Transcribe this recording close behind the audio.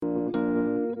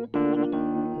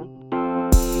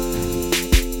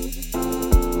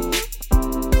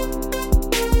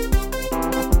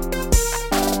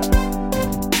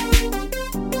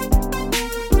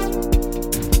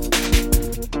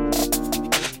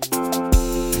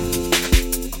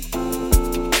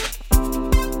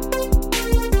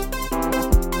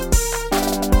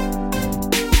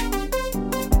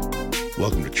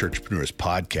Churchpreneurs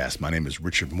Podcast. My name is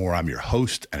Richard Moore. I'm your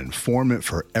host and informant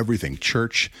for everything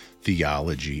church,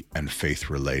 theology, and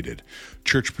faith related.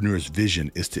 Churchpreneurs'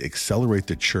 vision is to accelerate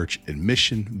the church in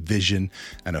mission, vision,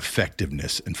 and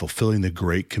effectiveness in fulfilling the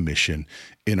Great Commission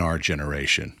in our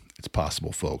generation. It's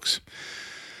possible, folks.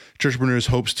 Churchpreneurs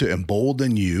hopes to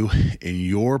embolden you in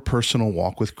your personal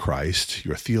walk with Christ,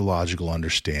 your theological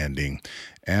understanding,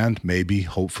 and maybe,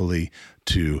 hopefully,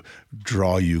 to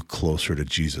draw you closer to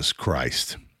Jesus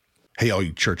Christ. Hey, all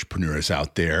you churchpreneurs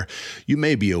out there, you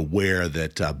may be aware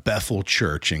that Bethel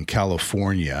Church in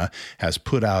California has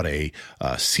put out a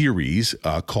series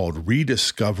called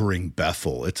Rediscovering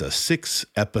Bethel. It's a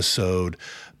 6-episode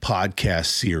podcast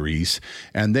series,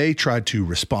 and they tried to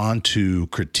respond to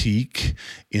critique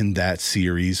in that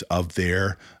series of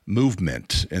their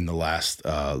movement in the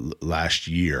last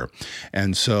year.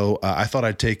 And so I thought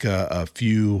I'd take a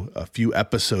few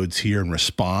episodes here and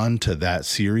respond to that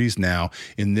series. Now,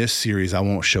 in this series, I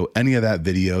won't show any of that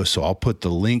video, so I'll put the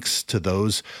links to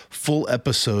those full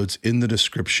episodes in the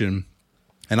description.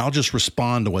 And I'll just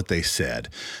respond to what they said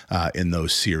in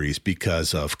those series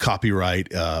because of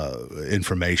copyright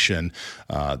information.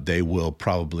 They will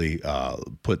probably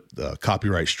put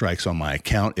copyright strikes on my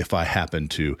account if I happen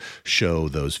to show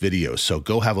those videos. So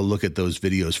go have a look at those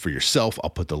videos for yourself. I'll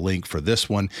put the link for this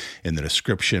one in the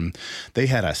description. They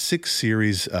had a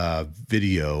 6-series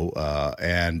video,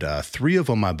 and 3 of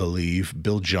them, I believe,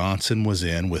 Bill Johnson was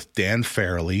in with Dan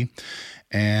Farrelly.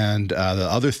 And the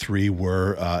other 3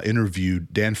 were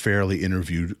interviewed. Dan Farrelly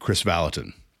interviewed Chris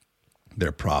Vallotton,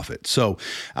 their prophet. So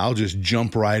I'll just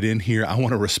jump right in here. I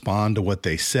want to respond to what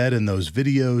they said in those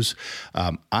videos.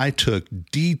 I took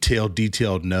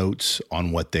detailed notes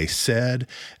on what they said,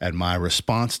 and my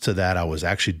response to that, I was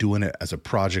actually doing it as a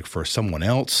project for someone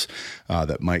else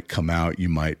that might come out. You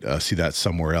might see that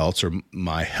somewhere else, or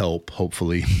my help,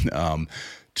 hopefully,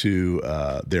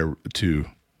 to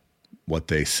what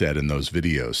they said in those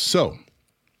videos. So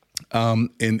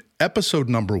in episode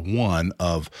number 1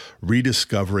 of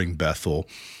Rediscovering Bethel,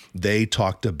 they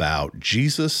talked about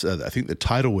Jesus. I think the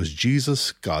title was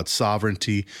Jesus, God's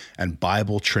Sovereignty, and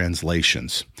Bible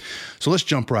Translations. So let's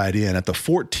jump right in. At the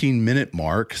 14-minute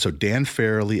mark, so Dan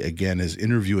Farrelly, again, is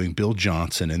interviewing Bill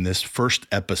Johnson in this first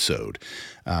episode.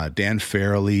 Dan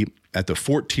Farrelly, at the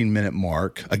 14-minute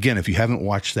mark, again, if you haven't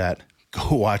watched that,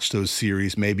 go watch those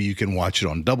series. Maybe you can watch it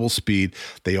on double speed.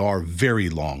 They are very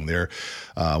long.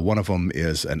 One of them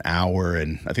is an hour,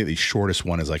 and I think the shortest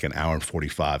one is like an hour and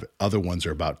 45. Other ones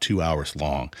are about 2 hours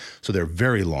long. So they're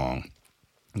very long.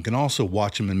 You can also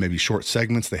watch them in maybe short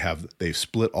segments. They've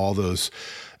split all those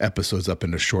episodes up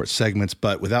into short segments.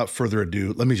 But without further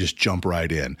ado, let me just jump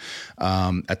right in.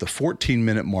 At the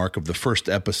 14-minute mark of the first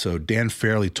episode, Dan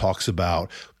Farrelly talks about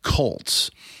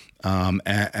cults.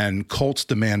 And cults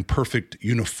demand perfect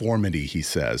uniformity, he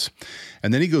says.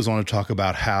 And then he goes on to talk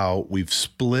about how we've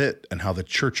split and how the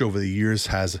church over the years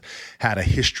has had a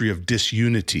history of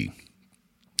disunity.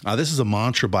 This is a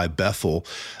mantra by Bethel,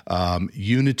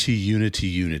 unity, unity,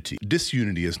 unity.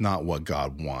 Disunity is not what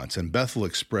God wants. And Bethel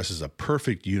expresses a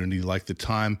perfect unity like the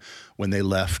time when they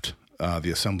left the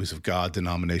Assemblies of God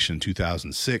denomination in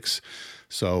 2006.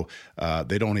 So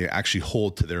they don't actually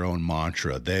hold to their own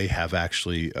mantra. They have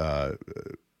actually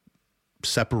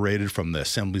separated from the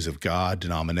Assemblies of God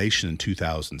denomination in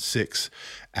 2006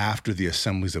 after the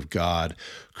Assemblies of God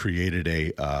created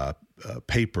a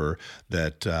paper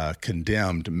that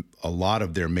condemned a lot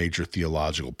of their major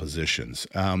theological positions.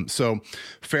 So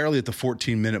Farrelly at the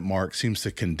 14-minute mark seems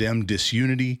to condemn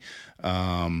disunity,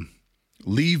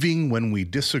 leaving when we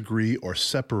disagree or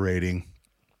separating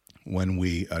when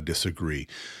we disagree.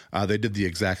 They did the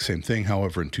exact same thing,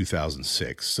 however, in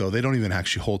 2006. So they don't even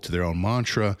actually hold to their own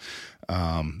mantra.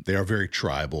 They are very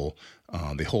tribal.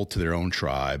 They hold to their own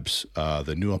tribes.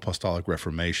 The New Apostolic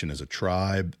Reformation is a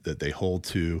tribe that they hold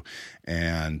to,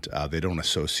 and they don't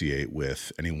associate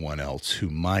with anyone else who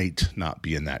might not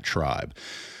be in that tribe.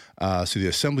 So the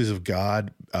Assemblies of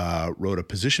God wrote a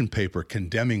position paper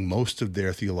condemning most of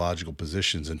their theological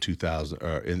positions in 2000,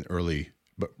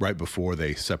 but right before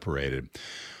they separated.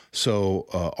 So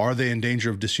are they in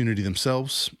danger of disunity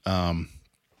themselves?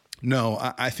 No,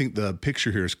 I think the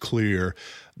picture here is clear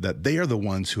that they are the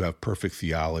ones who have perfect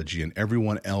theology, and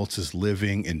everyone else is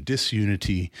living in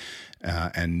disunity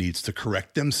and needs to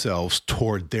correct themselves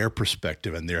toward their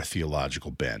perspective and their theological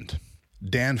bend.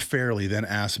 Dan Fairley then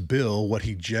asks Bill what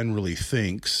he generally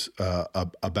thinks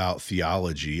about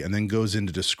theology, and then goes in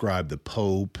to describe the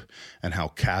Pope and how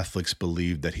Catholics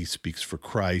believe that he speaks for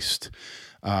Christ.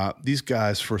 These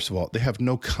guys, first of all, they have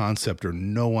no concept or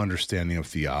no understanding of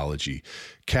theology.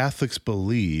 Catholics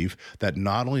believe that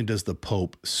not only does the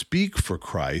Pope speak for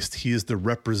Christ, he is the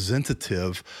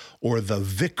representative or the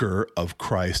vicar of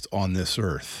Christ on this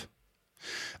earth.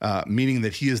 Meaning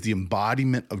that he is the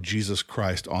embodiment of Jesus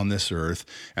Christ on this earth,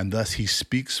 and thus he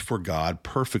speaks for God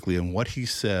perfectly, and what he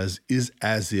says is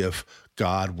as if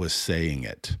God was saying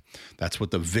it. That's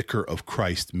what the vicar of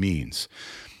Christ means.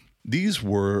 These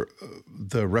were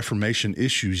the Reformation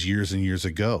issues years and years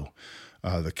ago.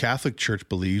 The Catholic Church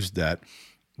believes that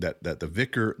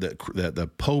the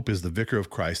Pope is the vicar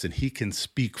of Christ, and he can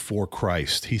speak for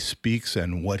Christ. He speaks,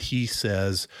 and what he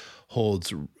says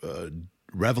holds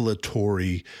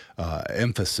revelatory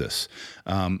emphasis.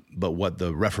 But what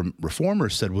the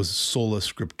Reformers said was sola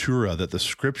scriptura, that the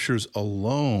scriptures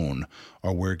alone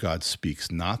are where God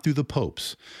speaks, not through the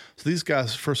popes. So these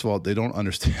guys, first of all, they don't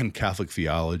understand Catholic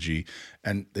theology,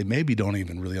 and they maybe don't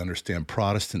even really understand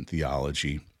Protestant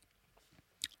theology,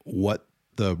 what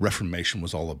the Reformation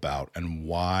was all about and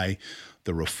why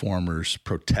the Reformers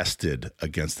protested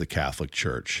against the Catholic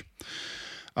Church.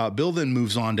 Bill then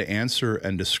moves on to answer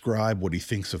and describe what he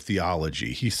thinks of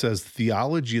theology. He says,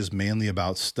 theology is mainly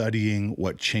about studying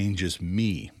what changes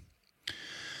me.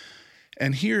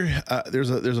 And here,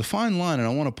 there's a fine line, and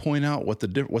I want to point out what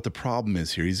the problem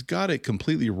is here. He's got it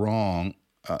completely wrong.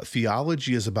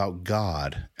 Theology is about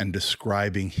God and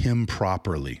describing him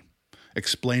properly,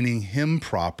 explaining him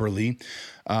properly,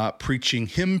 preaching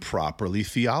him properly.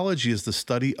 Theology is the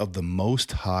study of the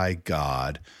Most High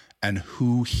God and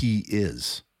who he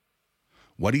is,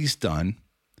 what he's done,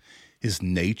 his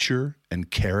nature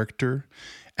and character,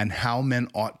 and how men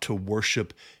ought to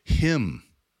worship him.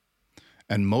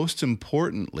 And most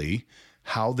importantly,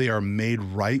 how they are made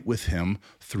right with him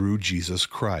through Jesus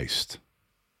Christ.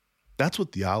 That's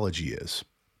what theology is.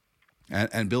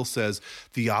 And Bill says,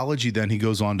 theology, then he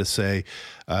goes on to say,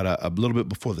 at a little bit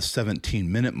before the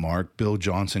 17-minute mark, Bill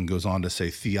Johnson goes on to say,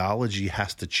 theology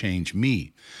has to change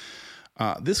me.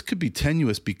 This could be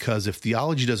tenuous because if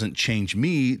theology doesn't change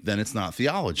me, then it's not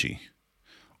theology.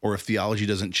 Or if theology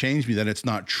doesn't change me, then it's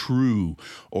not true.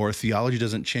 Or if theology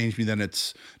doesn't change me, then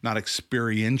it's not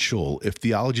experiential. If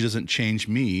theology doesn't change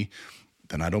me,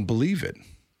 then I don't believe it.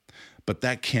 But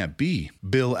that can't be.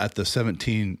 Bill, at the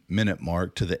 17-minute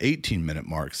mark to the 18-minute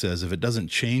mark, says, if it doesn't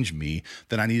change me,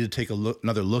 then I need to take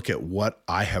another look at what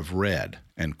I have read,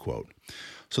 end quote.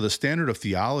 So the standard of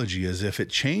theology is if it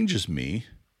changes me,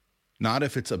 not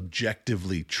if it's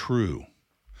objectively true.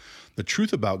 The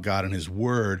truth about God and his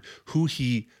word, who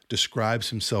he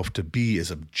describes himself to be,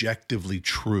 is objectively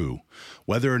true,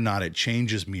 whether or not it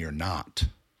changes me or not.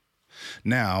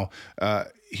 Now,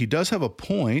 he does have a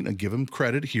point, and give him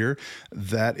credit here,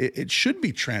 that it should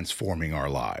be transforming our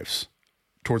lives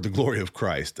toward the glory of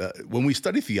Christ. When we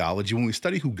study theology, when we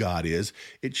study who God is,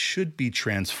 it should be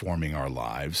transforming our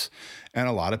lives. And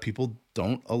a lot of people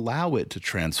don't allow it to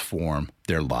transform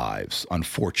their lives,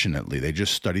 unfortunately. They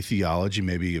just study theology.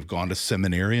 Maybe you've gone to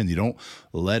seminary and you don't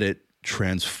let it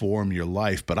transform your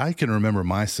life. But I can remember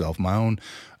myself, my own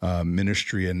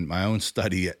ministry and my own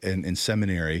study in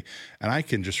seminary, and I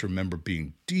can just remember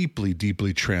being deeply,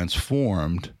 deeply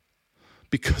transformed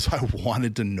because I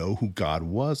wanted to know who God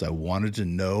was. I wanted to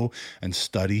know and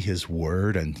study his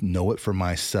word and know it for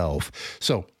myself.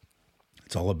 So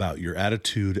it's all about your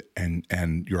attitude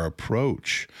and your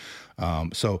approach.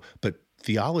 But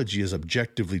theology is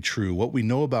objectively true. What we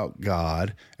know about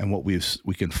God and what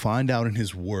we can find out in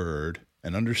his word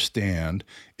and understand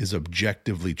is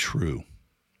objectively true.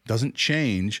 Doesn't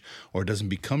change or doesn't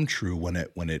become true when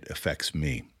it affects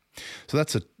me. So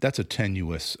that's a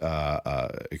tenuous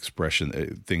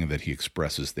expression thing that he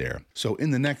expresses there. So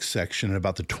in the next section, at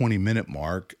about the 20-minute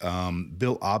mark,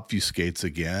 Bill obfuscates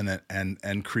again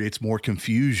and creates more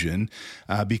confusion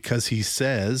because he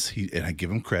says, and I give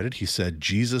him credit, he said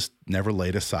Jesus never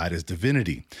laid aside his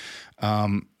divinity,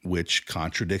 which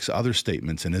contradicts other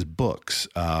statements in his books.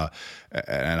 And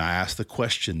I asked the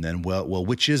question then, well,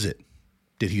 which is it?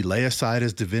 Did he lay aside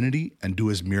his divinity and do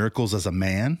his miracles as a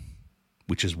man,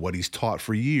 which is what he's taught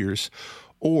for years,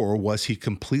 or was he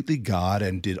completely God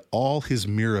and did all his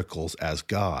miracles as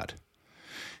God?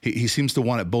 He seems to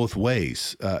want it both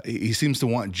ways. He seems to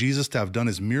want Jesus to have done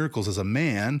his miracles as a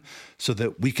man so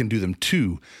that we can do them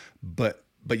too, but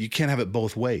you can't have it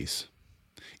both ways.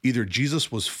 Either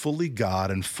Jesus was fully God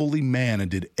and fully man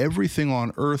and did everything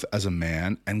on earth as a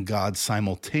man and God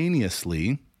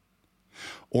simultaneously,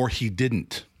 or he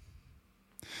didn't.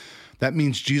 That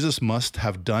means Jesus must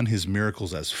have done his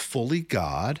miracles as fully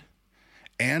God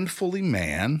and fully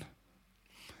man,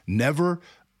 never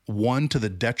one to the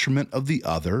detriment of the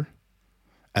other,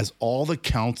 as all the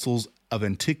councils of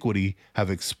antiquity have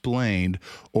explained,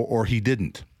 or he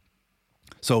didn't.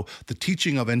 So the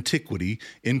teaching of antiquity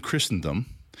in Christendom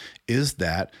is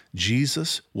that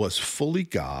Jesus was fully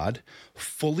God,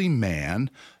 fully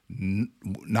man,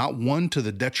 not one to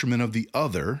the detriment of the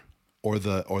other, or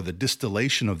the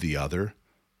distillation of the other,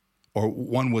 or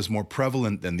one was more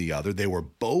prevalent than the other. They were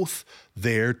both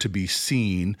there to be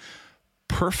seen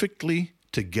perfectly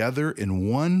together in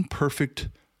one perfect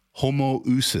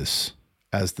homoousis,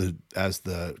 as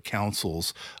the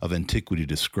councils of antiquity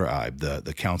describe,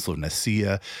 the Council of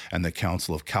Nicaea and the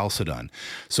Council of Chalcedon.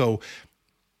 So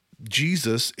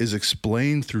Jesus is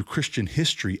explained through Christian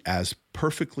history as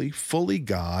perfectly, fully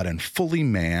God and fully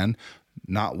man,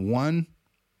 not one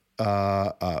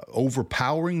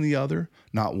overpowering the other,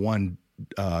 not one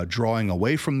drawing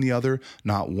away from the other,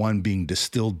 not one being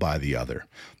distilled by the other.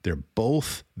 They're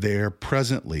both there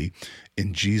presently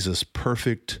in Jesus'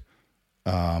 perfect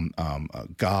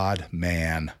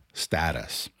God-man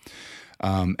status.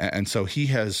 And so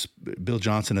Bill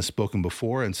Johnson has spoken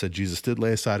before and said Jesus did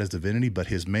lay aside his divinity, but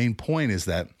his main point is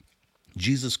that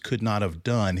Jesus could not have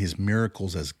done his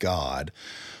miracles as God,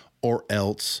 or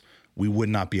else we would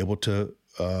not be able to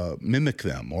mimic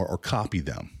them or copy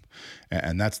them.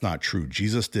 And that's not true.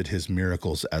 Jesus did his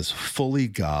miracles as fully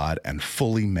God and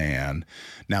fully man.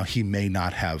 Now, he may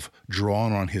not have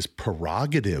drawn on his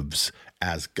prerogatives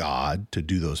as God to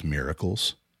do those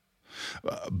miracles,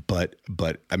 but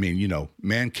I mean,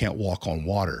 man can't walk on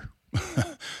water.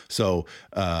 So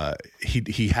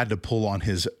he had to pull on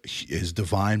his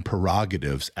divine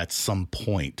prerogatives at some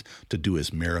point to do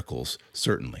his miracles.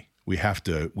 Certainly, we have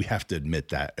to admit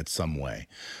that in some way.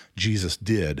 Jesus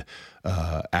did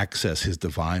access his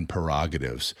divine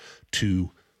prerogatives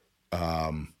to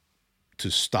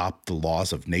stop the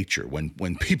laws of nature.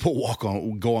 When people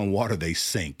go on water, they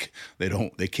sink.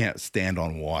 They can't stand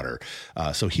on water.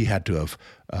 So he had to have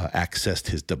accessed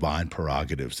his divine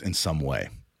prerogatives in some way.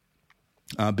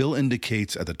 Bill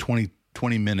indicates at the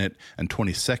 20-minute and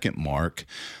 20-second mark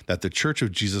that the Church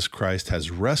of Jesus Christ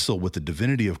has wrestled with the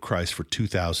divinity of Christ for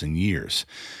 2,000 years.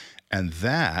 And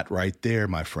that right there,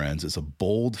 my friends, is a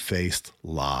bold-faced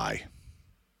lie.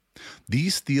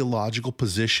 These theological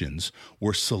positions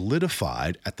were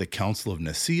solidified at the Council of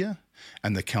Nicaea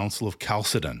and the Council of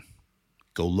Chalcedon.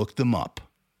 Go look them up.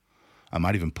 I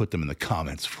might even put them in the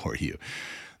comments for you.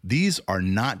 These are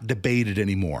not debated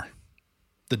anymore.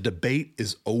 The debate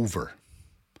is over.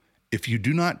 If you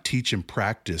do not teach and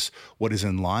practice what is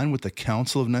in line with the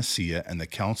Council of Nicaea and the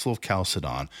Council of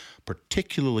Chalcedon,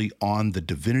 particularly on the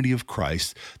divinity of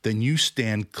Christ, then you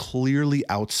stand clearly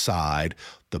outside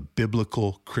the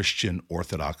biblical Christian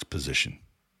Orthodox position.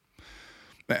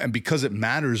 And because it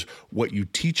matters what you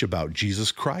teach about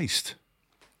Jesus Christ.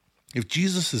 If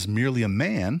Jesus is merely a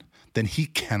man, then he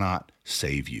cannot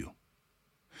save you.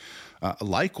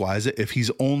 Likewise, if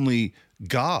he's only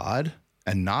God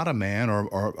and not a man,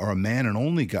 or a man and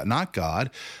only God, not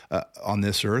God, on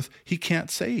this earth, he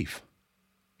can't save.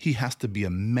 He has to be a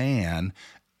man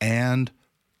and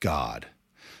God.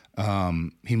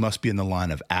 He must be in the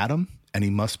line of Adam, and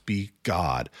he must be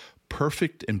God,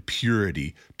 perfect in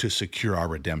purity to secure our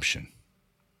redemption.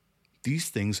 These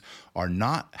things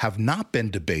have not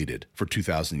been debated for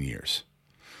 2,000 years.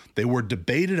 They were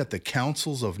debated at the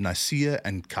councils of Nicaea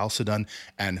and Chalcedon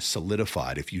and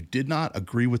solidified. If you did not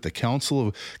agree with the Council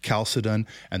of Chalcedon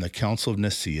and the Council of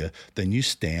Nicaea, then you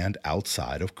stand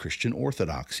outside of Christian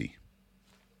orthodoxy,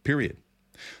 period.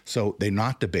 So they're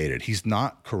not debated. He's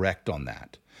not correct on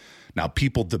that. Now,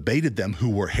 people debated them who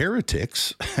were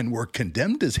heretics and were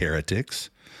condemned as heretics,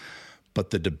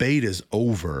 but the debate is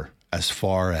over as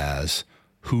far as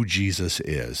who Jesus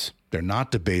is. They're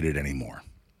not debated anymore.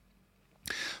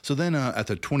 So then at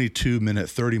the 22-minute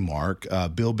 30 mark,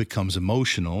 Bill becomes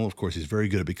emotional. Of course, he's very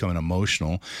good at becoming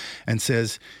emotional, and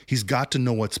says he's got to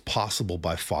know what's possible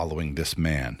by following this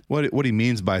man. What he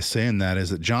means by saying that is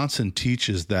that Johnson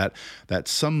teaches that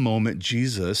some moment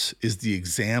Jesus is the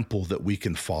example that we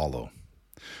can follow.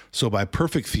 So by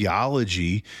perfect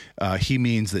theology, he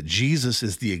means that Jesus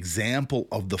is the example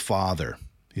of the Father.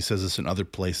 He says this in other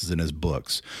places in his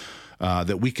books.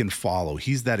 That we can follow.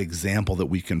 He's that example that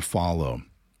we can follow,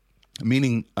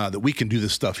 meaning that we can do the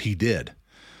stuff he did,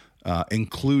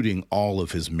 including all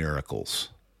of his miracles.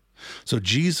 So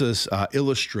Jesus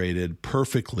illustrated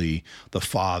perfectly the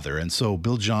Father, and so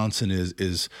Bill Johnson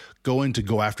is going to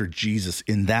go after Jesus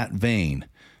in that vein.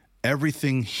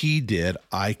 Everything he did,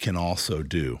 I can also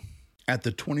do. At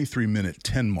the 23-minute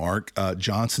 10 mark,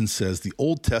 Johnson says the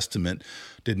Old Testament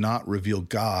did not reveal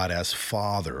God as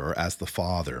Father or as the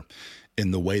Father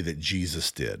in the way that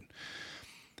Jesus did.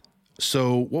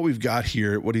 So what we've got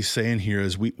here, what he's saying here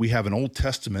is we have an Old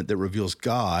Testament that reveals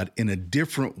God in a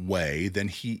different way than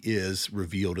he is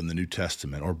revealed in the New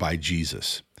Testament or by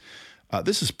Jesus.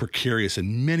 This is precarious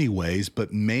in many ways,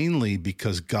 but mainly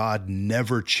because God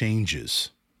never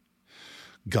changes.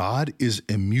 God is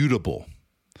immutable.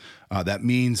 That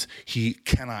means he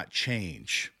cannot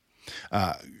change.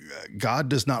 God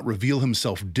does not reveal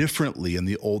himself differently in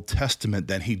the Old Testament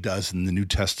than he does in the New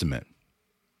Testament.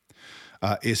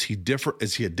 Is he different?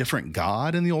 Is he a different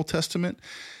God in the Old Testament?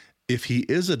 If he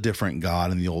is a different God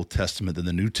in the Old Testament than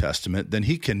the New Testament, then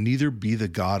he can neither be the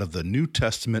God of the New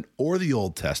Testament or the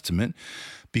Old Testament,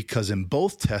 because in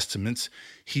both Testaments,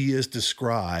 he is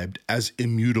described as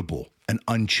immutable and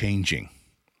unchanging.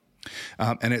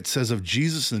 And it says of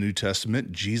Jesus in the New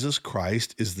Testament, Jesus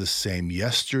Christ is the same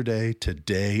yesterday,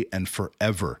 today, and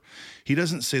forever. He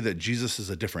doesn't say that Jesus is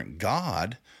a different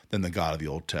God than the God of the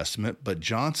Old Testament, but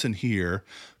Johnson here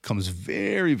comes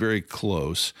very, very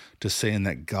close to saying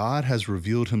that God has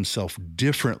revealed himself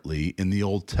differently in the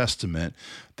Old Testament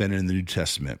than in the New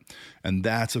Testament. And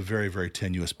that's a very, very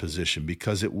tenuous position,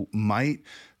 because it might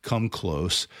come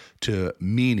close to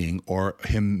meaning, or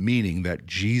him meaning, that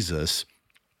Jesus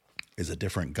is a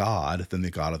different God than the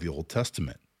God of the Old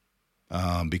Testament,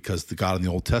 because the God in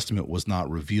the Old Testament was not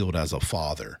revealed as a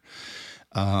father.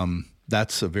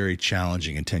 That's a very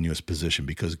challenging and tenuous position,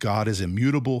 because God is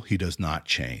immutable. He does not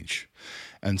change.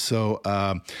 And so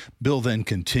Bill then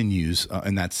continues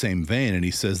in that same vein, and he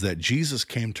says that Jesus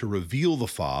came to reveal the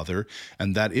Father,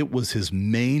 and that it was his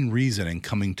main reason in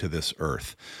coming to this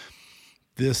earth.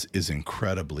 This is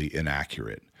incredibly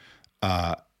inaccurate.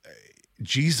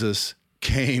 Jesus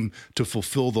came to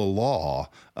fulfill the law.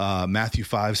 Matthew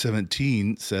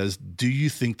 5:17 says, "Do you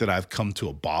think that I've come to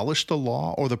abolish the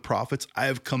law or the prophets? I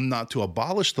have come not to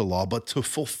abolish the law, but to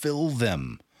fulfill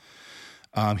them."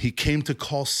 He came to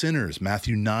call sinners.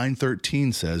 Matthew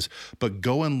 9:13 says, "But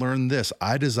go and learn this.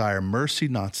 I desire mercy,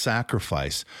 not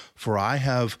sacrifice, for I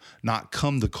have not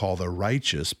come to call the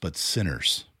righteous, but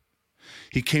sinners."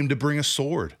 He came to bring a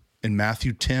sword in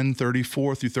Matthew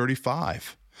 10:34 through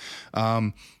 35.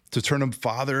 To turn a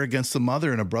father against the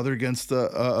mother, and a brother against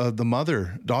the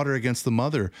mother, daughter against the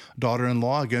mother,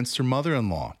 daughter-in-law against her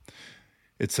mother-in-law.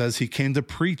 It says he came to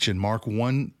preach in Mark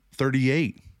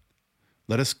 1:38.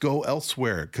 "Let us go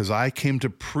elsewhere, because I came to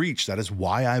preach. That is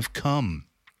why I've come."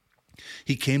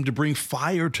 He came to bring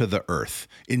fire to the earth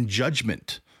in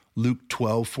judgment, Luke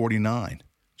 12:49.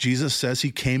 Jesus says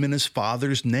he came in his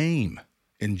Father's name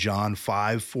in John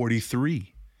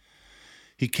 5:43.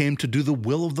 He came to do the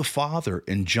will of the Father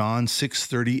in John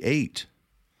 6:38.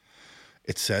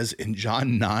 It says in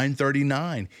John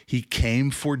 9:39, he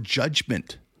came for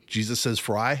judgment. Jesus says,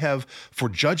 for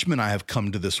judgment I have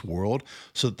come to this world,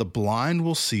 so that the blind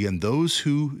will see, and those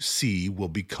who see will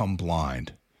become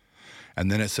blind.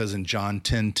 And then it says in John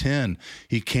 10:10,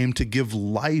 he came to give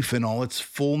life in all its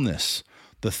fullness.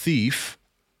 The thief,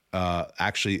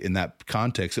 actually, in that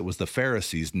context, it was the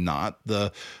Pharisees, not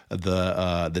the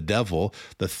devil.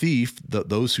 The thief,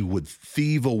 those who would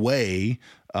thieve away,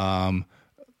 the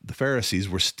Pharisees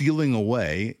were stealing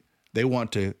away. They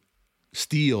want to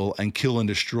steal and kill and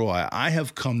destroy. I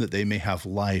have come that they may have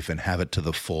life and have it to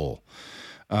the full.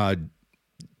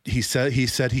 He said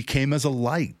he came as a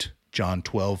light. John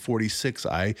 12:46,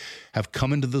 I have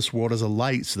come into this world as a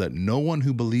light, so that no one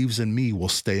who believes in me will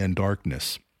stay in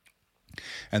darkness.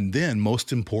 And then,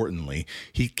 most importantly,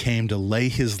 he came to lay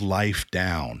his life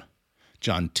down.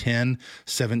 John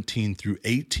 10:17 through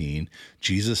 18,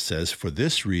 Jesus says, "For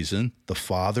this reason the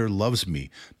Father loves me,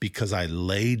 because I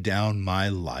lay down my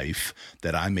life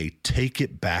that I may take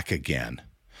it back again.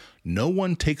 No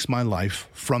one takes my life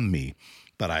from me,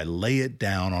 but I lay it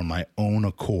down on my own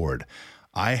accord.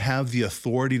 I have the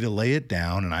authority to lay it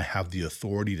down, and I have the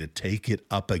authority to take it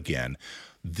up again.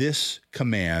 This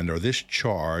command, or this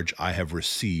charge, I have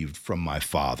received from my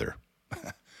Father."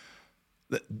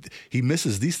 He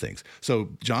misses these things.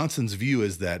 So Johnson's view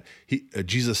is that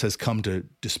Jesus has come to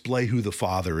display who the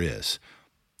Father is.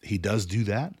 He does do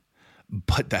that,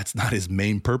 but that's not his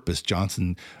main purpose.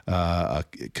 Johnson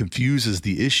confuses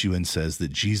the issue and says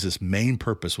that Jesus' main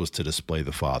purpose was to display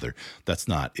the Father. That's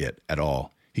not it at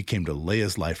all. He came to lay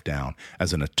his life down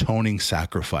as an atoning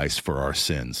sacrifice for our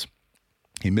sins.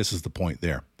 He misses the point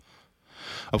there.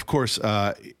 Of course,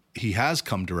 he has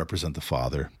come to represent the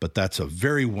Father, but that's a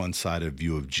very one-sided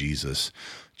view of Jesus.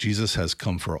 Jesus has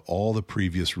come for all the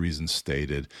previous reasons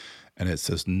stated, And it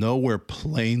says nowhere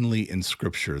plainly in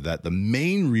Scripture that the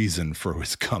main reason for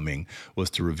his coming was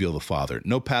to reveal the Father.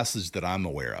 No passage that I'm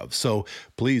aware of. So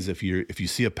please, if you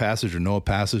see a passage or know a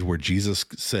passage where Jesus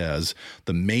says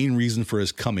the main reason for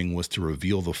his coming was to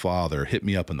reveal the Father, hit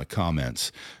me up in the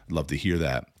comments. I'd love to hear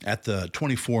that. At the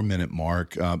 24-minute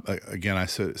mark, again, I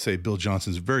say Bill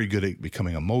Johnson's very good at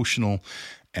becoming emotional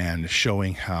and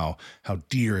showing how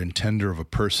dear and tender of a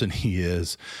person he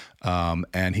is.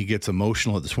 And he gets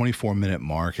emotional at the 24-minute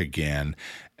mark again.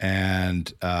 And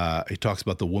he talks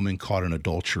about the woman caught in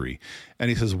adultery. And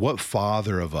he says, what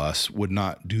father of us would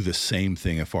not do the same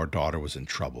thing if our daughter was in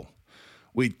trouble?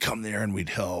 We'd come there and we'd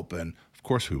help. And of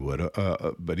course we would.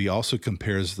 But he also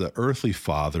compares the earthly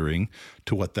fathering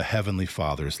to what the heavenly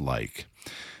Father is like.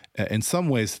 In some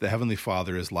ways, the heavenly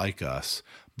Father is like us,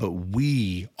 but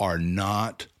we are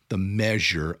not the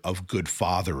measure of good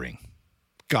fathering.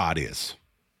 God is.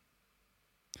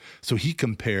 So he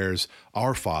compares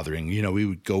our fathering. You know, we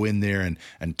would go in there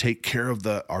and take care of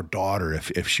our daughter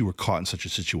if she were caught in such a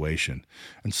situation.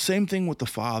 And same thing with the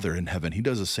Father in heaven. He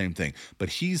does the same thing, but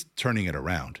he's turning it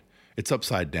around. It's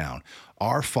upside down.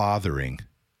 Our fathering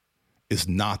is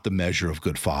not the measure of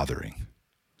good fathering.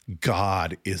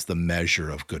 God is the measure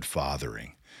of good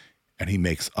fathering, and he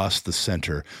makes us the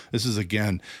center. This is,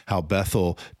 again, how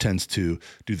Bethel tends to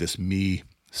do this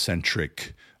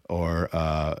me-centric or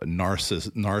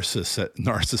narcissist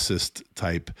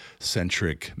type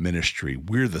centric ministry.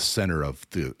 We're the center of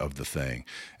the thing,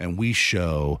 and we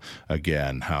show,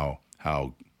 again, how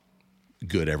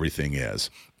good everything is.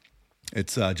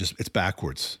 It's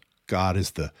backwards. God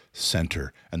is the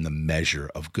center and the measure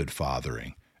of good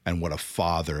fathering. And what the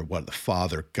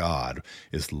Father God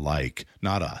is like,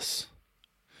 not us.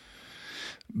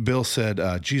 Bill said,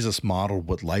 Jesus modeled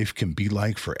what life can be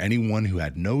like for anyone who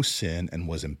had no sin and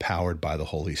was empowered by the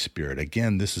Holy Spirit.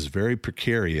 Again, this is very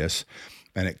precarious,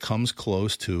 and it comes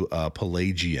close to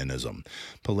Pelagianism.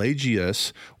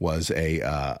 Pelagius was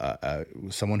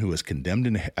someone who was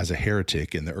condemned as a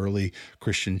heretic in the early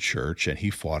Christian church, and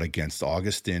he fought against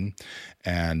Augustine,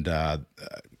 and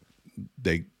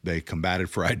they combated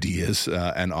for ideas,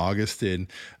 and Augustine,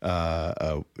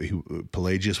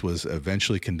 Pelagius was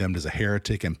eventually condemned as a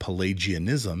heretic, and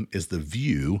Pelagianism is the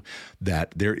view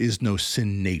that there is no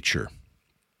sin nature.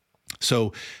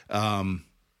 So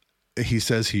he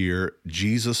says here,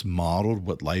 Jesus modeled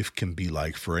what life can be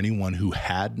like for anyone who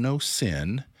had no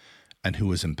sin and who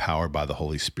was empowered by the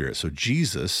Holy Spirit. So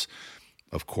Jesus,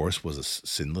 of course, was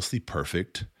sinlessly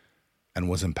perfect and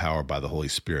was empowered by the Holy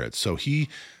Spirit. So he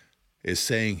is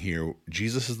saying here,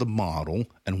 Jesus is the model,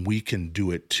 and we can do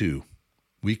it too.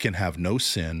 We can have no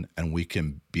sin, and we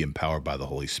can be empowered by the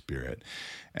Holy Spirit.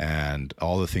 And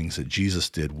all the things that Jesus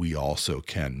did, we also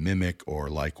can mimic or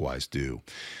likewise do.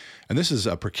 And this is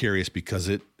precarious because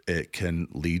it can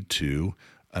lead to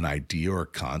an idea or a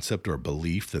concept or a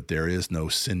belief that there is no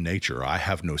sin nature. I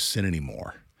have no sin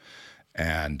anymore.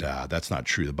 And that's not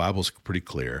true. The Bible's pretty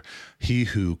clear. He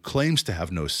who claims to have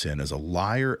no sin is a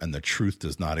liar, and the truth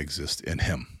does not exist in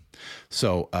him.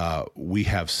 So we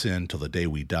have sin till the day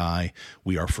we die.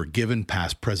 We are forgiven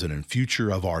past, present, and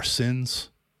future of our sins.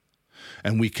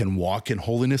 And we can walk in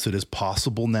holiness. It is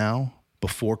possible now.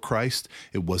 Before Christ,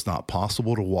 it was not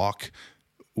possible to walk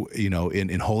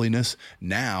in holiness.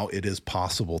 Now it is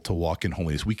possible to walk in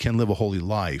holiness. We can live a holy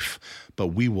life, but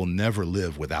we will never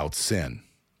live without sin.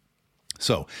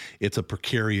 So it's a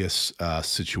precarious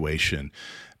situation,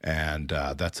 and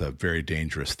that's a very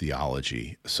dangerous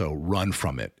theology. So run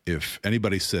from it. If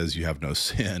anybody says you have no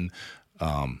sin,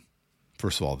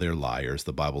 first of all, they're liars.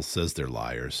 The Bible says they're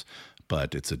liars,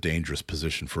 but it's a dangerous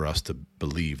position for us to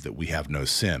believe that we have no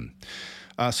sin.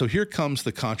 So here comes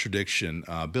the contradiction.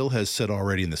 Bill has said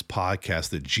already in this podcast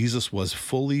that Jesus was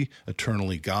fully,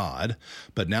 eternally God,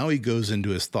 but now he goes into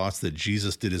his thoughts that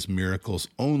Jesus did his miracles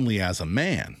only as a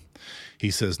man. He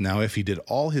says, now if he did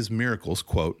all his miracles,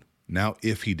 quote, now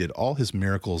if he did all his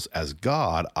miracles as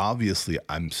God, obviously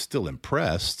I'm still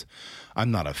impressed. I'm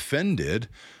not offended.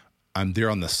 I'm there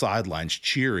on the sidelines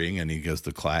cheering, and he goes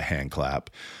the hand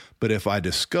clap. But if I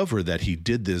discover that he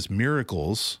did his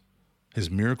miracles as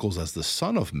the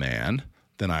Son of Man,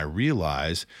 then I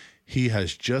realize he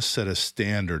has just set a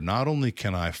standard. Not only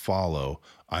can I follow,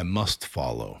 I must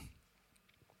follow.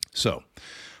 So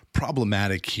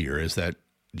problematic here is that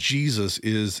Jesus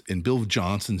is, in Bill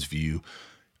Johnson's view,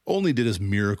 only did his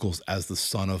miracles as the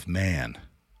Son of Man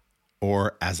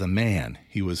or as a man.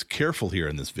 He was careful here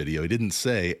in this video. He didn't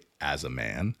say as a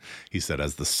man. He said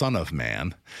as the Son of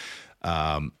Man,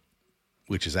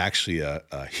 which is actually a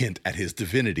hint at his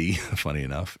divinity. Funny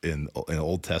enough, in the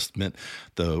Old Testament,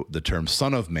 the term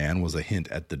Son of Man was a hint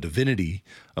at the divinity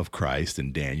of Christ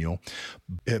in Daniel.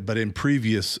 But in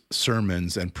previous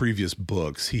sermons and previous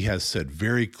books, he has said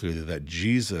very clearly that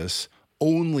Jesus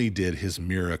only did his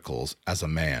miracles as a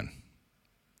man,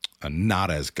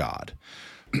 not as God.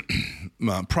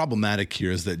 Problematic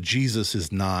here is that Jesus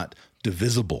is not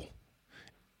divisible.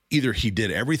 Either he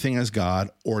did everything as God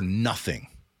or nothing.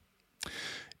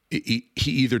 He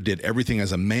either did everything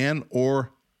as a man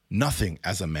or nothing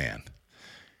as a man.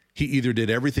 He either did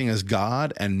everything as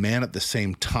God and man at the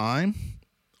same time,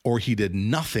 or he did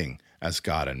nothing as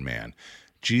God and man.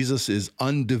 Jesus is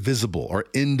undivisible or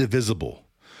indivisible.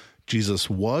 Jesus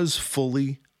was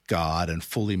fully God and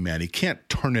fully man. He can't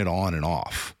turn it on and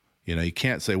off. You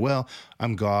can't say, well,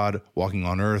 I'm God walking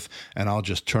on earth and I'll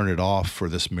just turn it off for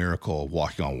this miracle of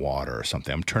walking on water or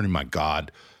something. I'm taking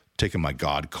my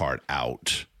God card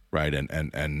out, right?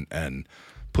 And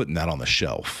putting that on the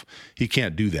shelf. He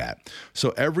can't do that. So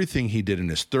everything he did in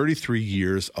his 33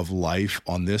 years of life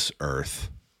on this earth,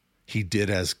 he did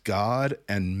as God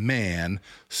and man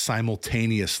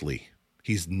simultaneously.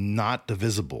 He's not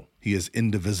divisible. He is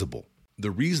indivisible. The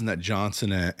reason that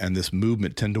Johnson and this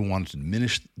movement tend to want to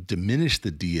diminish the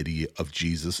deity of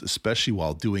Jesus, especially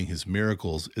while doing his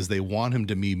miracles, is they want him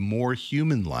to be more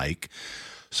human-like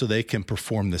so they can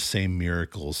perform the same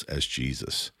miracles as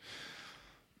Jesus.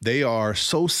 They are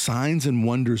so signs and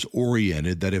wonders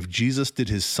oriented that if Jesus did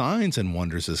his signs and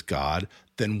wonders as God,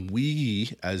 then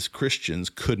we as Christians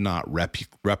could not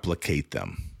replicate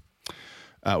them.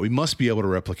 We must be able to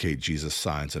replicate Jesus'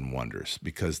 signs and wonders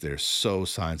because they're so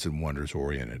signs and wonders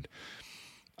oriented.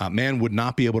 Man would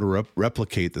not be able to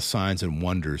replicate the signs and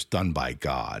wonders done by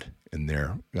God in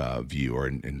their view or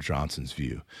in Johnson's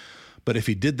view. But if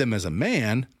he did them as a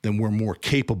man, then we're more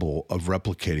capable of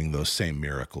replicating those same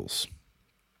miracles.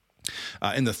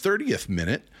 In the 30th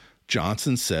minute,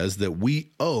 Johnson says that we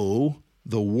owe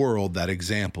the world that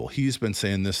example. He's been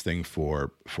saying this thing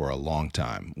for a long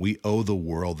time. We owe the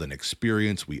world an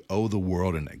experience. We owe the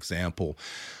world an example.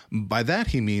 By that,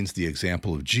 he means the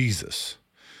example of Jesus.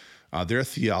 Their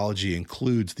theology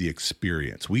includes the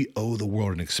experience. We owe the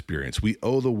world an experience. We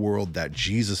owe the world that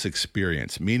Jesus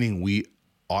experienced, meaning we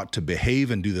ought to behave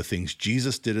and do the things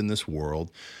Jesus did in this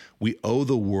world. We owe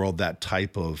the world that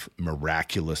type of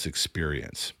miraculous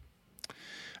experience.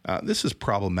 This is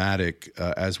problematic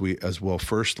as well,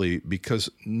 firstly, because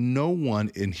no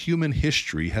one in human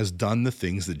history has done the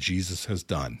things that Jesus has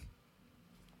done.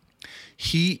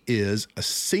 He is a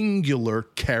singular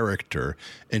character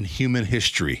in human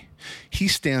history. He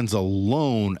stands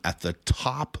alone at the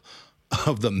top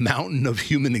of the mountain of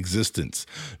human existence.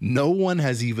 No one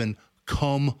has even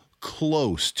come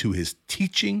close to his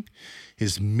teaching,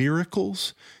 his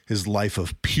miracles, his life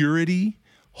of purity,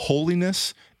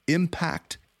 holiness,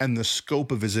 impact, and the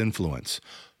scope of his influence.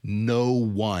 No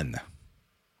one.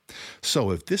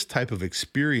 So if this type of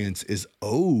experience is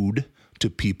owed to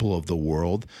people of the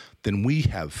world, then we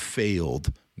have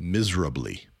failed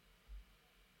miserably.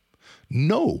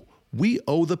 No, we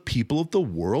owe the people of the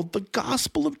world the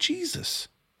gospel of Jesus.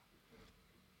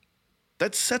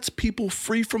 That sets people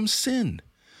free from sin.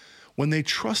 When they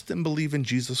trust and believe in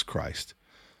Jesus Christ,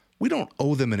 we don't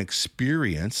owe them an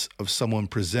experience of someone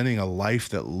presenting a life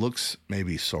that looks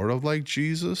maybe sort of like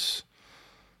Jesus,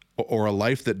 or a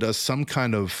life that does some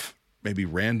kind of maybe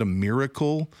random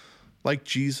miracle like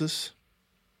Jesus.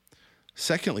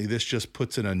 Secondly, this just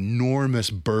puts an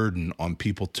enormous burden on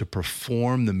people to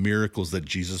perform the miracles that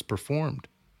Jesus performed,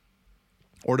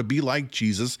 or to be like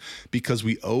Jesus, because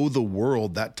we owe the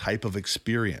world that type of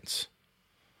experience.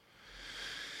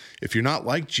 If you're not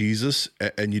like Jesus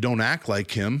and you don't act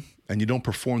like him and you don't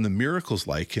perform the miracles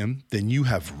like him, then you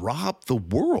have robbed the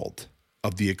world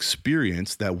of the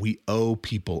experience that we owe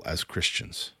people as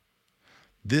Christians.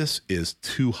 This is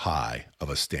too high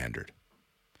of a standard.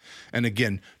 And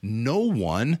again, no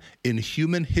one in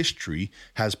human history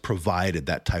has provided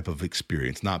that type of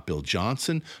experience. Not Bill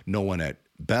Johnson, no one at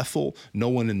Bethel, no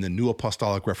one in the New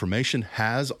Apostolic Reformation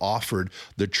has offered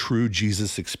the true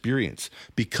Jesus experience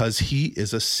because he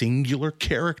is a singular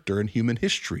character in human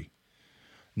history.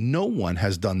 No one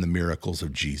has done the miracles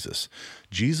of Jesus.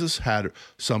 Jesus had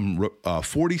some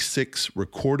 46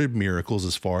 recorded miracles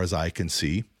as far as I can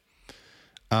see,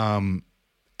 and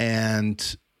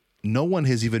no one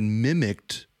has even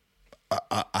mimicked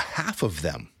a half of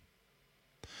them.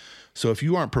 So if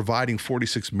you aren't providing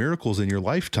 46 miracles in your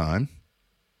lifetime,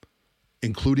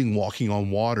 including walking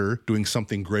on water, doing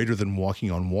something greater than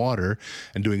walking on water,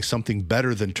 and doing something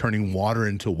better than turning water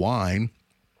into wine,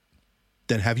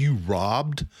 then have you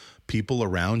robbed people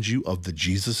around you of the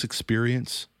Jesus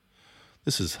experience?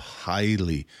 This is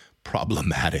highly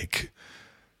problematic.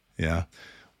 Yeah.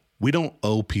 We don't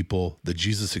owe people the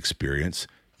Jesus experience.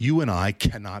 You and I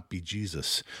cannot be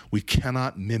Jesus. We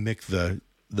cannot mimic the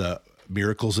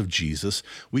miracles of Jesus.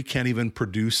 We can't even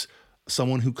produce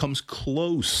someone who comes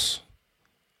close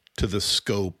to the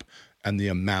scope and the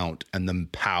amount and the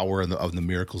power of the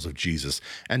miracles of Jesus.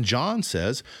 And John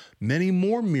says, many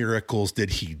more miracles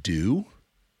did he do,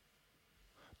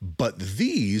 but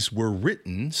these were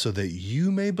written so that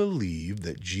you may believe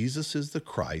that Jesus is the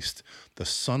Christ, the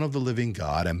Son of the living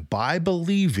God, and by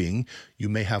believing, you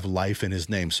may have life in his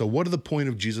name. So what are the point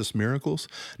of Jesus' miracles?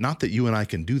 Not that you and I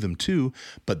can do them too,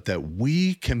 but that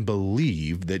we can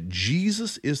believe that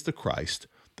Jesus is the Christ,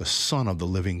 the Son of the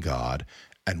living God,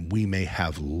 and we may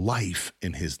have life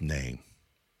in his name.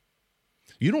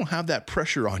 You don't have that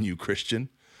pressure on you, Christian.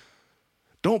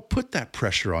 Don't put that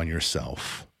pressure on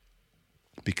yourself,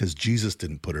 because Jesus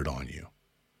didn't put it on you.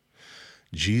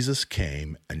 Jesus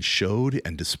came and showed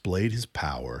and displayed his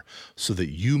power so that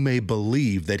you may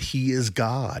believe that he is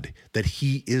God, that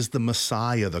he is the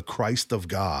Messiah, the Christ of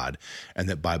God, and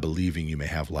that by believing you may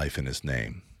have life in his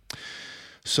name.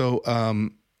 So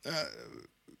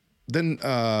then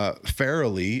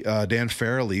Farrelly, Dan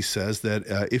Farrelly says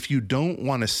that if you don't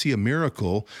want to see a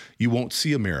miracle, you won't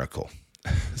see a miracle.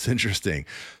 It's interesting.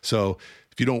 So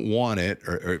if you don't want it,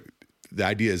 or the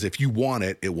idea is if you want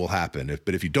it, it will happen.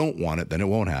 But if you don't want it, then it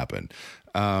won't happen.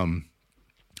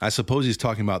 I suppose he's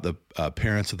talking about the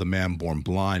parents of the man born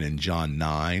blind in John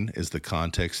 9 is the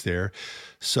context there.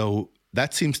 So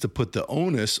that seems to put the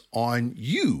onus on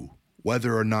you,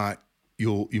 whether or not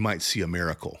you might see a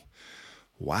miracle.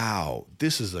 Wow,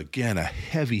 this is, again, a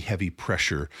heavy, heavy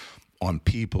pressure on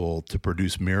people to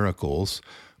produce miracles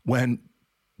when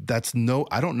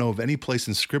I don't know of any place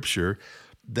in Scripture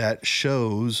that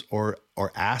shows or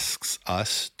asks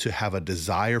us to have a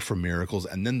desire for miracles,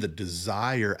 and then the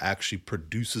desire actually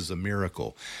produces a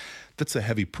miracle. That's a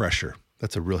heavy pressure.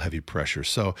 That's a real heavy pressure.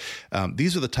 So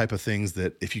these are the type of things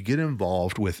that if you get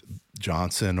involved with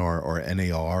Johnson or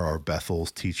NAR or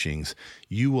Bethel's teachings,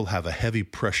 you will have a heavy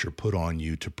pressure put on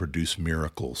you to produce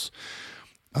miracles.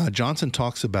 Johnson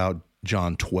talks about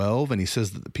John 12, and he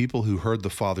says that the people who heard the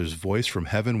Father's voice from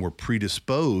heaven were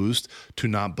predisposed to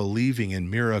not believing in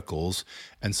miracles,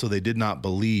 and so they did not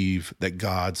believe that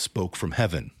God spoke from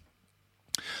heaven.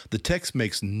 The text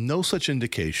makes no such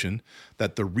indication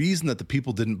that the reason that the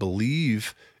people didn't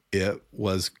believe it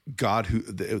was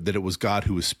that it was God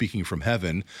who was speaking from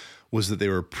heaven was that they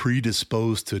were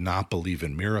predisposed to not believe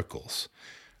in miracles.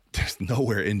 There's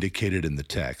nowhere indicated in the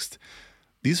text.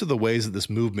 These are the ways that this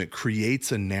movement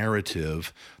creates a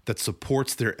narrative that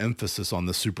supports their emphasis on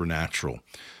the supernatural.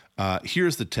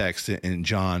 Here's the text in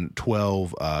John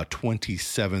 12,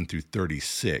 27 through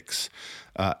 36.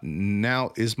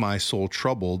 Now is my soul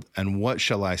troubled, and what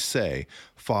shall I say?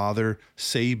 Father,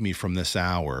 save me from this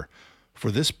hour. For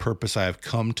this purpose I have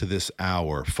come to this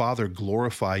hour. Father,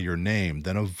 glorify your name.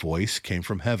 Then a voice came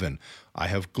from heaven. I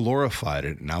have glorified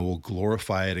it, and I will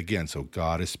glorify it again. So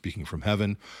God is speaking from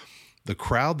heaven. The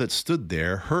crowd that stood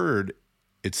there heard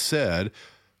it said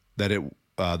that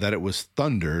it was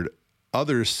thundered.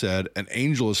 Others said, an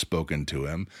angel has spoken to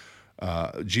him.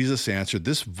 Jesus answered,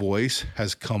 this voice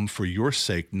has come for your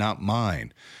sake, not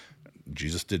mine.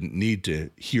 Jesus didn't need to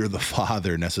hear the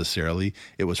Father necessarily.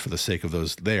 It was for the sake of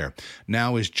those there.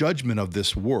 Now is judgment of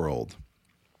this world.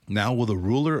 Now will the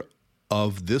ruler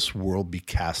of this world be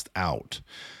cast out.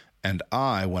 And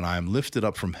I, when I am lifted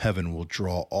up from heaven, will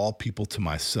draw all people to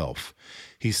myself.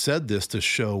 He said this to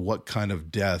show what kind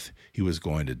of death he was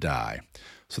going to die.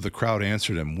 So the crowd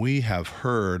answered him, we have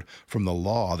heard from the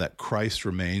law that Christ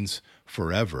remains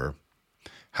forever.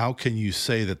 How can you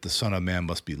say that the Son of Man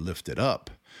must be lifted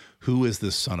up? Who is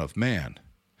this Son of Man?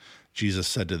 Jesus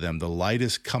said to them, the light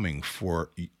is coming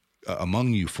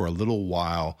among you for a little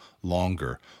while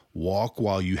longer. Walk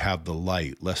while you have the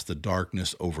light, lest the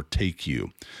darkness overtake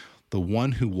you. The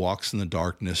one who walks in the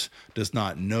darkness does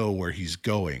not know where he's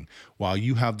going. While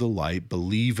you have the light,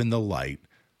 believe in the light,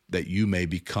 that you may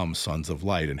become sons of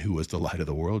light. And who is the light of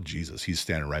the world? Jesus. He's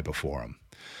standing right before him.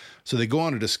 So they go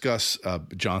on to discuss,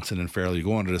 Johnson and Farrelly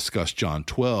go on to discuss John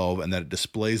 12, and that it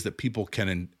displays that people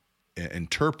can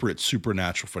interpret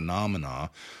supernatural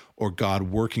phenomena or God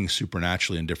working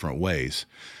supernaturally in different ways.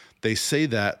 They say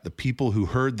that the people who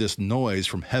heard this noise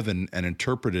from heaven and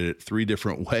interpreted it three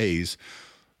different ways,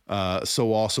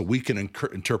 so also we can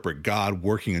interpret God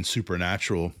working in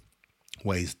supernatural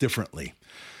ways differently.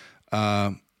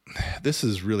 This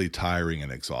is really tiring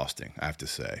and exhausting, I have to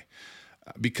say,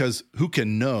 because who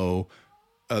can know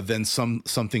then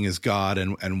something is God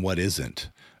and what isn't.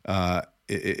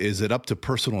 Is it up to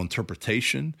personal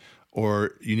interpretation,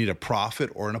 or you need a prophet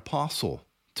or an apostle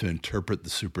to interpret the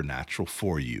supernatural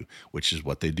for you, which is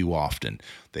what they do often.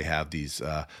 They have these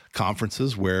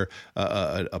conferences where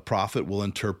a prophet will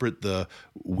interpret the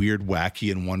weird, wacky,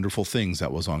 and wonderful things.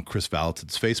 That was on Chris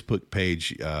Valentin's Facebook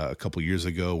page a couple years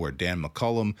ago, where Dan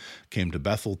McCullum came to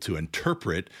Bethel to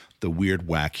interpret the weird,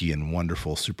 wacky, and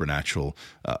wonderful supernatural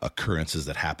occurrences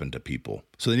that happen to people.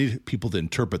 So they need people to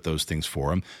interpret those things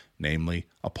for them, namely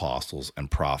apostles and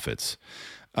prophets.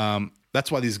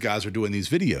 That's why these guys are doing these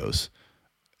videos,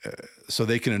 so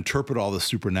they can interpret all the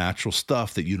supernatural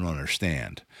stuff that you don't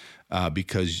understand,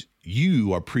 because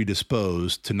you are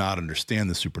predisposed to not understand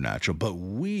the supernatural, but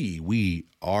we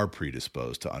are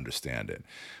predisposed to understand it.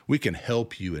 We can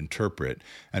help you interpret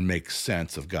and make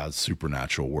sense of God's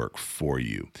supernatural work for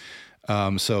you.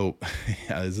 So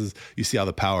you see how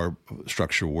the power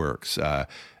structure works.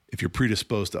 If you're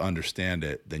predisposed to understand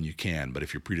it, then you can. But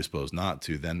if you're predisposed not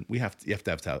to, then you have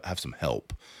to have some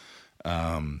help.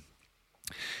 Then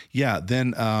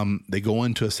they go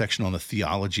into a section on the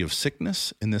theology of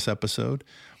sickness in this episode.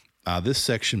 This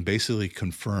section basically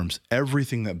confirms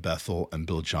everything that Bethel and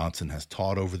Bill Johnson has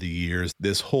taught over the years.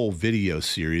 This whole video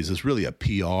series is really a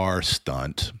PR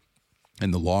stunt in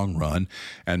the long run,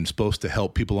 and supposed to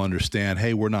help people understand,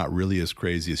 hey, we're not really as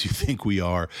crazy as you think we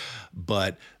are.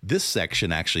 But this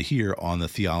section actually here on the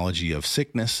theology of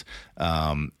sickness,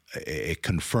 it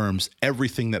confirms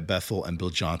everything that Bethel and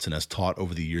Bill Johnson has taught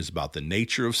over the years about the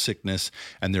nature of sickness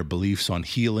and their beliefs on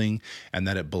healing, and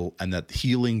that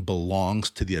healing belongs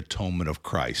to the atonement of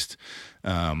Christ.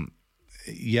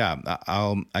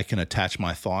 I can attach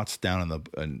my thoughts down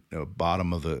in the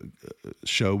bottom of the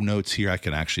show notes here. I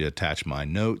can actually attach my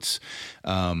notes.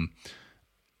 A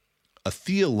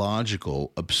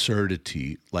theological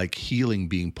absurdity like healing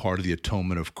being part of the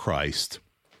atonement of Christ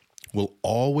will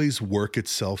always work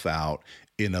itself out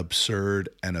in absurd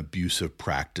and abusive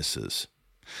practices.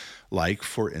 Like,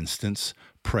 for instance,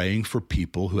 praying for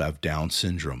people who have Down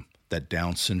syndrome, that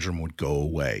Down syndrome would go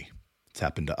away. It's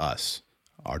happened to us.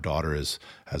 Our daughter has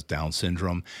Down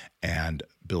syndrome, and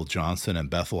Bill Johnson and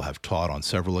Bethel have taught on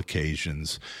several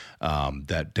occasions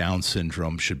that Down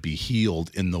syndrome should be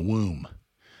healed in the womb.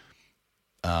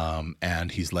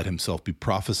 And he's let himself be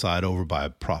prophesied over by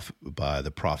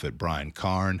the prophet Brian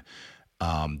Carn,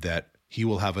 that he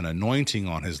will have an anointing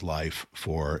on his life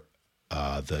for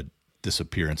the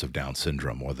disappearance of Down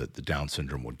syndrome, or that the Down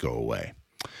syndrome would go away.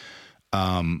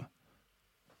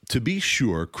 To be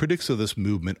sure, critics of this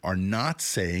movement are not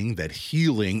saying that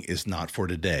healing is not for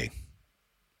today.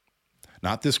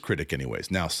 Not this critic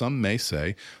anyways. Now, some may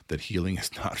say that healing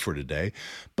is not for today,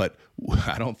 but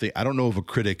I don't know of a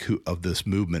critic of this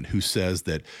movement who says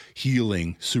that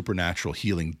healing, supernatural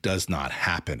healing, does not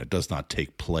happen. It does not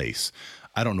take place.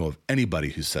 I don't know of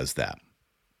anybody who says that.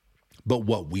 But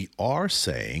what we are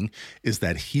saying is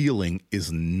that healing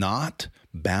is not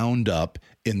bound up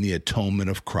in the atonement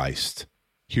of Christ.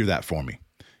 Hear that for me.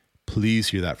 Please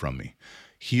hear that from me.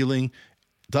 Healing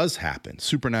does happen.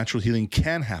 Supernatural healing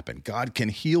can happen. God can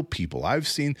heal people. I've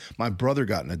seen my brother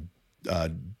got in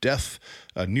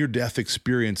a near-death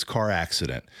experience car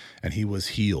accident, and he was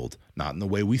healed. Not in the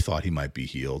way we thought he might be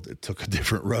healed. It took a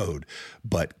different road,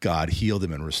 but God healed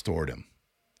him and restored him.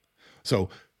 So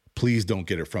please don't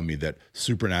get it from me that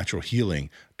supernatural healing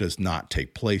does not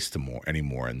take place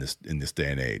anymore in this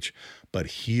day and age. But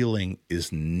healing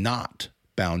is not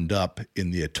bound up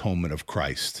in the atonement of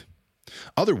Christ.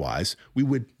 Otherwise, we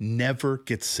would never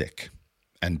get sick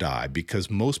and die, because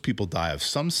most people die of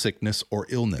some sickness or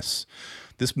illness.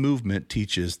 This movement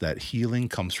teaches that healing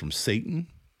comes from Satan,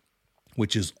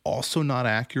 which is also not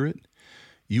accurate.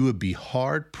 You would be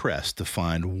hard-pressed to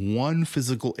find one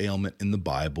physical ailment in the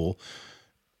Bible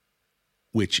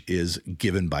which is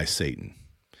given by Satan.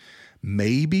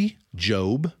 Maybe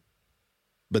Job,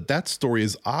 but that story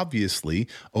is obviously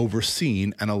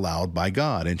overseen and allowed by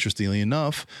God. Interestingly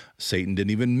enough, Satan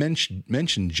didn't even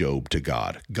mention Job to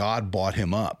God. God bought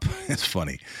him up. It's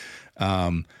funny.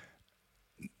 But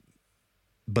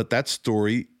that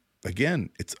story, again,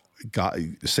 it's God.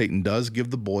 Satan does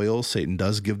give the boils. Satan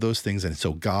does give those things. And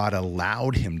so God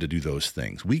allowed him to do those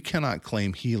things. We cannot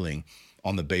claim healing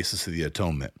on the basis of the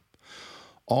atonement.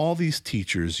 All these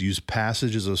teachers use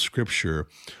passages of Scripture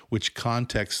which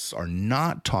contexts are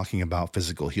not talking about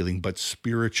physical healing, but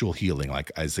spiritual healing,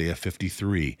 like Isaiah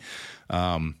 53,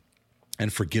 and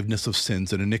forgiveness of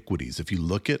sins and iniquities. If you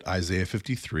look at Isaiah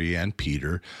 53 and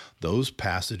Peter, those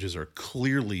passages are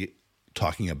clearly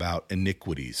talking about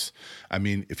iniquities. I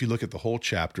mean, if you look at the whole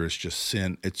chapter, it's just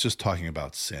sin. It's just talking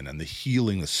about sin and the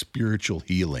healing, the spiritual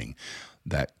healing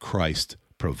that Christ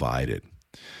provided.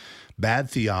 Bad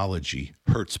theology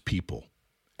hurts people.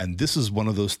 And this is one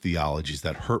of those theologies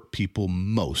that hurt people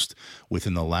most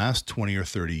within the last 20 or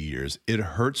 30 years. It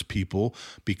hurts people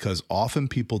because often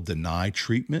people deny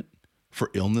treatment for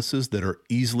illnesses that are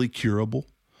easily curable.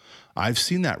 I've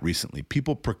seen that recently.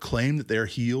 People proclaim that they're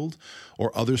healed,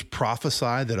 or others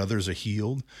prophesy that others are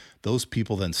healed. Those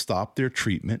people then stop their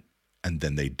treatment and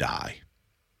then they die,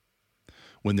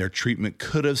 when their treatment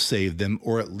could have saved them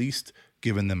or at least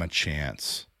given them a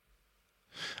chance.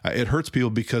 It hurts people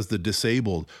because the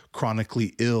disabled,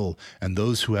 chronically ill, and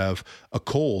those who have a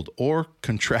cold or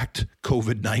contract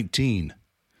COVID-19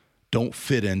 don't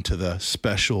fit into the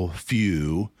special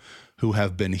few who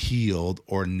have been healed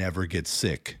or never get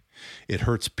sick. It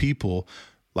hurts people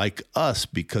like us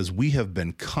because we have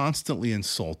been constantly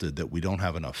insulted that we don't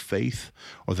have enough faith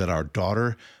or that our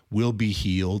daughter will be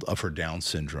healed of her Down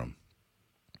syndrome,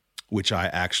 which I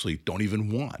actually don't even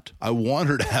want. I want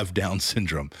her to have Down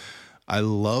syndrome. I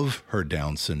love her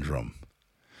Down syndrome.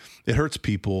 It hurts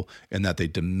people in that they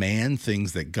demand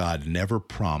things that God never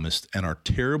promised and are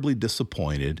terribly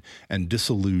disappointed and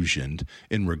disillusioned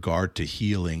in regard to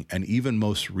healing and even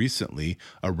most recently,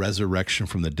 a resurrection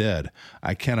from the dead.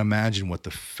 I can't imagine what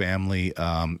the family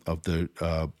of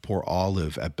the poor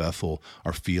Olive at Bethel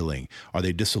are feeling. Are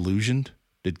they disillusioned?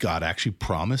 Did God actually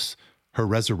promise her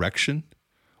resurrection?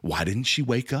 Why didn't she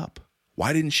wake up?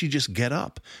 Why didn't she just get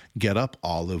up? Get Up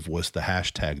Olive was the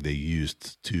hashtag they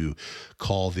used to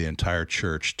call the entire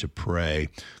church to pray,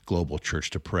 global church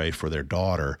to pray for their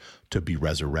daughter to be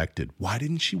resurrected. Why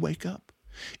didn't she wake up?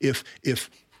 If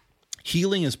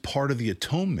healing is part of the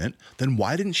atonement, then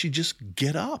why didn't she just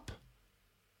get up?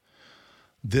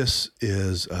 This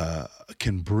is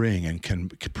can bring and can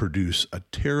produce a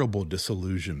terrible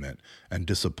disillusionment and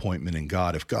disappointment in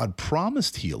God. If God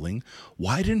promised healing,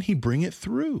 why didn't he bring it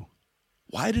through?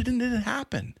 Why didn't it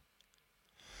happen?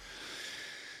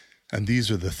 And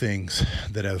these are the things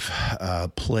that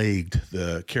have plagued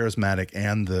the charismatic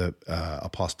and the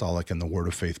apostolic and the Word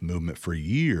of Faith movement for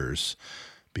years,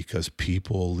 because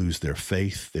people lose their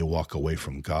faith, they walk away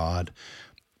from God,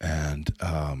 and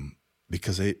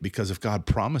because if God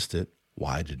promised it,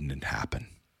 why didn't it happen?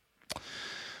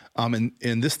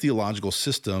 In this theological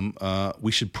system,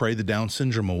 we should pray the Down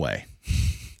syndrome away.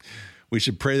 We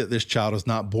should pray that this child is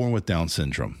not born with Down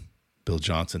syndrome. Bill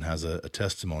Johnson has a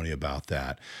testimony about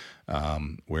that,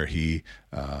 where he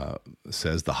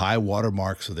says the high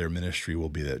watermarks of their ministry will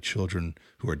be that children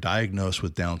who are diagnosed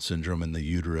with Down syndrome in the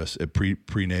uterus, a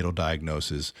prenatal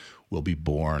diagnosis, will be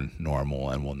born normal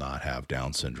and will not have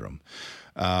Down syndrome.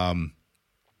 I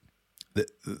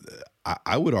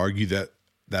would argue that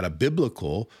a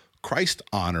biblical,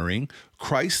 Christ-honoring,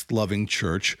 Christ-loving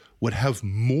church would have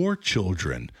more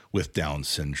children with Down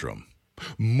syndrome,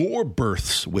 more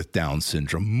births with Down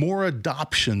syndrome, more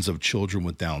adoptions of children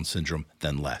with Down syndrome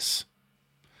than less.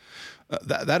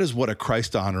 That is what a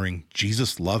Christ-honoring,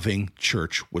 Jesus-loving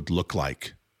church would look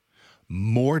like.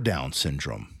 More Down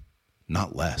syndrome,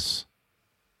 not less.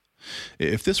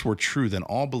 If this were true, then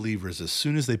all believers, as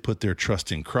soon as they put their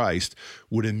trust in Christ,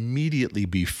 would immediately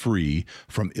be free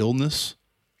from illness,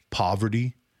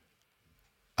 poverty,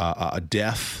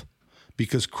 death,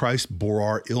 because Christ bore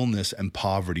our illness and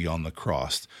poverty on the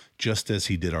cross, just as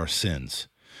he did our sins.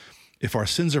 If our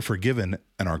sins are forgiven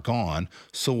and are gone,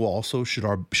 so also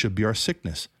should be our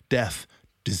sickness, death,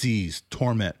 disease,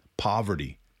 torment,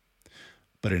 poverty.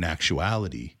 But in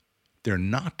actuality, they're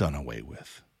not done away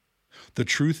with. The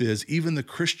truth is, even the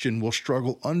Christian will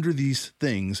struggle under these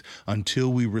things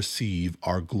until we receive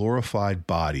our glorified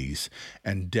bodies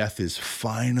and death is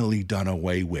finally done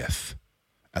away with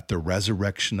at the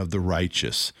resurrection of the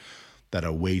righteous that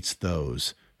awaits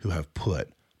those who have put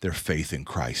their faith in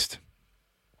Christ.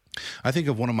 I think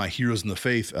of one of my heroes in the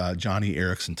faith, Joni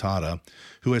Eareckson Tada,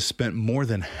 who has spent more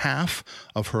than half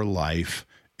of her life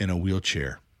in a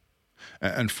wheelchair,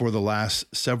 and for the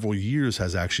last several years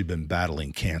has actually been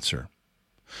battling cancer.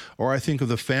 Or I think of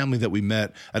the family that we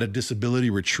met at a disability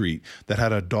retreat that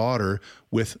had a daughter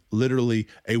with literally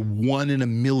a 1 in a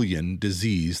million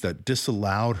disease that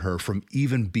disallowed her from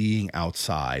even being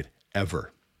outside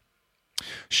ever.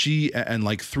 She and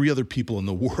like 3 other people in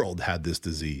the world had this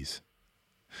disease.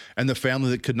 And the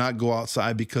family that could not go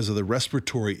outside because of the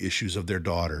respiratory issues of their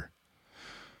daughter.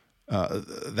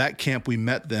 That camp we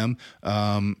met them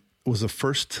was the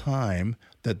first time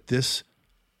that this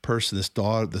person, this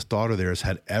daughter theirs,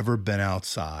 had ever been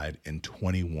outside in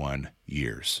 21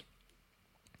 years.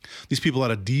 These people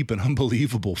had a deep and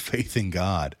unbelievable faith in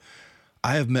God.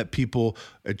 I have met people,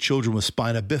 children with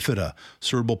spina bifida,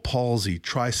 cerebral palsy,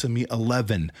 trisomy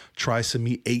 11,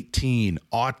 trisomy 18,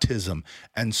 autism,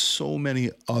 and so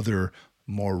many other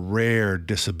more rare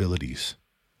disabilities.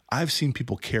 I've seen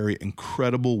people carry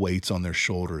incredible weights on their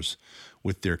shoulders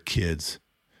with their kids,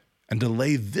 and to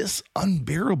lay this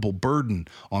unbearable burden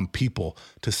on people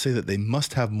to say that they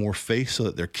must have more faith so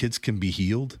that their kids can be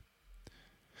healed.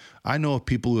 I know of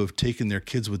people who have taken their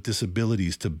kids with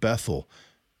disabilities to Bethel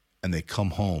and they come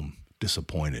home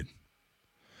disappointed.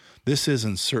 This is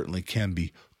and certainly can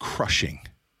be crushing.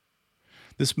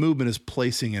 This movement is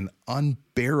placing an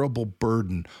unbearable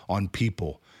burden on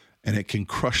people, and it can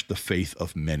crush the faith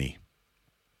of many.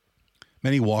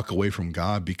 Many walk away from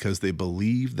God because they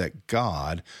believe that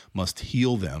God must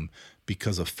heal them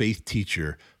because a faith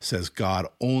teacher says God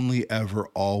only ever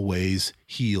always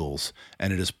heals,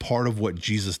 and it is part of what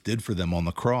Jesus did for them on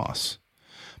the cross.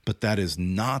 But that is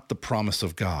not the promise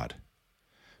of God.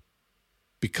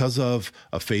 Because of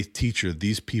a faith teacher,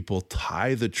 these people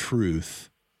tie the truth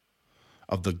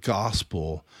of the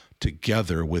gospel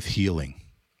together with healing.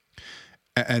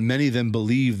 And many then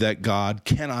believe that God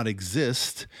cannot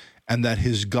exist and that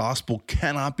his gospel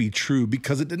cannot be true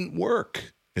because it didn't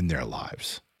work in their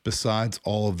lives. Besides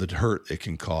all of the hurt it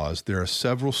can cause, there are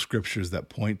several scriptures that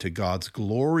point to God's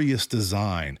glorious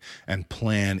design and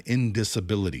plan in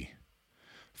disability.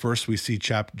 First, we see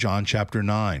John chapter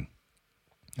 9.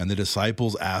 And the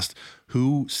disciples asked,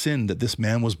 "Who sinned that this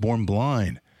man was born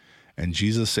blind?" And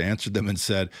Jesus answered them and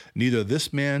said, "Neither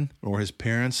this man nor his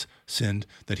parents sinned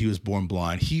that he was born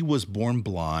blind. He was born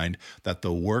blind that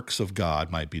the works of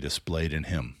God might be displayed in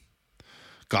him."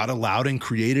 God allowed and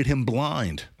created him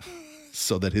blind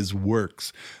so that his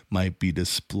works might be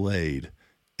displayed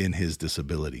in his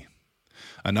disability.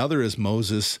 Another is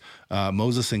Moses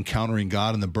encountering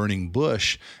God in the burning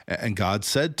bush, and God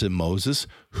said to Moses,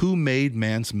 "Who made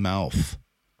man's mouth?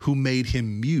 Who made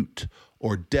him mute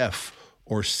or deaf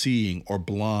or seeing or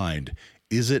blind?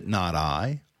 Is it not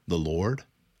I, the Lord?"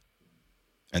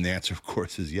 And the answer, of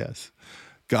course, is yes.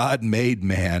 God made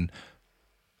man's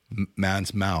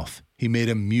mouth. He made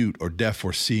him mute or deaf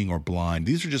or seeing or blind.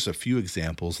 These are just a few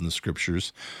examples in the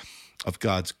scriptures of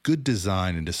God's good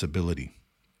design and disability.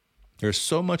 There's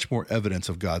so much more evidence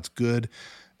of God's good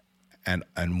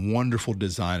and wonderful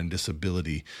design and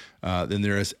disability than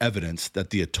there is evidence that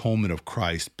the atonement of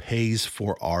Christ pays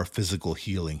for our physical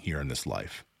healing here in this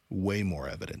life. Way more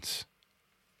evidence.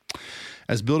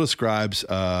 As Bill describes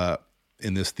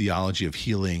in this theology of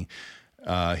healing,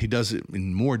 he does it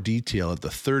in more detail at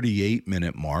the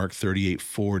 38-minute mark,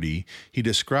 38:40. He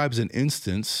describes an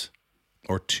instance,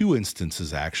 or two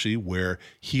instances actually, where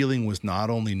healing was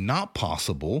not only not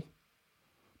possible,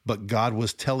 but God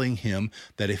was telling him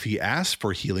that if he asked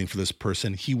for healing for this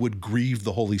person, he would grieve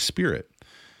the Holy Spirit.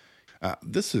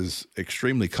 This is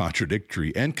extremely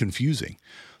contradictory and confusing.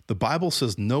 The Bible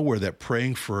says nowhere that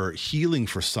praying for healing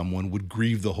for someone would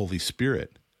grieve the Holy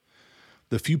Spirit.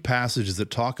 The few passages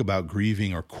that talk about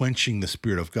grieving or quenching the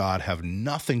Spirit of God have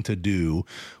nothing to do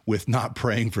with not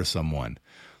praying for someone.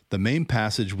 The main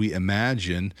passage we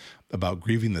imagine about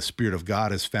grieving the Spirit of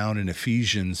God is found in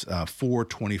Ephesians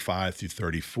 4:25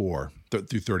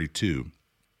 through 32.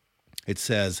 It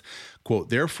says, quote,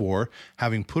 "Therefore,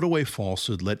 having put away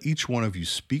falsehood, let each one of you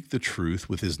speak the truth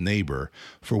with his neighbor,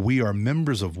 for we are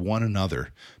members of one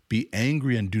another. Be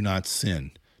angry and do not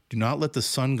sin. Do not let the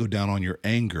sun go down on your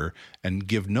anger, and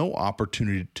give no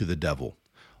opportunity to the devil.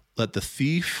 Let the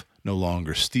thief no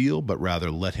longer steal, but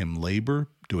rather let him labor,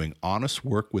 doing honest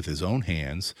work with his own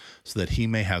hands, so that he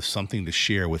may have something to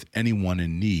share with anyone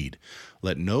in need.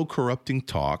 Let no corrupting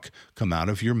talk come out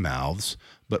of your mouths,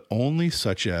 but only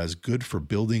such as good for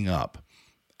building up,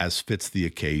 as fits the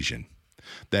occasion,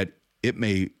 that it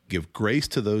may give grace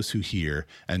to those who hear,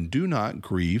 and do not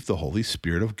grieve the Holy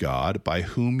Spirit of God, by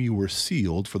whom you were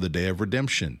sealed for the day of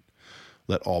redemption.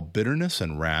 Let all bitterness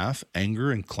and wrath,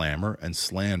 anger and clamor and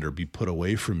slander be put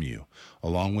away from you,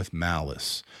 along with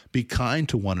malice. Be kind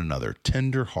to one another,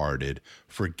 tender-hearted,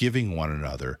 forgiving one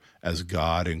another, as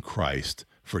God in Christ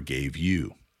forgave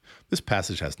you." This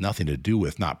passage has nothing to do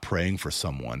with not praying for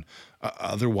someone.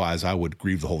 Otherwise, I would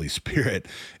grieve the Holy Spirit.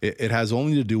 It has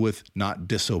only to do with not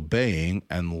disobeying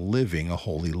and living a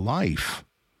holy life.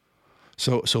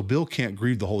 So Bill can't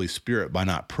grieve the Holy Spirit by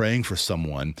not praying for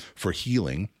someone for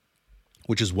healing,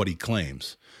 which is what he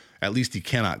claims. At least he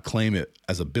cannot claim it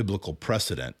as a biblical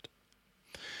precedent.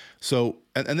 So,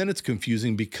 and then it's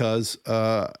confusing because,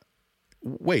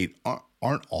 wait,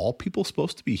 aren't all people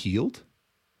supposed to be healed?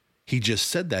 He just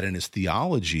said that in his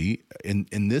theology in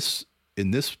this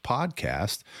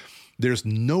podcast. There's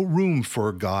no room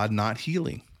for God not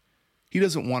healing. He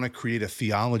doesn't want to create a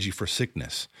theology for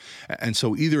sickness. And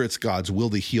so either it's God's will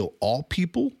to heal all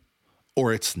people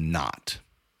or it's not.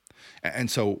 And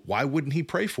so why wouldn't he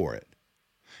pray for it?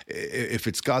 If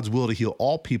it's God's will to heal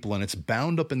all people and it's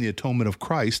bound up in the atonement of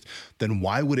Christ, then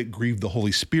why would it grieve the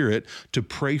Holy Spirit to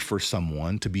pray for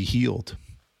someone to be healed?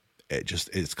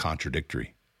 It's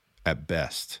contradictory at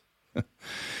best.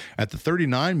 At the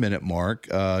 39-minute mark,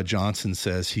 Johnson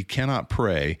says he cannot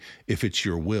pray if it's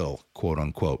your will, quote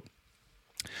unquote,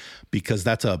 because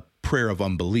that's a prayer of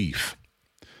unbelief.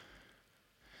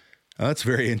 Now, that's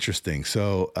very interesting.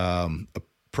 So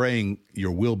praying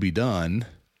your will be done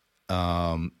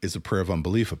is a prayer of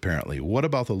unbelief, apparently. What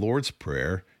about the Lord's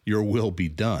Prayer, your will be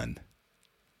done?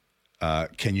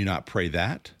 Can you not pray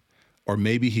that? Or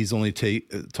maybe he's only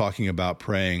talking about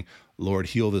praying, Lord,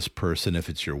 heal this person if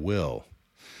it's your will.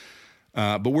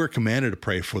 But we're commanded to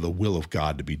pray for the will of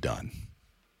God to be done.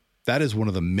 That is one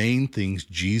of the main things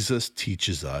Jesus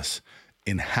teaches us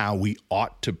in how we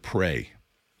ought to pray.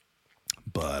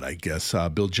 But I guess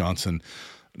Bill Johnson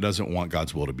doesn't want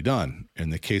God's will to be done. In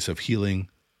the case of healing,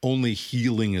 only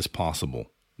healing is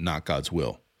possible, not God's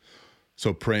will.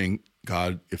 So praying,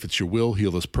 God, if it's your will,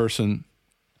 heal this person,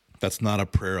 that's not a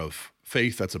prayer of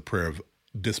faith, that's a prayer of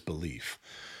disbelief.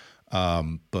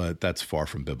 But that's far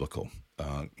from biblical.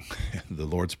 The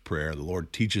Lord's Prayer, the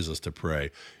Lord teaches us to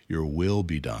pray, your will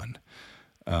be done.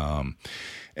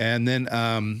 And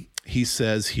then he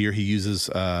says here, he uses,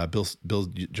 Bill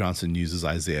Johnson uses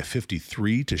Isaiah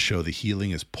 53 to show the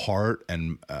healing is part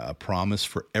and a promise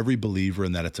for every believer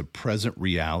and that it's a present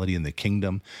reality in the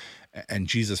kingdom. And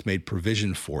Jesus made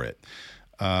provision for it.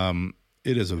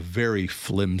 It is a very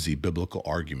flimsy biblical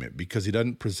argument because he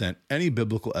doesn't present any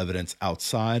biblical evidence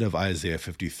outside of Isaiah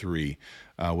 53,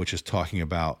 which is talking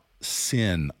about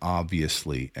sin,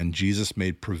 obviously. And Jesus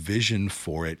made provision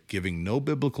for it, giving no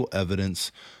biblical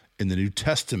evidence in the New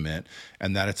Testament,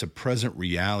 and that it's a present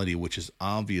reality, which is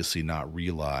obviously not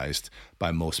realized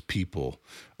by most people.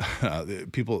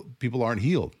 People aren't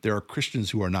healed. There are Christians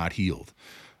who are not healed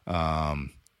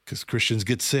because Christians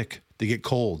get sick. They get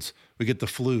colds. We get the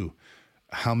flu.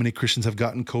 How many Christians have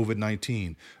gotten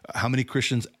COVID-19? How many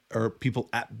Christians or people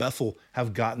at Bethel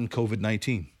have gotten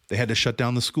COVID-19? They had to shut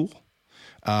down the school.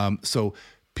 So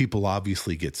people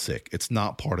obviously get sick. It's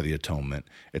not part of the atonement.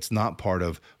 It's not part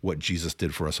of what Jesus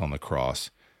did for us on the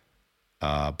cross.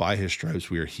 By his stripes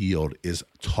we are healed is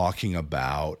talking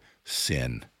about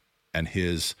sin and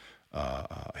his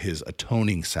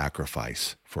atoning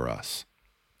sacrifice for us.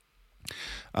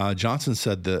 Johnson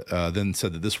then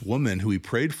said that this woman who he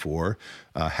prayed for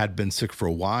had been sick for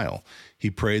a while. He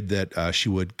prayed that she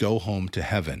would go home to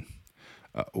heaven.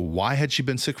 Why had she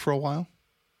been sick for a while?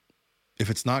 If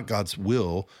it's not God's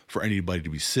will for anybody to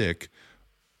be sick,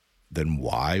 then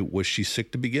why was she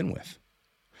sick to begin with?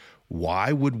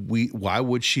 Why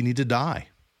would she need to die?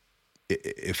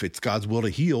 If it's God's will to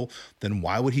heal, then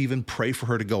why would he even pray for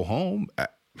her to go home?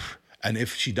 And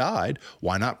if she died,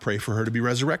 why not pray for her to be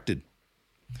resurrected?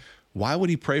 Why would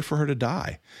he pray for her to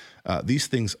die? These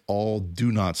things all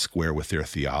do not square with their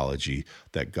theology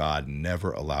that God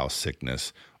never allows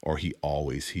sickness or he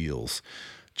always heals.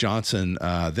 Johnson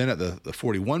then at the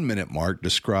 41-minute mark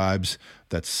describes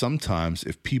that sometimes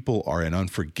if people are in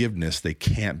unforgiveness, they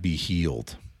can't be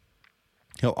healed.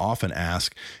 He'll often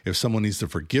ask if someone needs to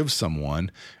forgive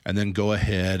someone and then go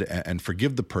ahead and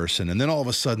forgive the person, and then all of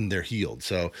a sudden they're healed.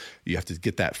 So you have to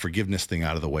get that forgiveness thing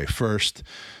out of the way first.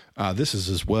 This is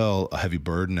as well a heavy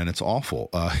burden, and it's awful.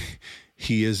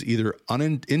 He has either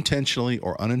intentionally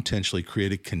or unintentionally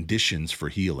created conditions for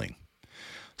healing.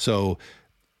 So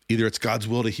either it's God's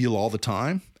will to heal all the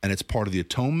time, and it's part of the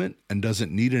atonement and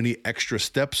doesn't need any extra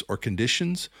steps or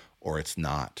conditions, or it's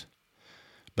not.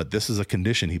 But this is a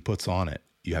condition he puts on it.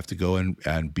 You have to go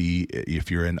and be,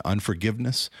 if you're in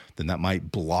unforgiveness, then that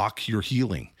might block your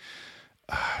healing.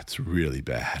 It's really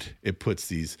bad. It puts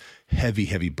these heavy,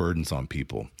 heavy burdens on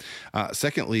people.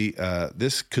 Secondly,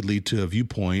 this could lead to a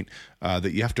viewpoint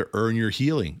that you have to earn your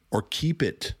healing or keep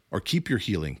your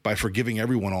healing by forgiving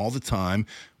everyone all the time,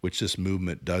 which this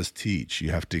movement does teach. You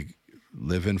have to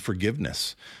live in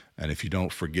forgiveness. And if you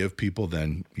don't forgive people,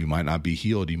 then you might not be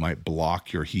healed. You might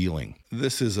block your healing.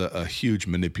 This is a huge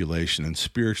manipulation and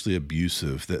spiritually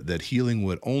abusive, that healing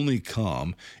would only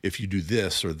come if you do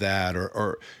this or that,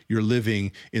 or you're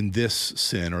living in this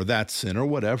sin or that sin or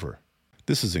whatever.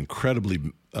 This is incredibly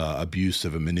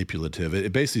abusive and manipulative.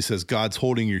 It basically says God's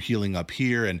holding your healing up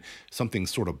here and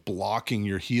something's sort of blocking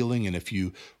your healing. And if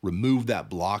you remove that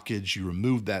blockage, you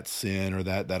remove that sin or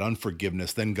that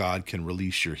unforgiveness, then God can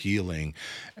release your healing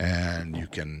and you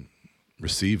can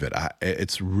receive it.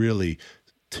 It's really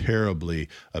terribly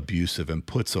abusive and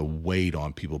puts a weight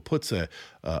on people, puts a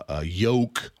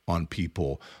yoke on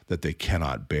people that they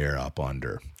cannot bear up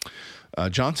under.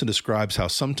 Johnson describes how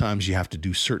sometimes you have to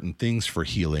do certain things for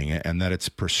healing and that it's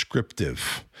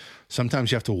prescriptive.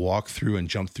 Sometimes you have to walk through and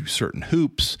jump through certain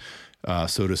hoops,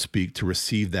 so to speak, to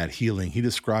receive that healing. He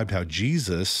described how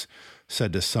Jesus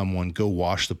said to someone, go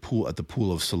wash the pool at the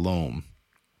pool of Siloam.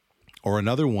 Or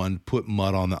another one, put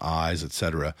mud on the eyes,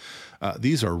 etc.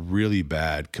 These are really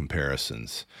bad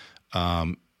comparisons.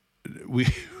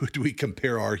 We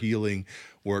compare our healing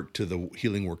work to the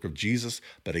healing work of Jesus,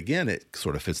 but again, it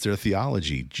sort of fits their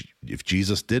theology. If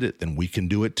Jesus did it, then we can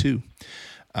do it too.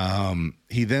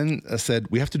 He then said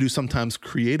we have to do sometimes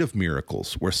creative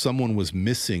miracles where someone was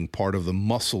missing part of the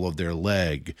muscle of their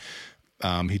leg.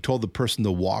 He told the person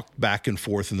to walk back and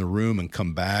forth in the room and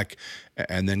come back,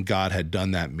 and then God had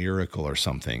done that miracle or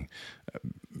something,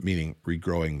 meaning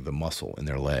regrowing the muscle in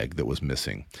their leg that was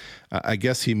missing. I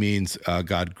guess he means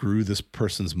God grew this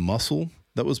person's muscle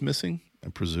that was missing, I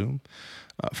presume.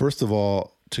 First of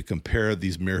all, to compare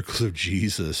these miracles of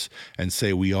Jesus and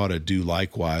say we ought to do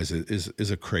likewise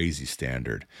is a crazy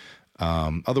standard.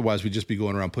 Otherwise, we'd just be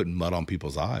going around putting mud on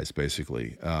people's eyes,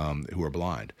 basically, who are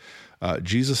blind.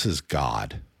 Jesus is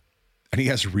God, and he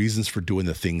has reasons for doing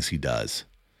the things he does.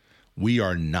 We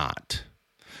are not.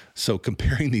 So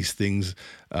comparing these things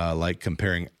like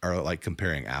comparing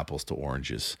apples to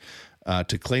oranges.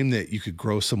 To claim that you could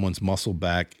grow someone's muscle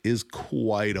back is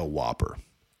quite a whopper.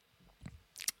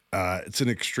 It's an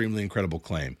extremely incredible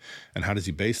claim. And how does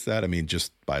he base that? I mean,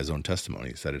 just by his own testimony,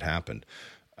 he said it happened.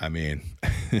 I mean,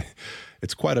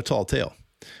 it's quite a tall tale.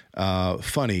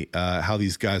 Funny how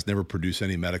these guys never produce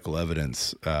any medical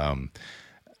evidence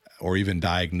or even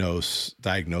diagnosis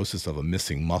of a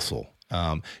missing muscle.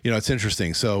 It's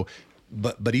interesting. So,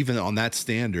 but even on that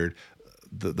standard,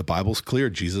 the Bible's clear.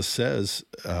 Jesus says,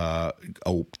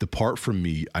 depart from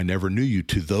me, I never knew you,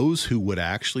 to those who would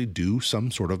actually do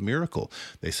some sort of miracle.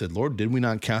 They said, Lord, did we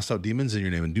not cast out demons in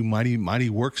your name and do mighty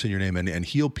works in your name and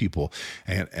heal people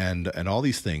and all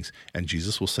these things? And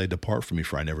Jesus will say, depart from me,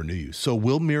 for I never knew you. So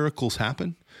will miracles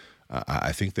happen?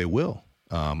 I think they will.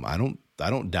 I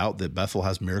don't doubt that Bethel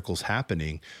has miracles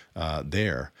happening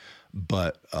there.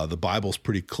 But the Bible's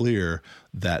pretty clear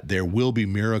that there will be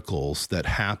miracles that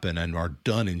happen and are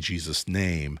done in Jesus'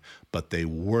 name, but they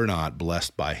were not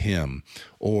blessed by him,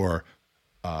 or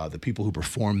the people who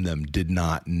performed them did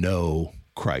not know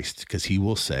Christ, because he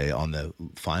will say on the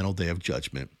final day of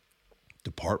judgment,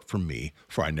 depart from me,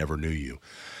 for I never knew you.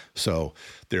 So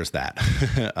there's that.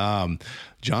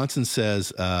 Johnson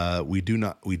says we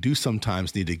do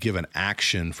sometimes need to give an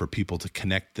action for people to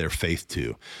connect their faith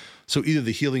to. So either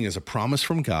the healing is a promise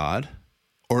from God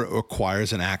or it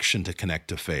requires an action to connect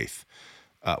to faith.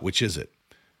 Which is it?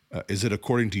 Is it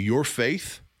according to your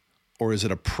faith, or is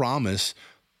it a promise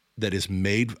that is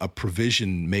made, a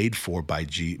provision made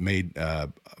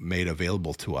made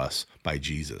available to us by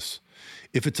Jesus?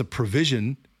 If it's a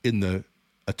provision in the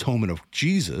atonement of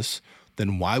Jesus,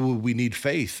 then why would we need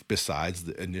faith besides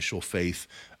the initial faith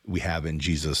we have in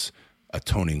Jesus'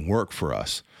 atoning work for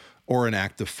us? Or an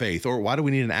act of faith? Or why do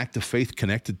we need an act of faith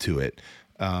connected to it?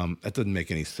 That doesn't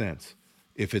make any sense.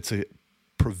 If it's a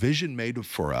provision made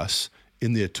for us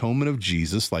in the atonement of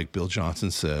Jesus, like Bill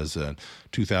Johnson says,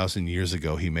 2,000 years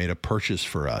ago, he made a purchase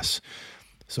for us.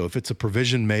 So if it's a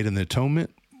provision made in the atonement,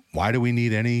 why do we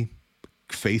need any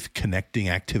faith-connecting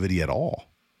activity at all?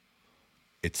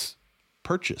 It's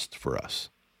purchased for us.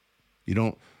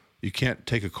 You can't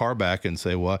take a car back and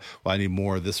say, well, I need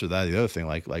more of this or that, the other thing.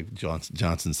 Like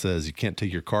Johnson says, you can't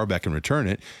take your car back and return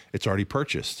it. It's already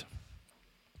purchased.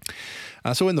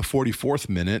 So in the 44th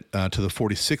minute to the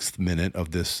 46th minute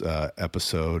of this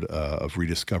episode of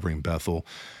Rediscovering Bethel,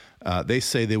 they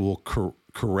say they will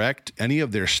correct any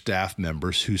of their staff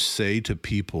members who say to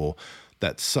people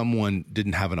that someone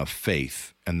didn't have enough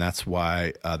faith, and that's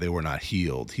why they were not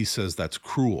healed. He says that's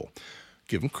cruel.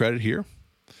 Give him credit here.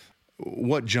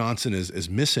 What Johnson is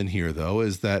missing here, though,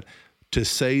 is that to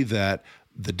say that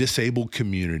the disabled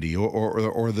community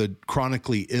or the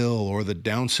chronically ill or the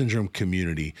Down syndrome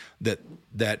community that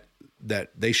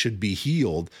they should be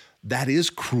healed, that is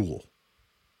cruel.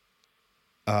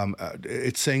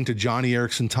 It's saying to Johnny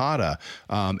Erickson Tada,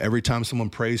 every time someone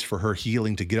prays for her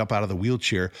healing to get up out of the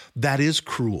wheelchair, that is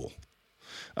cruel.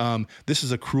 This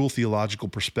is a cruel theological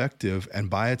perspective, and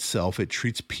by itself, it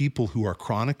treats people who are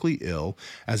chronically ill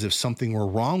as if something were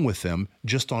wrong with them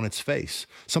just on its face.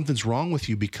 Something's wrong with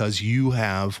you because you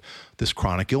have this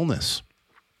chronic illness.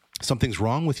 Something's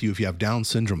wrong with you if you have Down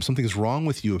syndrome. Something's wrong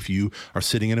with you if you are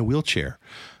sitting in a wheelchair.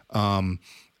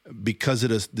 because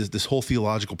it is this whole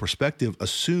theological perspective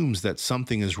assumes that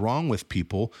something is wrong with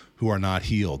people who are not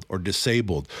healed or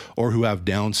disabled or who have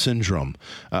Down syndrome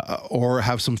or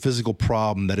have some physical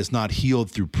problem that is not healed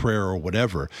through prayer or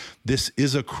whatever. This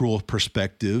is a cruel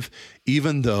perspective,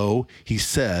 even though he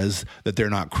says that they're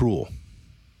not cruel.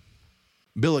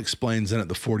 Bill explains then at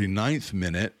the 49th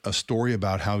minute a story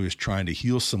about how he was trying to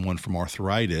heal someone from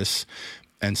arthritis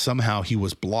and somehow he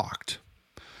was blocked.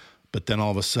 But then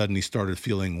all of a sudden he started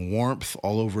feeling warmth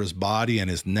all over his body and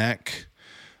his neck.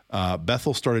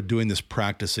 Bethel started doing this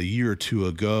practice a year or two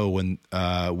ago, when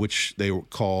which they were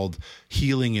called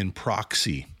healing in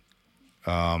proxy.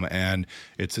 And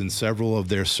it's in several of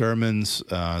their sermons,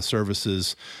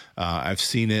 services. I've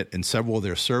seen it in several of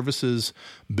their services.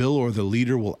 Bill or the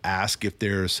leader will ask if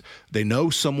they know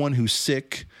someone who's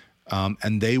sick,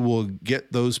 and they will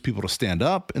get those people to stand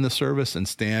up in the service and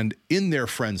stand in their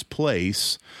friend's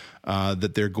place,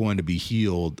 that they're going to be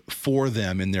healed for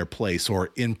them in their place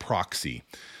or in proxy.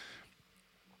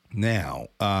 Now,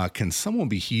 can someone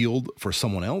be healed for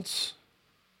someone else?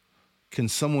 Can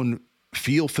someone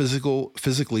feel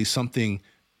physically something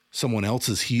someone else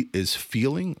is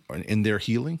feeling in their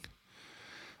healing?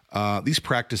 These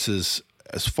practices,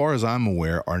 as far as I'm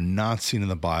aware, are not seen in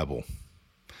the Bible.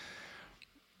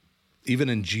 Even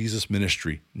in Jesus'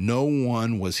 ministry, no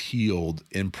one was healed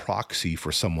in proxy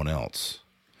for someone else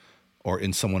or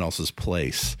in someone else's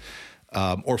place,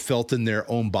 or felt in their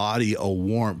own body a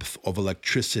warmth of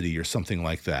electricity or something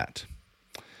like that,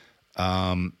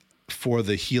 for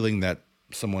the healing that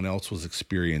someone else was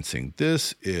experiencing.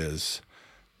 This is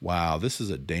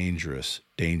a dangerous,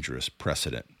 dangerous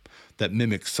precedent that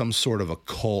mimics some sort of a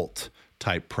cult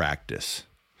type practice,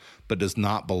 but does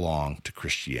not belong to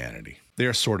Christianity.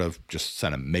 They're sort of just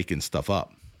kind of making stuff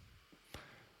up.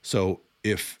 So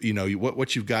if,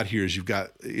 what you've got here is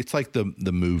it's like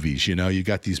the movies, you've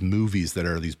got these movies that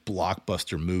are these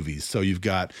blockbuster movies. So you've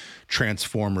got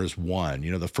Transformers 1,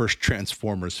 the first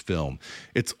Transformers film.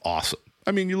 It's awesome.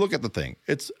 I mean, you look at the thing.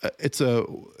 It's a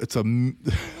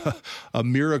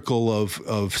miracle of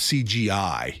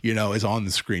CGI, is on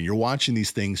the screen. You're watching these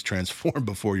things transform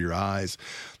before your eyes.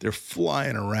 They're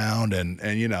flying around and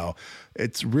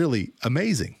it's really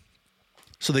amazing.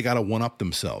 So they got to one-up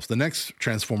themselves. The next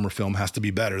Transformer film has to be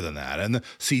better than that, and the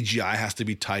CGI has to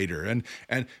be tighter.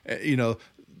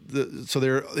 So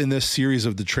they're in this series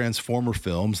of the Transformer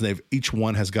films. Each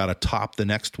one has got to top the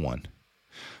next one.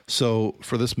 So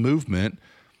for this movement,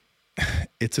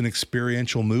 it's an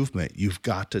experiential movement. You've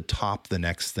got to top the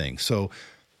next thing. So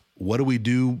what do we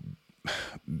do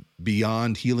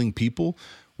beyond healing people?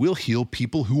 We'll heal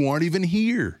people who aren't even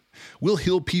here. We'll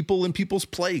heal people in people's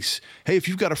place. Hey, if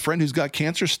you've got a friend who's got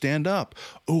cancer, stand up.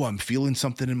 Oh, I'm feeling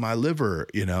something in my liver,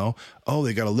 Oh,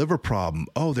 they got a liver problem.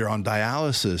 Oh, they're on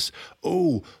dialysis.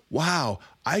 Oh, wow,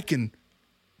 I can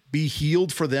be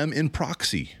healed for them in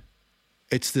proxy.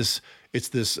 It's this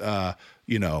healing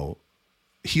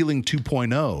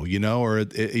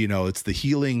 2.0, it's the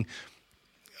healing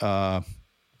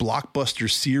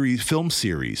blockbuster film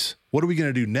series. What are we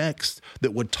going to do next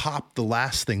that would top the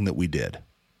last thing that we did?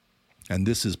 And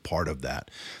this is part of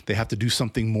that. They have to do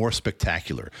something more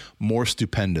spectacular, more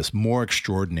stupendous, more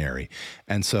extraordinary.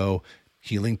 And so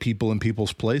healing people in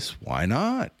people's place, why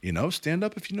not? Stand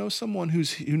up if you know someone who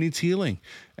needs healing,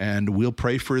 and we'll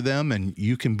pray for them and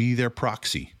you can be their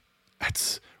proxy.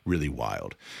 That's really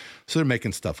wild. So they're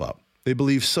making stuff up. They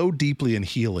believe so deeply in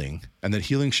healing and that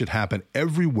healing should happen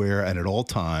everywhere and at all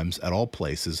times, at all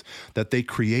places, that they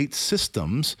create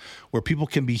systems where people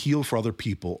can be healed for other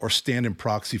people or stand in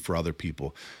proxy for other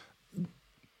people.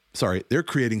 Sorry, they're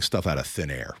creating stuff out of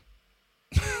thin air.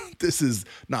 This is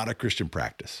not a Christian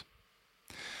practice.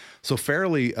 So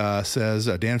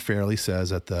Dan Fairley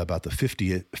says at about the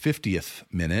 50th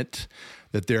minute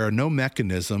that there are no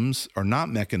mechanisms or not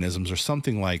mechanisms or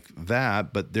something like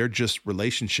that, but they're just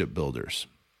relationship builders.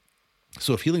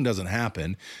 So if healing doesn't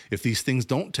happen, if these things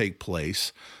don't take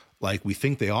place like we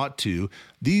think they ought to,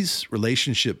 these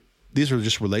are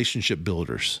just relationship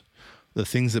builders. The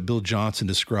things that Bill Johnson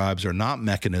describes are not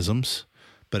mechanisms,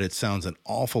 but it sounds an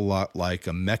awful lot like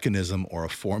a mechanism or a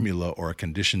formula or a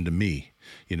condition to me.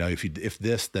 If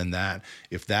this, then that,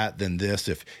 if that, then this,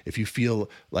 if you feel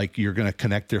like you're going to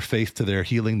connect their faith to their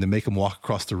healing, to make them walk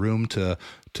across the room to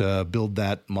build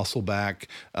that muscle back.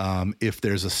 If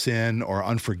there's a sin or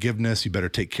unforgiveness, you better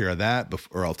take care of that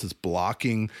or else it's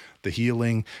blocking the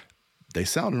healing. They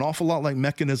sound an awful lot like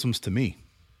mechanisms to me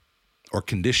or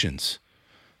conditions.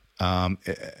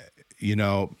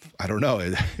 I don't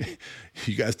know.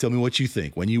 You guys tell me what you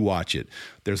think when you watch it.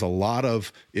 There's a lot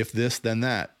of if this, then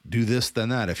that, do this, then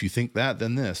that. If you think that,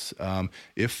 then this.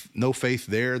 If no faith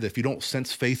there, if you don't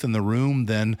sense faith in the room,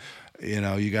 then,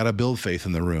 you got to build faith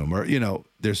in the room. Or,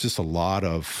 there's just a lot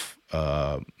of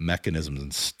mechanisms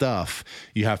and stuff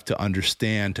you have to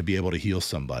understand to be able to heal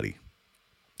somebody.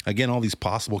 Again, all these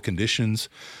possible conditions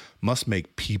must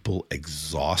make people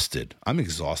exhausted. I'm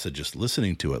exhausted just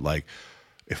listening to it. Like,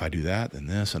 if I do that, then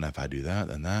this, and if I do that,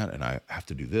 then that, and I have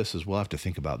to do this as well. I have to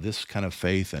think about this kind of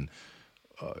faith, and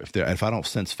if I don't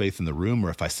sense faith in the room, or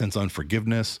if I sense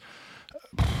unforgiveness,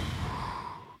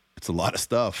 it's a lot of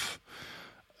stuff.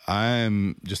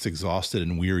 I'm just exhausted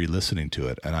and weary listening to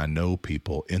it, and I know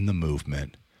people in the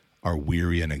movement are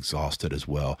weary and exhausted as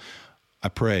well. I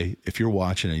pray if you're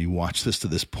watching and you watch this to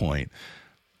this point,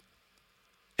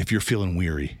 if you're feeling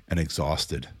weary and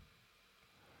exhausted,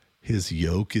 his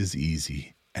yoke is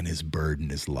easy and his burden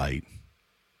is light.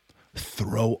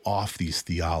 Throw off these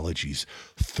theologies.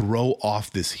 Throw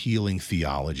off this healing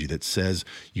theology that says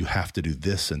you have to do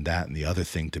this and that and the other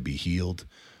thing to be healed.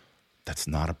 That's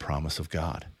not a promise of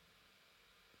God.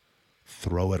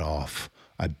 Throw it off.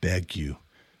 I beg you.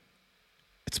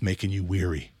 It's making you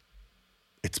weary.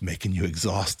 It's making you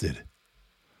exhausted.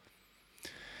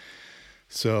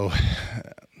 So,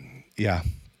 yeah.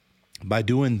 By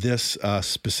doing this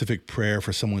specific prayer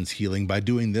for someone's healing, by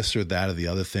doing this or that or the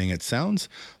other thing, it sounds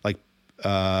like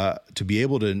to be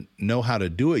able to know how to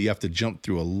do it, you have to jump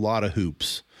through a lot of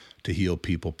hoops to heal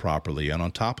people properly. And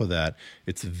on top of that,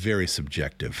 it's very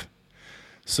subjective.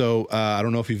 So I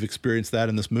don't know if you've experienced that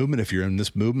in this movement. If you're in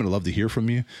this movement, I'd love to hear from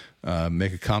you.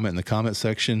 Make a comment in the comment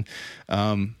section.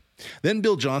 Then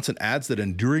Bill Johnson adds that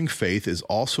enduring faith is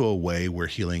also a way where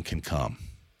healing can come.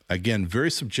 Again, very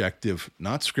subjective,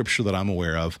 not scripture that I'm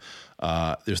aware of.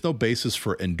 There's no basis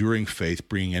for enduring faith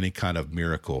bringing any kind of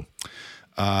miracle.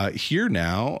 Here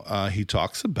now, he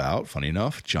talks about, funny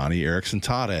enough, Joni Eareckson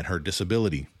Tada and her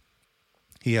disability.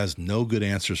 He has no good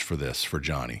answers for this for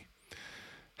Joni.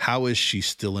 How is she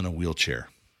still in a wheelchair?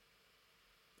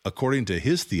 According to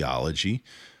his theology,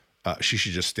 she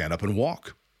should just stand up and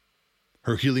walk.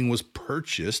 Her healing was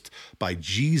purchased by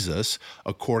Jesus,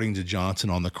 according to Johnson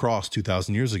on the cross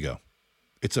 2,000 years ago.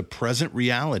 It's a present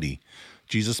reality.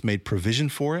 Jesus made provision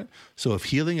for it. So if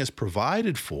healing is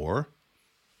provided for,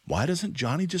 why doesn't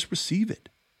Joni just receive it?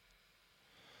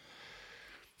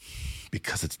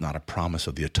 Because it's not a promise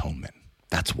of the atonement.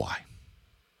 That's why.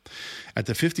 At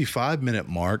the 55-minute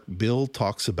mark, Bill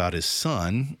talks about his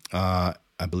son, I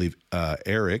believe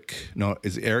Eric. No,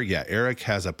 is Eric? Yeah, Eric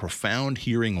has a profound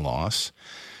hearing loss.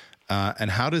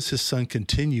 And how does his son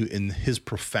continue in his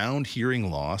profound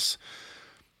hearing loss?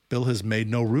 Bill has made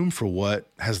no room for what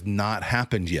has not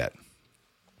happened yet.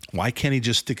 Why can't he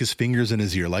just stick his fingers in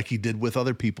his ear like he did with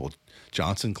other people?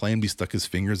 Johnson claimed he stuck his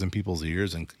fingers in people's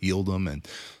ears and healed them and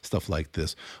stuff like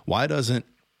this. Why doesn't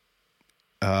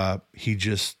he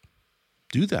just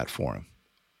do that for him?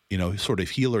 Sort of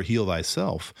heal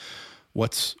thyself.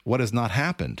 What has not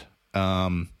happened?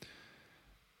 Why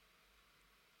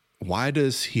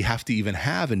does he have to even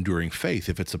have enduring faith?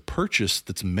 If it's a purchase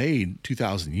that's made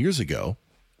 2,000 years ago,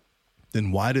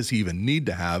 then why does he even need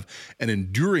to have an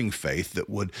enduring faith that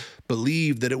would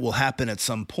believe that it will happen at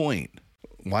some point?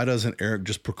 Why doesn't Eric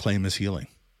just proclaim his healing?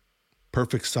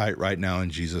 Perfect sight right now in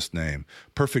Jesus' name.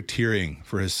 Perfect hearing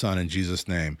for his son in Jesus'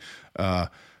 name.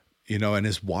 And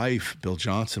his wife, Bill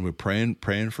Johnson, we're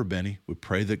praying for Benny. We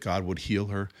pray that God would heal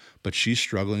her, but she's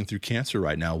struggling through cancer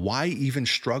right now. Why even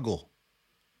struggle?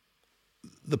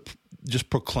 Just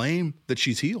proclaim that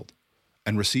she's healed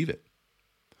and receive it.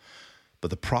 But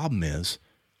the problem is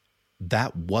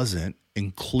that wasn't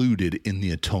included in the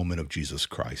atonement of Jesus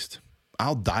Christ.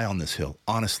 I'll die on this hill,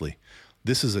 honestly.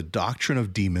 This is a doctrine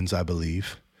of demons, I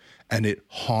believe, and it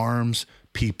harms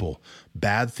people.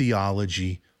 Bad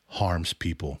theology harms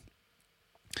people.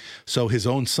 So his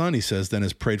own son, he says, then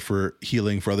has prayed for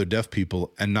healing for other deaf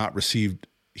people and not received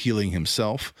healing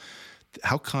himself.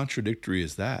 How contradictory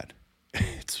is that?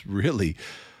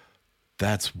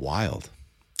 That's wild.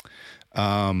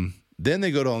 Then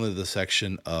they go on to the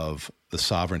section of the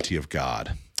sovereignty of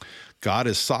God. God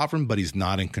is sovereign, but he's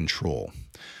not in control.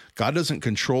 God doesn't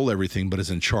control everything, but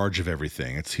is in charge of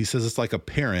everything. He says it's like a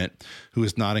parent who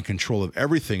is not in control of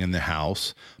everything in the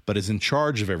house, but is in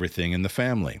charge of everything in the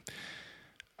family.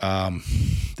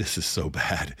 This is so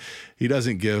bad. He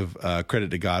doesn't give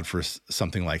credit to God for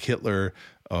something like Hitler,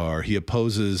 or he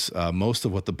opposes most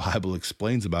of what the Bible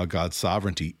explains about God's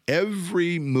sovereignty.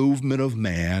 Every movement of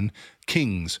man,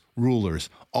 kings, rulers,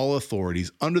 all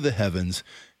authorities under the heavens,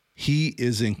 he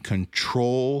is in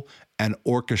control and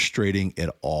orchestrating it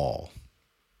all.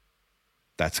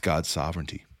 That's God's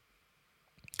sovereignty.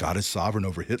 God is sovereign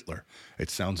over Hitler.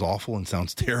 It sounds awful and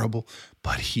sounds terrible,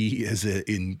 but he is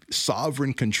in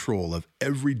sovereign control of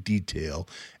every detail,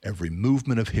 every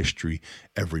movement of history,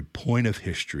 every point of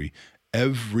history,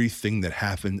 everything that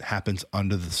happens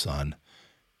under the sun.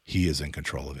 He is in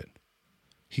control of it.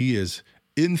 He is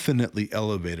infinitely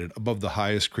elevated above the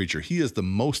highest creature. He is the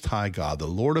Most High God, the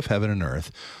Lord of heaven and earth,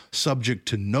 subject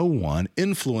to no one,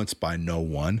 influenced by no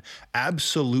one,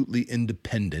 absolutely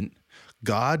independent.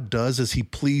 God does as he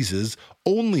pleases,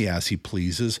 only as he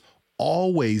pleases,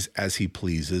 always as he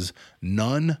pleases.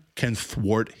 None can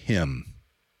thwart him.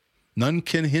 None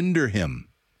can hinder him.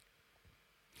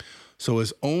 So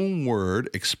his own word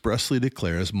expressly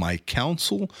declares, my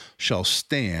counsel shall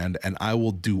stand, and I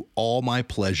will do all my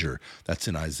pleasure. That's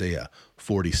in Isaiah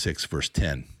 46, verse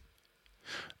 10.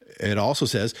 It also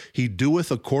says, he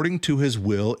doeth according to his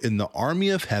will in the army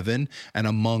of heaven and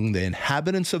among the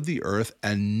inhabitants of the earth,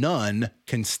 and none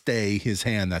can stay his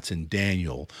hand. That's in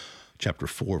Daniel chapter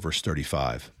 4, verse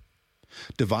 35.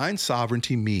 Divine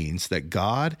sovereignty means that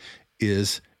God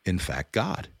is, in fact,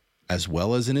 God, as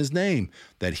well as in his name,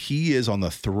 that he is on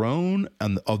the throne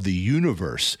of the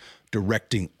universe,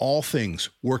 directing all things,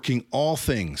 working all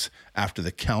things after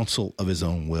the counsel of his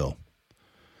own will.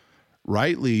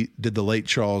 Rightly did the late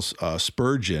Charles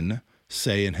Spurgeon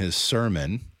say in his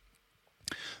sermon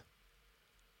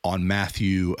on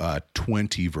Matthew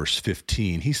 20, verse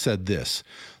 15, he said this,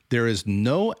 there is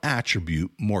no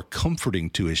attribute more comforting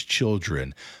to his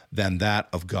children than that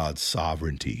of God's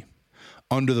sovereignty.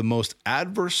 Under the most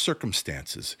adverse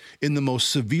circumstances, in the most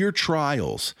severe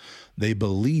trials, they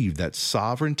believe that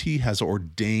sovereignty has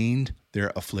ordained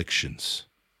their afflictions,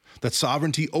 that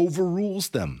sovereignty overrules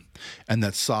them, and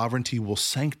that sovereignty will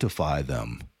sanctify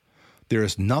them. There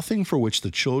is nothing for which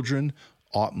the children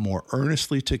ought more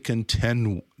earnestly to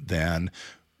contend than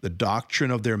the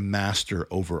doctrine of their master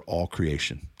over all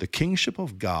creation, the kingship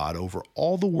of God over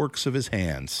all the works of his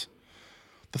hands,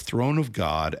 the throne of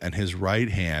God and his right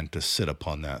hand to sit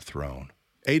upon that throne.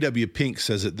 A.W. Pink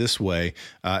says it this way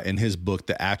in his book,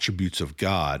 The Attributes of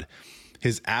God.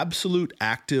 His absolute,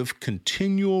 active,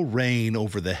 continual reign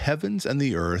over the heavens and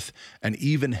the earth and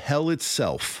even hell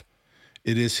itself.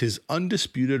 It is his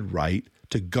undisputed right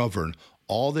to govern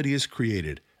all that he has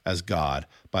created as God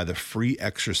by the free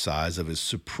exercise of his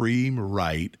supreme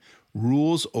right,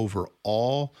 rules over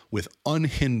all with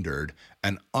unhindered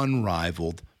and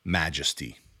unrivaled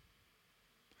majesty.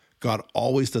 God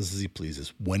always does as he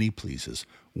pleases, when he pleases,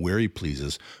 where he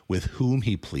pleases, with whom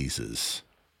he pleases.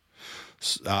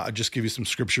 I'll just give you some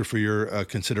scripture for your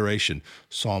consideration.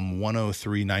 Psalm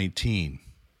 103:19.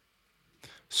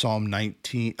 Psalm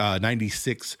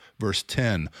 96, verse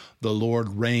 10. The Lord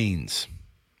reigns.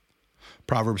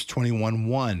 Proverbs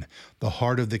 21:1. The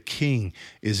heart of the king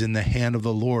is in the hand of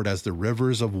the Lord as the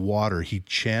rivers of water. He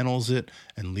channels it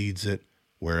and leads it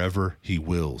wherever he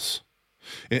wills.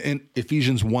 In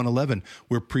Ephesians 1:11,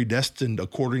 we're predestined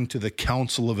according to the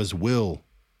counsel of his will.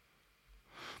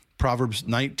 Proverbs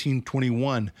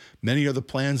 19:21, many are the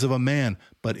plans of a man,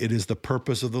 but it is the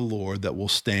purpose of the Lord that will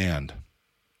stand.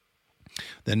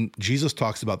 Then Jesus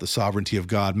talks about the sovereignty of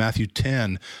God. Matthew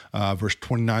 10, verse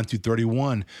 29 through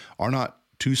 31, are not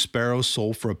two sparrows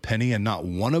sold for a penny, and not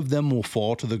one of them will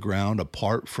fall to the ground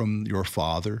apart from your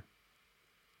Father?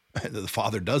 The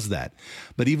Father does that.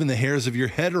 But even the hairs of your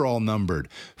head are all numbered.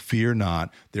 Fear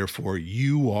not, therefore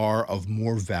you are of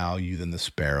more value than the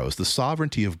sparrows. The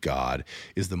sovereignty of God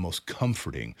is the most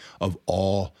comforting of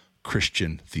all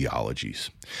Christian theologies.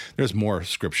 There's more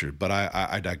scripture, but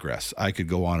I digress. I could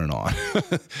go on and on.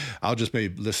 I'll just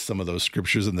maybe list some of those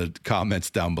scriptures in the comments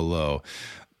down below.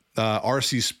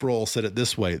 R.C. Sproul said it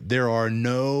this way: there are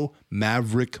no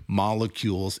maverick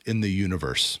molecules in the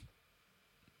universe.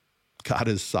 God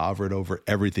is sovereign over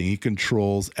everything. He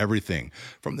controls everything,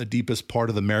 from the deepest part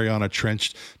of the Mariana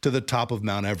Trench to the top of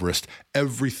Mount Everest.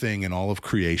 Everything in all of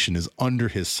creation is under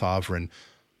his sovereign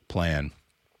plan.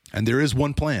 And there is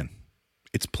one plan.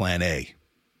 It's plan A.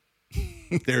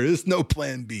 There is no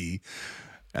plan B,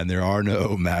 and there are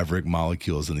no maverick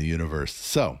molecules in the universe.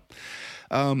 So,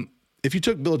 if you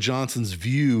took Bill Johnson's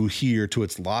view here to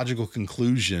its logical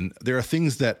conclusion, there are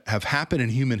things that have happened in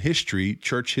human history,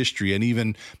 church history, and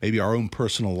even maybe our own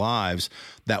personal lives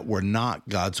that were not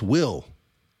God's will.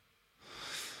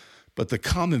 But the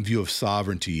common view of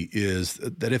sovereignty is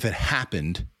that if it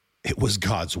happened, it was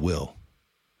God's will.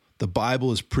 The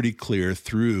Bible is pretty clear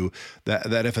through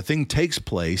that if a thing takes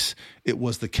place, it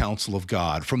was the counsel of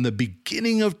God. From the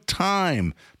beginning of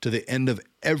time to the end of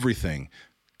everything,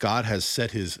 God has set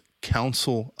his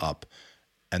counsel up,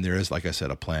 and there is, like I said,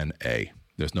 a plan A.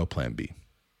 There's no plan B.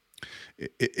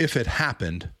 If it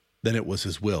happened, then it was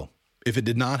his will. If it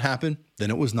did not happen, then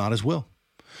it was not his will.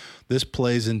 This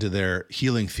plays into their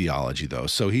healing theology, though.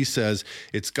 So he says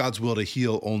it's God's will to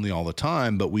heal only all the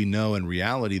time, but we know in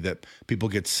reality that people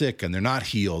get sick and they're not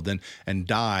healed and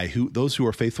die, those who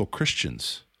are faithful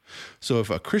Christians. So if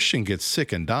a Christian gets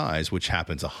sick and dies, which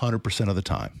happens 100% of the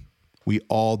time, we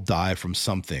all die from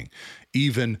something.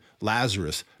 Even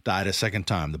Lazarus died a second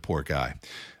time, the poor guy.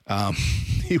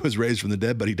 He was raised from the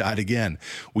dead, but he died again.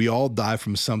 We all die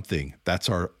from something. That's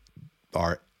our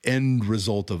end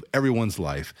result of everyone's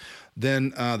life.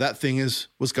 Then that thing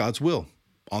was God's will.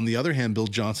 On the other hand, Bill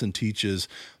Johnson teaches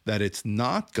that it's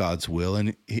not God's will,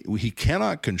 and he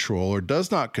cannot control or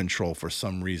does not control for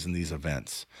some reason these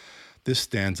events. This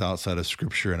stands outside of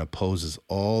Scripture and opposes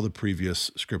all the previous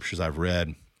scriptures I've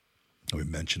read that we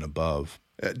mentioned above.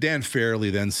 Dan Fairley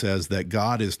then says that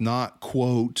God is not,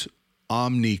 quote,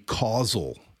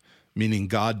 omnicausal, meaning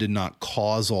God did not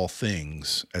cause all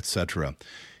things, etc.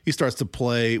 He starts to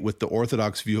play with the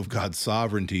Orthodox view of God's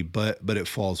sovereignty, but it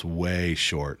falls way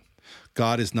short.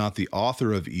 God is not the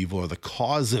author of evil or the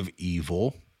cause of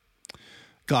evil.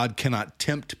 God cannot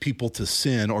tempt people to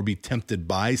sin or be tempted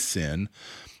by sin.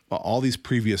 All these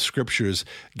previous scriptures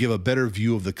give a better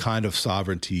view of the kind of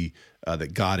sovereignty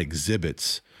that God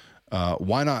exhibits.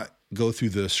 Why not go through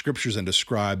the scriptures and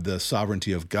describe the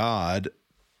sovereignty of God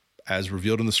as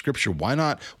revealed in the scripture?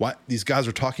 Why these guys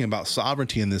are talking about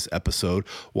sovereignty in this episode?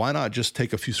 Why not just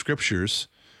take a few scriptures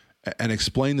and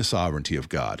explain the sovereignty of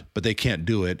God? But they can't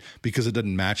do it because it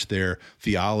doesn't match their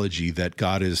theology that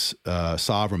God is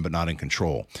sovereign but not in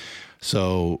control.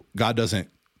 So God doesn't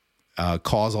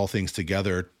cause all things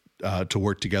together to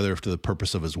work together to the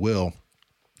purpose of his will.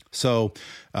 So,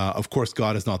 of course,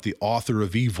 God is not the author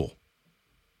of evil.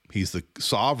 He's the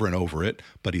sovereign over it,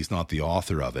 but he's not the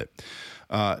author of it.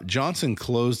 Johnson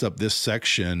closed up this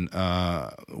section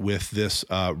with this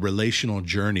relational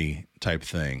journey type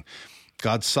thing.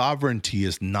 God's sovereignty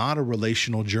is not a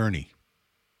relational journey.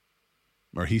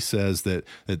 Or he says that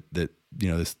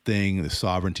this thing, the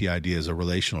sovereignty idea is a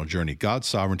relational journey. God's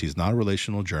sovereignty is not a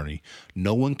relational journey.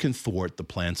 No one can thwart the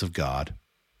plans of God,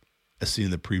 as seen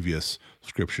in the previous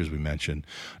scriptures we mentioned.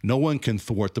 No one can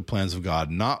thwart the plans of God.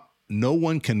 No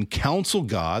one can counsel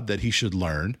God that he should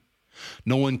learn.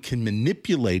 No one can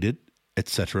manipulate it,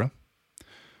 etc.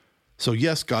 So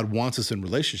yes, God wants us in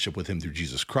relationship with him through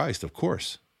Jesus Christ, of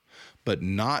course, but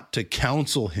not to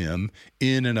counsel him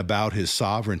in and about his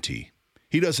sovereignty.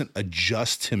 He doesn't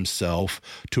adjust himself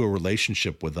to a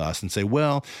relationship with us and say,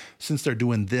 well, since they're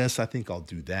doing this, I think I'll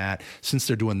do that. Since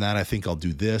they're doing that, I think I'll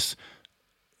do this.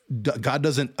 God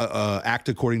doesn't act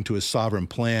according to his sovereign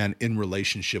plan in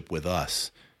relationship with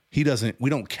us. We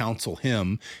don't counsel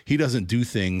him. He doesn't do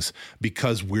things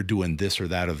because we're doing this or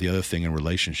that or the other thing in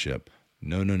relationship.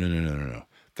 No.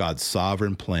 God's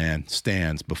sovereign plan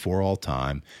stands before all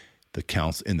time,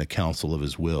 in the counsel of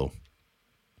his will.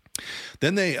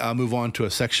 Then they move on to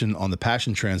a section on the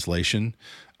Passion Translation.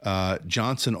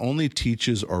 Johnson only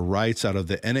teaches or writes out of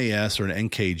the NAS or an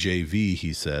NKJV,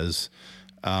 he says.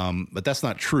 But that's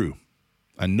not true.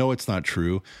 I know it's not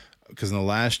true because in the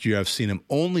last year I've seen him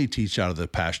only teach out of the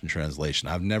Passion Translation.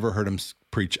 I've never heard him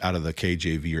preach out of the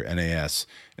KJV or NAS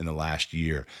in the last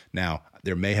year. Now,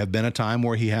 there may have been a time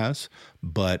where he has,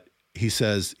 but he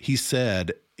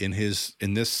said in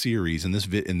this series, in this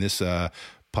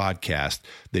podcast,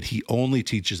 that he only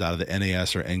teaches out of the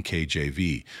NAS or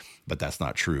NKJV. But that's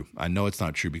not true. I know it's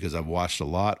not true because I've watched a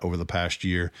lot over the past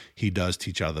year. He does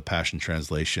teach out of the Passion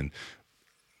Translation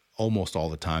almost all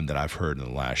the time that I've heard in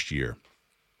the last year.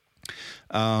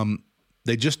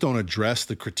 They just don't address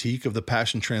the critique of the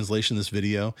Passion Translation in this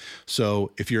video.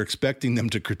 So if you're expecting them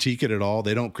to critique it at all,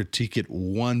 they don't critique it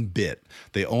one bit.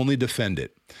 They only defend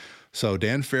it. So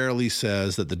Dan Fairley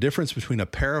says that the difference between a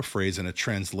paraphrase and a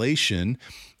translation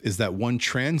is that one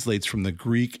translates from the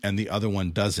Greek and the other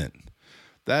one doesn't.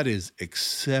 That is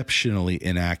exceptionally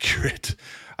inaccurate.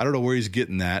 I don't know where he's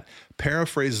getting that.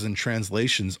 Paraphrases and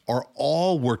translations are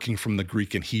all working from the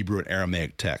Greek and Hebrew and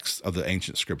Aramaic texts of the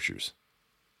ancient scriptures.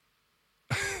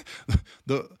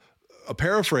 A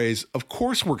paraphrase, of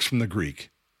course, works from the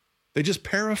Greek. They just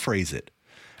paraphrase it.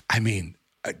 I mean,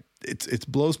 it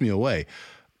blows me away.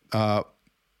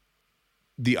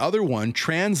 The other one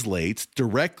translates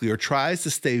directly or tries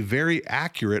to stay very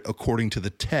accurate according to the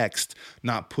text,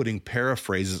 not putting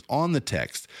paraphrases on the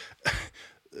text.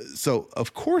 So,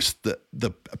 of course,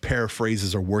 the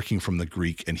paraphrases are working from the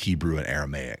Greek and Hebrew and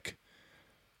Aramaic.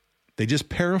 They just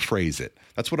paraphrase it.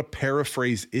 That's what a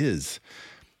paraphrase is.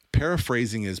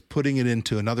 Paraphrasing is putting it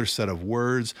into another set of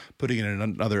words, putting it in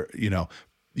another,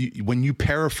 When you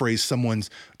paraphrase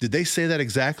did they say that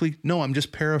exactly? No, I'm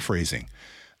just paraphrasing.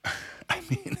 I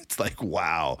mean, it's like,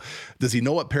 wow. Does he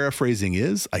know what paraphrasing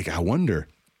is? Like, I wonder.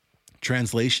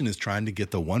 Translation is trying to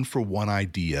get the one-for-one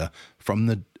idea from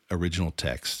the original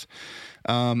text.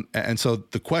 And so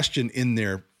the question in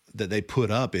there that they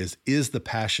put up is the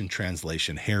Passion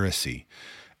Translation heresy?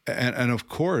 And of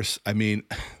course, I mean,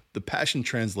 the Passion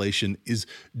Translation is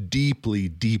deeply,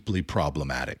 deeply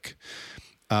problematic.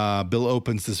 Bill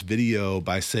opens this video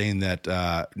by saying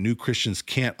that new Christians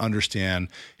can't understand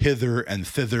hither and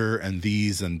thither and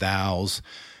these and thous.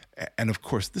 And of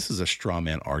course, this is a straw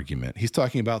man argument. He's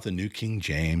talking about the New King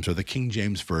James or the King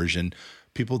James Version.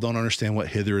 People don't understand what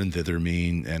hither and thither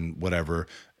mean and whatever,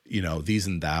 these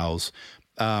and thous.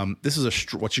 This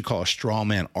is what you call a straw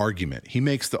man argument. He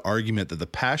makes the argument that the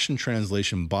Passion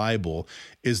Translation Bible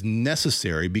is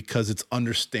necessary because it's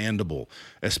understandable,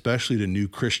 especially to new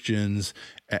Christians,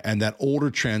 and that older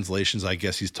translations, I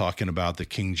guess he's talking about the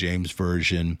King James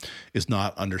Version, is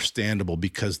not understandable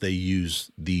because they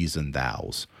use these and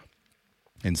thous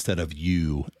instead of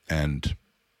you and,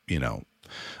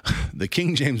 The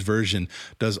King James Version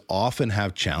does often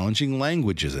have challenging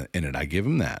languages in it. I give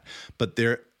him that. But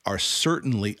there are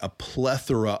certainly a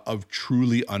plethora of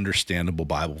truly understandable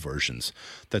Bible versions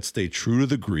that stay true to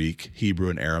the Greek, Hebrew,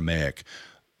 and Aramaic.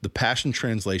 The Passion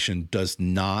Translation does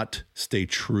not stay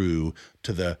true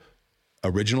to the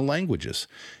original languages.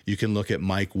 You can look at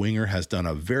Mike Winger has done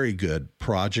a very good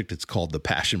project. It's called the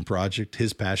Passion Project,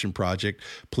 his Passion Project.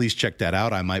 Please check that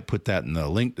out. I might put that in the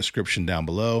link description down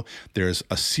below. There's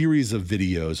a series of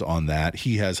videos on that.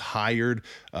 He has hired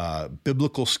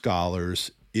biblical scholars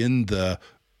in the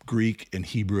Greek and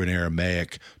Hebrew and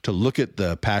Aramaic to look at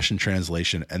the Passion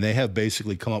Translation, and they have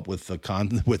basically come up with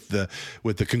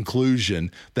the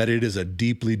conclusion that it is a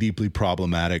deeply, deeply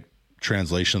problematic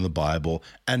translation of the Bible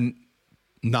and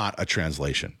not a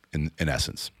translation in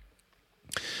essence.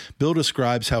 Bill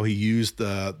describes how he used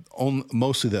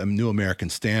mostly the New American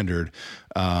Standard,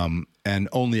 and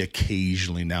only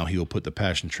occasionally now he will put the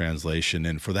Passion Translation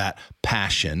in for that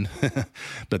passion,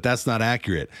 but that's not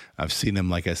accurate. I've seen him,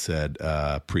 like I said,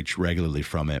 preach regularly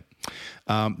from it.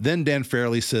 Then Dan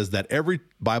Fairley says that every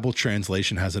Bible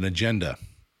translation has an agenda.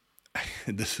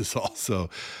 This is also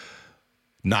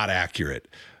not accurate.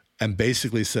 And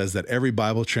basically says that every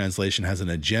Bible translation has an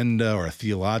agenda or a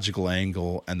theological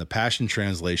angle, and the Passion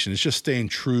Translation is just staying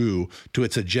true to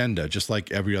its agenda, just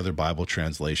like every other Bible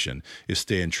translation is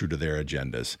staying true to their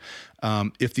agendas.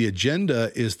 If the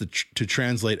agenda is to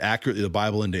translate accurately the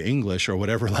Bible into English or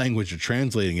whatever language you're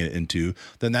translating it into,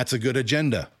 then that's a good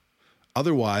agenda.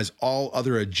 Otherwise, all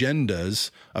other agendas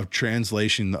of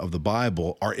translation of the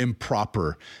Bible are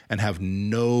improper and have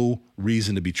no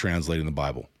reason to be translating the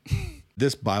Bible.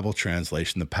 This Bible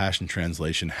translation, the Passion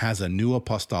Translation, has a New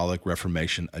Apostolic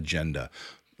Reformation agenda.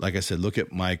 Like I said, look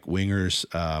at Mike Winger's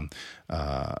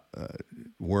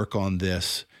work on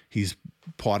this. He's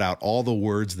brought out all the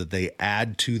words that they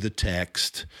add to the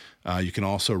text. You can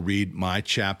also read my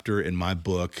chapter in my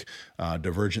book,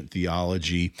 Divergent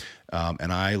Theology,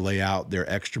 and I lay out their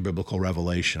extra biblical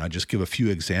revelation. I just give a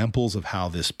few examples of how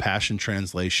this Passion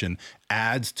Translation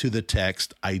adds to the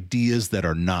text ideas that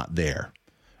are not there.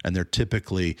 And they're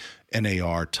typically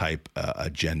NAR-type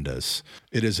agendas.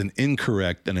 It is an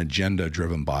incorrect and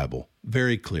agenda-driven Bible,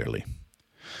 very clearly.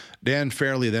 Dan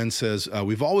Fairley then says,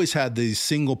 we've always had these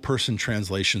single-person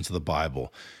translations of the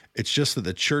Bible. It's just that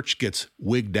the church gets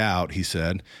wigged out, he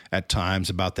said, at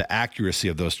times about the accuracy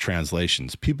of those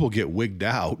translations. People get wigged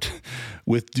out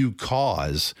with due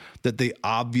cause that they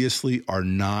obviously are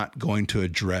not going to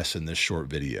address in this short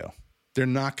video. They're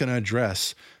not going to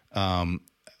address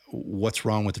what's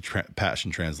wrong with the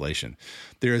Passion Translation.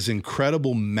 There is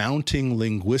incredible mounting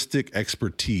linguistic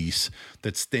expertise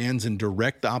that stands in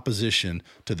direct opposition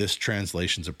to this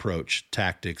translation's approach,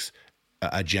 tactics,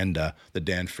 agenda that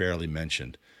Dan Fairley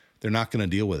mentioned. They're not going to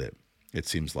deal with it, it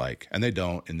seems like. And they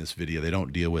don't in this video. They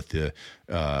don't deal with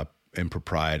the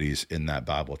improprieties in that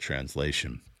Bible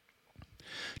translation.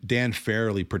 Dan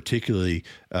Fairley particularly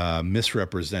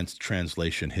misrepresents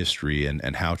translation history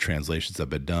and how translations have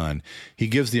been done. He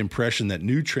gives the impression that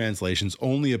new translations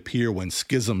only appear when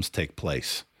schisms take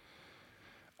place.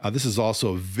 This is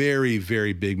also a very,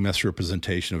 very big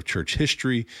misrepresentation of church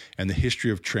history and the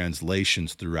history of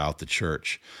translations throughout the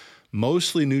church.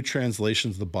 Mostly new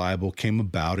translations of the Bible came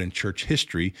about in church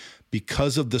history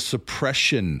because of the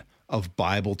suppression of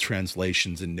Bible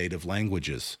translations in native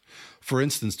languages. For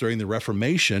instance, during the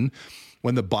Reformation,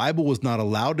 when the Bible was not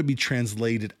allowed to be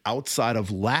translated outside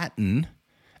of Latin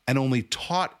and only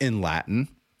taught in Latin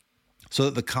so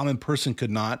that the common person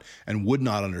could not and would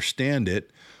not understand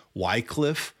it,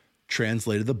 Wycliffe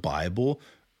translated the Bible,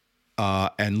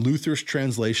 and Luther's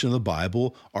translation of the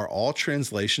Bible are all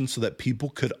translations so that people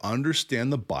could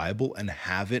understand the Bible and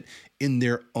have it in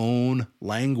their own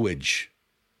language.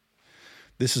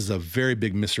 This is a very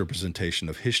big misrepresentation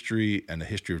of history and the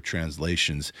history of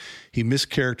translations. He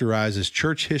mischaracterizes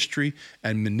church history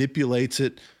and manipulates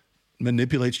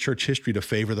church history to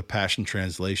favor the Passion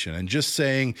Translation. And just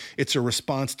saying it's a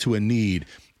response to a need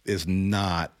is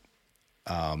not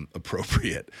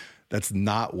appropriate. That's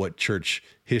not what church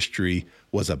history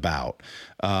was about.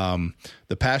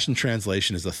 The Passion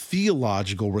Translation is a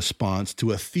theological response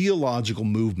to a theological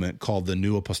movement called the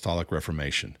New Apostolic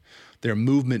Reformation. Their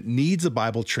movement needs a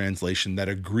Bible translation that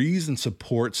agrees and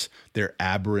supports their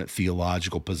aberrant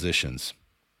theological positions,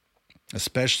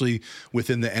 especially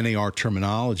within the NAR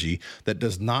terminology that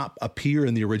does not appear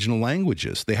in the original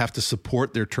languages. They have to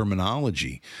support their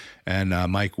terminology. And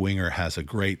Mike Winger has a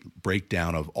great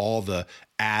breakdown of all the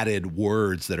added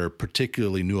words that are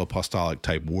particularly New Apostolic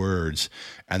type words,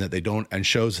 and that they don't, and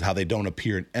shows how they don't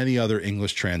appear in any other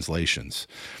English translations.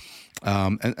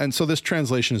 And so this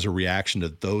translation is a reaction to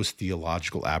those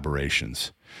theological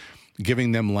aberrations,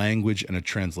 giving them language and a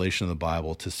translation of the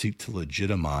Bible to seek to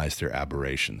legitimize their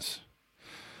aberrations.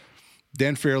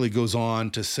 Dan Fairley goes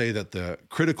on to say that the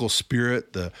critical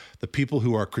spirit, the people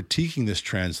who are critiquing this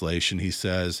translation, he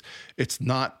says, it's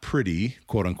not pretty,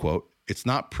 quote unquote, it's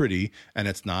not pretty and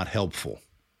it's not helpful.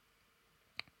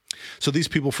 So these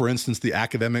people, for instance, the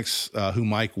academics who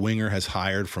Mike Winger has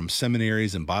hired from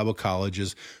seminaries and Bible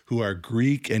colleges who are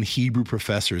Greek and Hebrew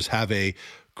professors have a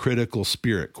critical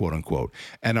spirit, quote unquote,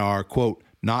 and are, quote,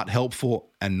 not helpful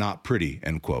and not pretty,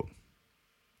 end quote.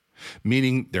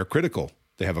 Meaning they're critical.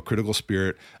 They have a critical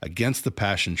spirit against the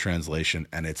Passion Translation,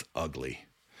 and it's ugly.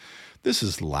 This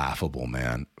is laughable,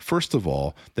 man. First of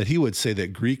all, that he would say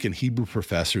that Greek and Hebrew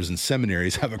professors and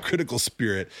seminaries have a critical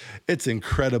spirit, it's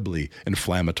incredibly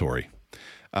inflammatory.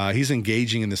 He's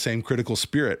engaging in the same critical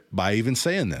spirit by even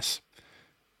saying this.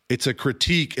 It's a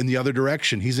critique in the other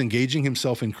direction. He's engaging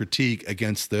himself in critique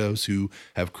against those who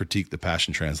have critiqued the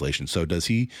Passion Translation. So does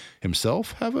he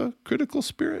himself have a critical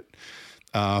spirit?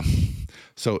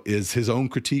 So is his own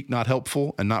critique not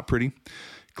helpful and not pretty?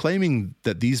 Claiming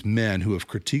that these men who have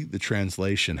critiqued the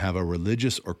translation have a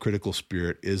religious or critical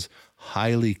spirit is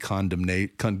highly condemning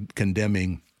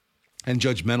and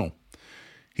judgmental.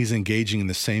 He's engaging in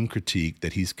the same critique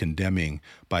that he's condemning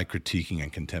by critiquing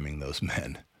and condemning those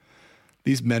men.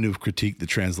 These men who've critiqued the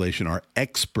translation are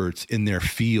experts in their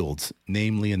fields,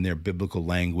 namely in their biblical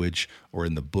language or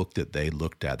in the book that they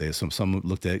looked at. Some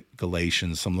looked at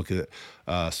Galatians, some looked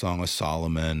at Song of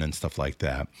Solomon and stuff like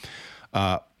that.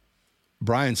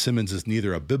 Brian Simmons is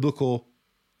neither a biblical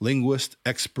linguist,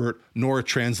 expert, nor a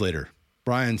translator.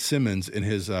 Brian Simmons, in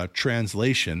his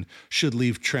translation, should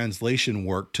leave translation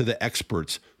work to the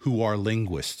experts who are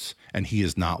linguists, and he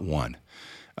is not one.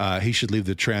 He should leave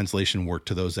the translation work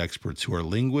to those experts who are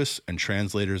linguists and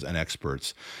translators and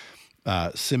experts.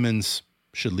 Simmons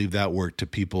should leave that work to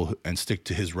people and stick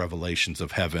to his revelations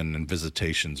of heaven and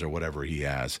visitations or whatever he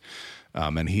has.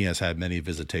 And he has had many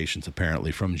visitations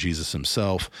apparently from Jesus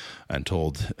himself and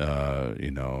told,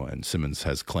 and Simmons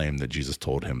has claimed that Jesus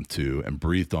told him to and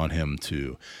breathed on him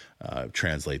to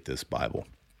translate this Bible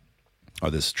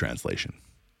or this translation.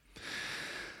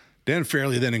 Dan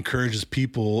Fairley then encourages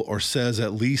people, or says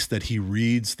at least that he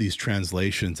reads these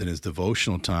translations in his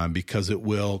devotional time because it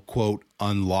will, quote,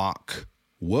 unlock,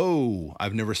 whoa,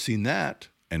 I've never seen that,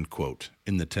 end quote,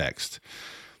 in the text.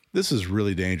 This is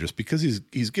really dangerous because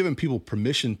he's given people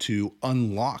permission to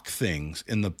unlock things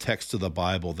in the text of the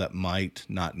Bible that might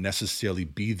not necessarily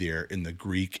be there in the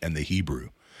Greek and the Hebrew.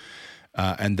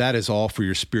 And that is all for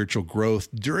your spiritual growth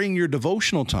during your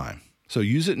devotional time. So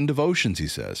use it in devotions, he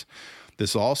says.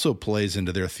 This also plays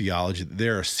into their theology.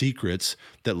 There are secrets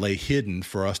that lay hidden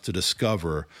for us to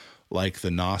discover, like the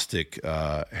Gnostic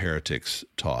heretics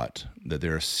taught, that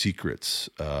there are secrets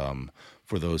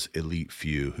for those elite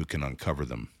few who can uncover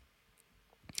them.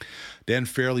 Dan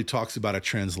Fairley talks about a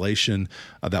translation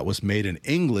that was made in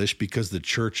English because the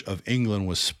Church of England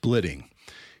was splitting.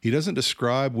 He doesn't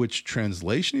describe which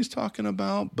translation he's talking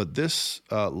about, but this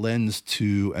lends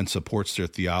to and supports their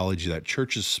theology that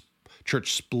church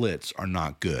splits are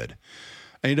not good.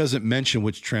 And he doesn't mention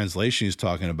which translation he's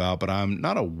talking about, but I'm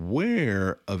not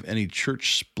aware of any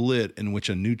church split in which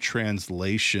a new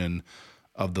translation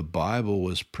of the Bible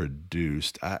was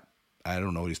produced. I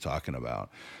don't know what he's talking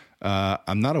about.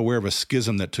 I'm not aware of a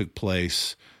schism that took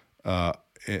place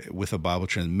with a Bible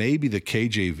translation. Maybe the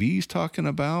KJV he's talking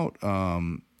about,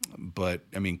 but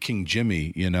I mean, King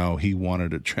Jimmy, he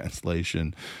wanted a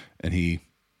translation, and he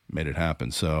made it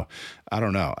happen. So I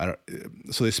don't know.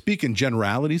 So they speak in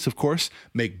generalities, of course,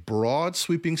 make broad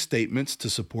sweeping statements to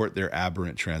support their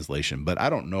aberrant translation. But I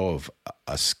don't know of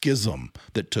a schism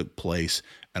that took place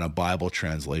and a Bible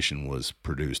translation was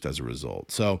produced as a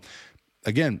result. So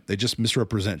again, they just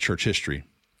misrepresent church history.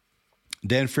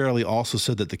 Dan Farrelly also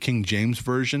said that the King James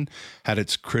Version had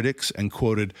its critics and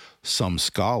quoted some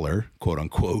scholar, quote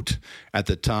unquote, at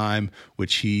the time,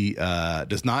 which he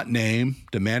does not name,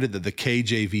 demanded that the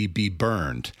KJV be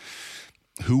burned.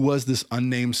 Who was this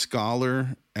unnamed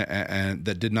scholar and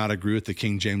that did not agree with the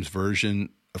King James Version?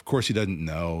 Of course, he doesn't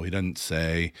know. He doesn't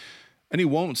say, and he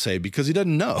won't say because he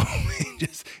doesn't know.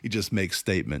 he just makes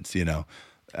statements, you know.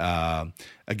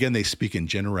 Again, they speak in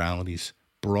generalities,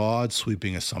 broad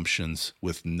sweeping assumptions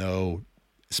with no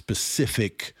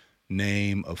specific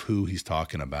name of who he's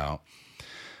talking about.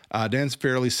 Dan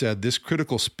Farrelly said, this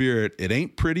critical spirit, it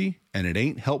ain't pretty and it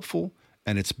ain't helpful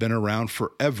and it's been around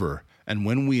forever. And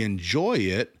when we enjoy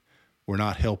it, we're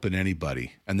not helping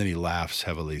anybody. And then he laughs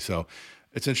heavily. So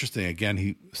it's interesting. Again,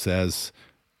 he says,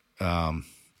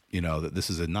 that this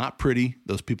is not pretty.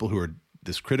 Those people who are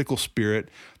this critical spirit,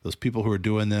 those people who are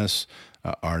doing this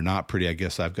are not pretty. I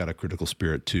guess I've got a critical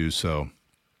spirit too. So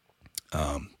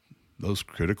those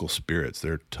critical spirits,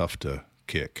 they're tough to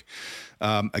kick.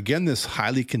 Again, this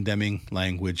highly condemning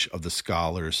language of the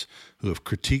scholars who have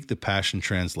critiqued the Passion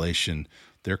Translation,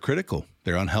 they're critical,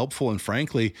 they're unhelpful, and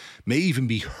frankly, may even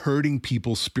be hurting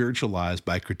people spiritualized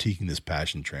by critiquing this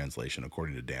Passion Translation,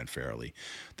 according to Dan Farrelly.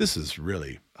 This is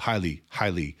really highly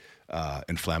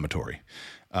inflammatory.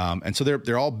 And so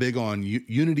they're all big on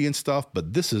unity and stuff,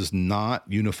 but this is not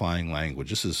unifying language.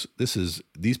 This is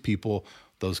these people,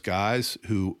 those guys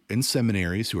who in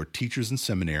seminaries, who are teachers in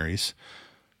seminaries,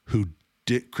 who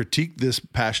critique this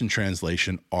Passion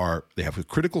Translation they have a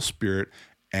critical spirit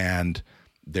and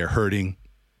they're hurting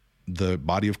the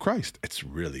body of Christ. It's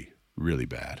really, really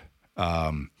bad.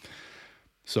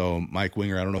 So Mike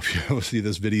Winger, I don't know if you ever see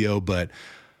this video, but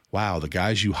wow, the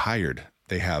guys you hired,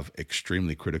 they have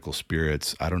extremely critical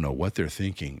spirits. I don't know what they're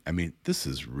thinking. I mean, this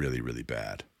is really, really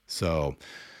bad. So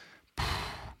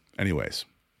anyways,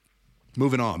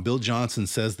 moving on. Bill Johnson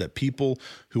says that people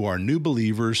who are new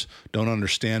believers don't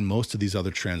understand most of these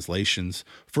other translations.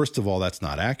 First of all, that's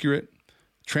not accurate.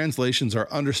 Translations are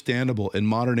understandable in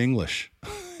modern English.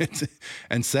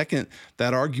 And second,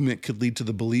 that argument could lead to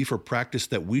the belief or practice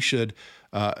that we should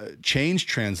change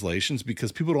translations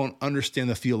because people don't understand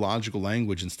the theological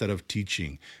language instead of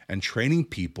teaching and training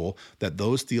people that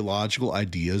those theological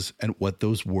ideas and what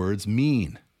those words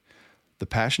mean. The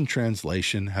Passion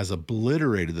Translation has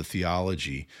obliterated the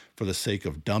theology for the sake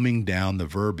of dumbing down the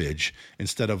verbiage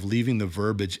instead of leaving the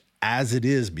verbiage as it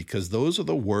is, because those are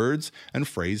the words and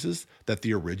phrases that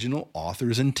the original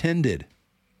authors intended.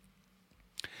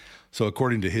 So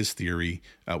according to his theory,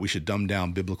 we should dumb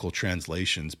down biblical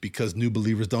translations because new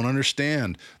believers don't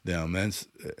understand them. And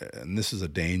this is a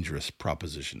dangerous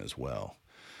proposition as well.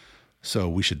 So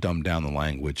we should dumb down the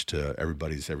language to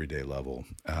everybody's everyday level.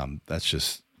 That's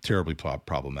just terribly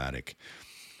problematic.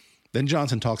 Then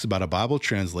Johnson talks about a Bible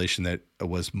translation that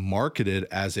was marketed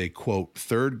as a, quote,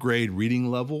 third grade reading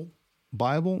level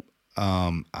Bible.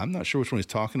 I'm not sure which one he's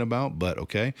talking about, but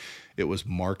okay. It was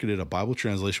marketed, a Bible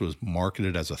translation was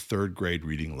marketed as a third grade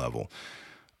reading level.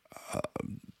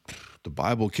 The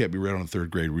Bible can't be read on a third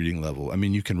grade reading level. I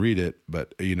mean, you can read it,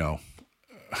 but,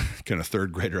 can a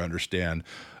third grader understand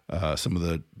some of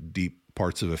the deep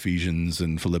parts of Ephesians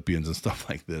and Philippians and stuff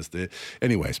like this?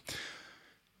 Anyways,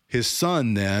 his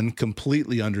son then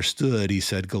completely understood, he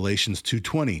said, Galatians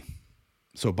 2:20.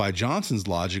 So by Johnson's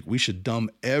logic, we should dumb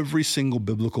every single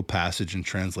biblical passage and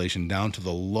translation down to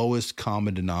the lowest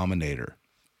common denominator.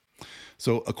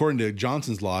 So according to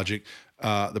Johnson's logic,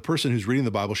 the person who's reading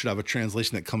the Bible should have a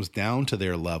translation that comes down to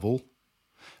their level,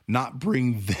 not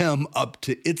bring them up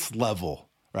to its level,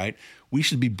 right? We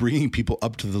should be bringing people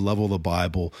up to the level of the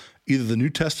Bible. Either the New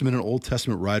Testament and Old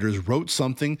Testament writers wrote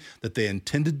something that they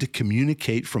intended to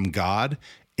communicate from God,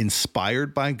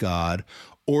 inspired by God,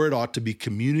 or it ought to be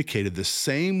communicated the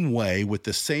same way with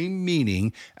the same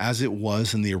meaning as it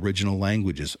was in the original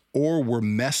languages, or we're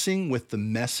messing with the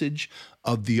message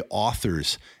of the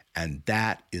authors, and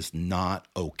that is not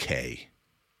okay.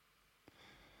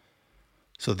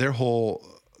 So their whole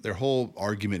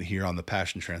argument here on the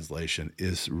Passion Translation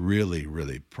is really,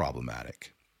 really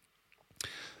problematic.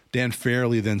 Dan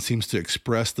Fairley then seems to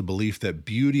express the belief that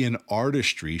beauty and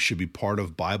artistry should be part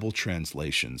of Bible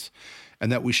translations, and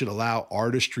that we should allow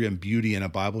artistry and beauty in a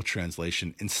Bible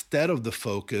translation instead of the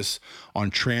focus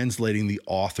on translating the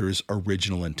author's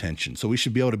original intention. So we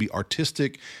should be able to be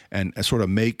artistic and sort of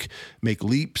make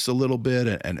leaps a little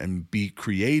bit and be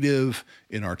creative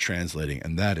in our translating,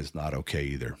 and that is not okay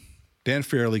either. Dan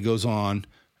Fairley goes on,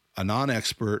 a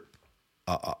non-expert,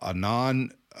 a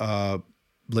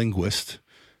non-linguist,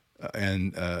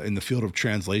 and in the field of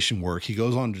translation work, he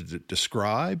goes on to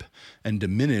describe and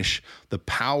diminish the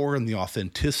power and the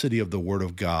authenticity of the Word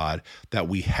of God that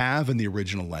we have in the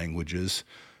original languages,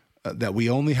 that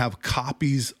we only have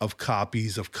copies of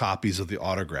copies of copies of the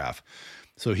autograph.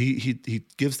 So he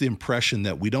gives the impression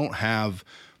that we don't have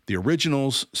the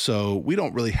originals, so we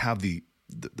don't really have the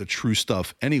true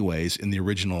stuff anyways in the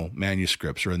original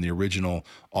manuscripts or in the original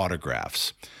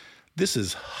autographs. This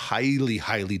is highly,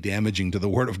 highly damaging to the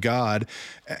Word of God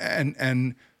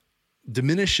and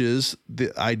diminishes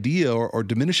the idea or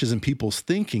diminishes in people's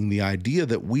thinking the idea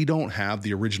that we don't have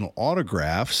the original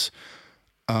autographs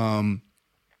and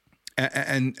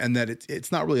that it's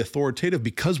not really authoritative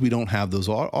because we don't have those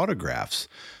autographs.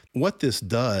 What this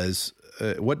does,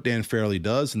 what Dan Fairley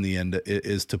does in the end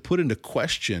is to put into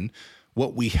question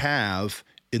what we have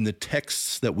in the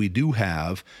texts that we do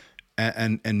have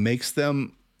and makes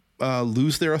them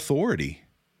lose their authority.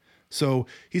 So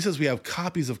he says we have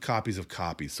copies of copies of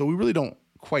copies. So we really don't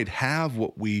quite have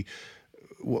what we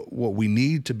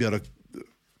need to be able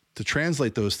to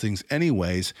translate those things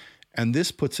anyways. And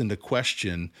this puts into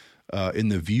question in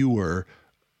the viewer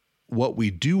what we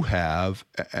do have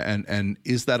and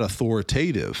is that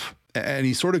authoritative? And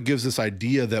he sort of gives this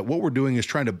idea that what we're doing is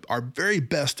trying to our very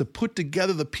best to put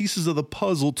together the pieces of the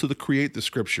puzzle to create the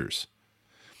scriptures.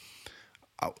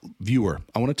 Viewer,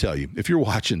 I want to tell you, if you're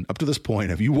watching up to this point,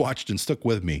 have you watched and stuck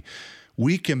with me,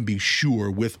 we can be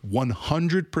sure with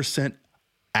 100%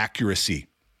 accuracy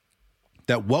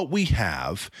that what we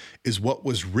have is what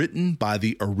was written by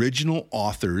the original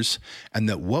authors, and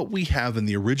that what we have in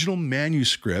the original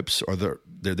manuscripts, or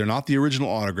they're not the original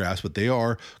autographs, but they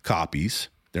are copies.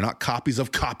 They're not copies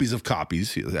of copies of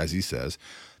copies, as he says.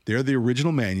 They're the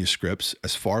original manuscripts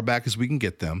as far back as we can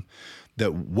get them.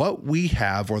 That what we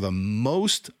have are the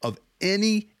most of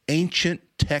any ancient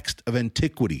text of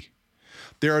antiquity.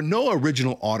 There are no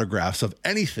original autographs of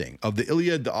anything, of the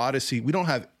Iliad, the Odyssey. We don't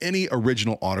have any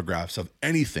original autographs of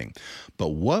anything. But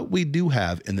what we do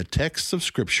have in the texts of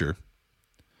Scripture,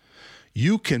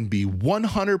 you can be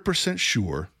 100%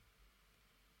 sure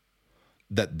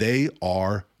that they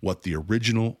are what the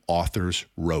original authors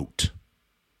wrote.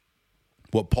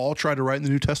 What Paul tried to write in the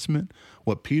New Testament,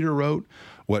 what Peter wrote,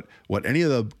 what any of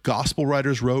the gospel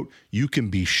writers wrote, you can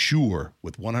be sure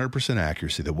with 100%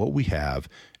 accuracy that what we have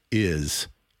is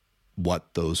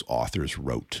what those authors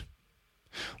wrote.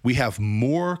 We have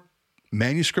more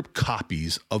manuscript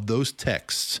copies of those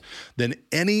texts than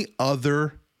any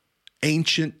other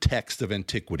ancient text of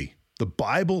antiquity. The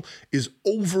Bible is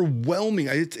overwhelming.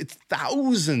 It's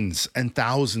thousands and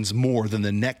thousands more than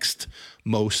the next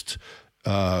most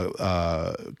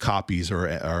copies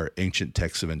or ancient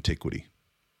texts of antiquity.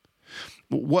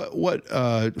 What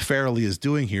Fairley is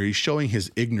doing here, he's showing his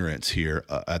ignorance here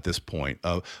at this point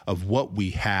of what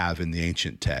we have in the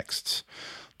ancient texts.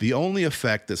 The only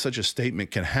effect that such a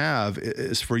statement can have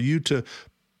is for you to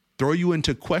throw you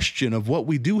into question of what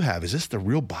we do have. Is this the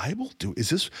real Bible? Is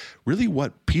this really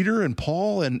what Peter and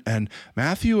Paul and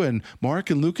Matthew and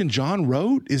Mark and Luke and John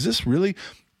wrote? Is this really?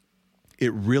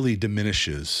 It really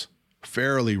diminishes.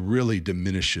 Fairley really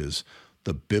diminishes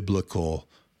the biblical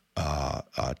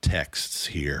texts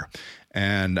here.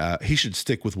 And he should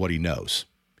stick with what he knows.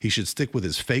 He should stick with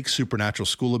his fake supernatural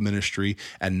school of ministry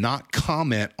and not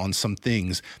comment on some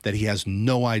things that he has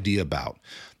no idea about.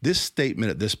 This statement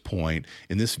at this point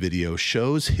in this video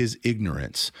shows his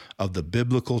ignorance of the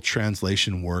biblical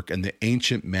translation work and the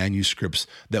ancient manuscripts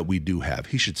that we do have.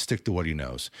 He should stick to what he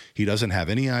knows. He doesn't have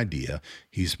any idea.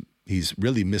 He's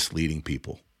really misleading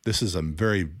people. This is a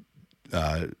very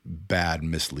bad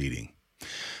misleading.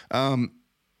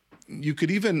 You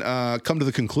could even come to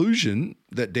the conclusion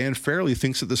that Dan Fairley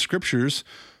thinks that the scriptures,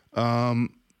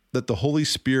 that the Holy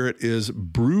Spirit is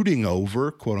brooding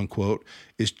over, quote unquote,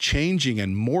 is changing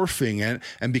and morphing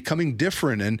and becoming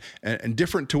different and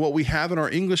different to what we have in our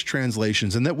English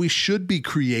translations, and that we should be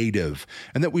creative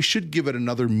and that we should give it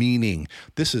another meaning.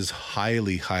 This is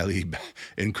highly, highly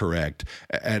incorrect,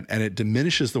 and it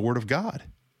diminishes the Word of God.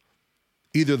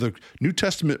 Either the New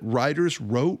Testament writers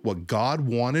wrote what God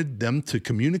wanted them to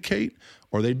communicate,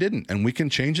 or they didn't, and we can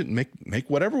change it and make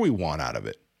whatever we want out of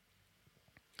it.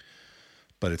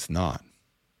 But it's not.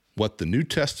 what the New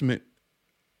Testament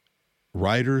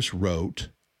writers wrote,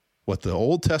 what the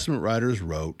Old Testament writers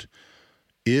wrote,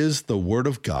 is the Word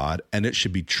of God, and it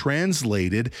should be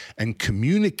translated and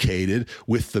communicated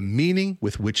with the meaning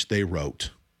with which they wrote.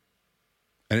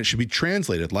 And it should be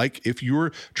translated like if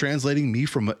you're translating me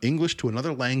from English to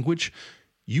another language,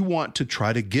 you want to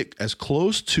try to get as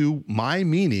close to my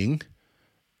meaning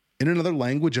in another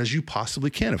language as you possibly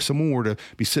can. If someone were to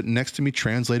be sitting next to me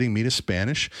translating me to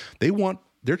Spanish,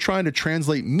 they're trying to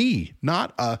translate me,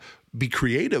 not be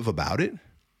creative about it.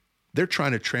 They're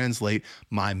trying to translate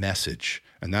my message.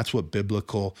 And that's what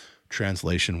biblical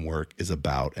translation work is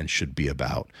about and should be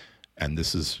about. And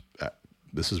this is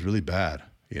really bad,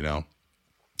 you know.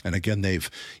 And again, they've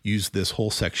used this whole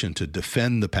section to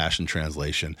defend the Passion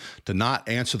Translation, to not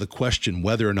answer the question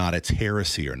whether or not it's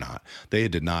heresy or not. They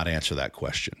did not answer that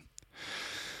question.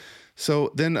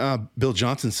 So then Bill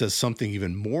Johnson says something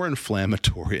even more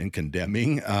inflammatory and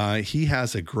condemning. He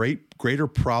has a greater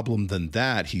problem than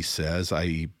that, he says,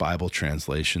 i.e. Bible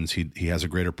translations. He has a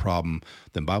greater problem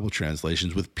than Bible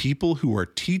translations with people who are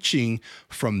teaching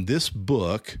from this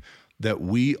book that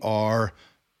we are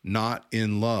not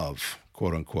in love,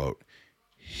 quote unquote.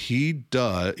 He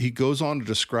goes on to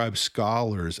describe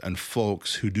scholars and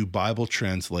folks who do Bible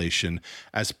translation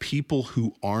as people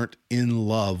who aren't in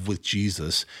love with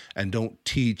Jesus and don't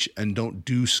teach and don't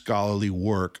do scholarly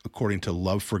work according to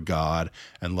love for God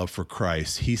and love for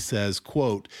Christ. He says,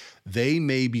 quote, they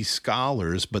may be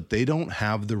scholars, but they don't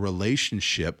have the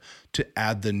relationship to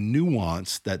add the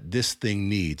nuance that this thing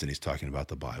needs. And he's talking about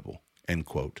the Bible, end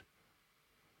quote.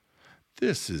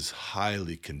 This is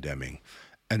highly condemning.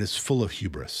 And it's full of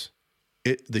hubris.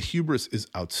 The hubris is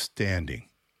outstanding.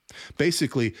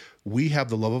 Basically, we have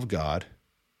the love of God.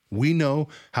 We know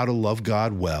how to love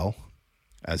God well,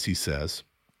 as he says.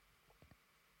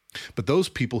 But those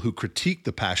people who critique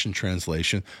the Passion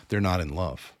Translation, they're not in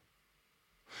love.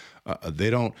 They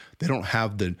don't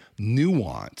have the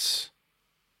nuance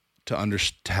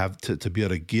to be able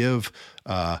to give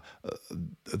the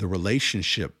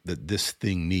relationship that this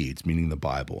thing needs, meaning the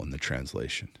Bible and the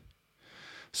translation.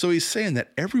 So he's saying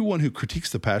that everyone who critiques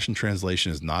the Passion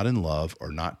Translation is not in love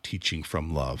or not teaching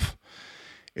from love.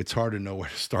 It's hard to know where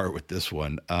to start with this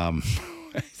one.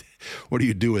 What do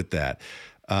you do with that?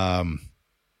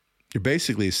 You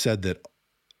basically said that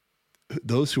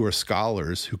those who are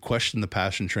scholars who question the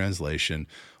Passion Translation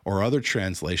or other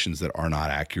translations that are not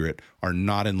accurate are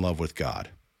not in love with God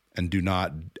and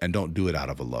don't do it out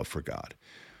of a love for God.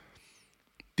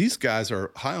 These guys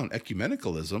are high on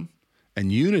ecumenicalism and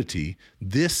unity.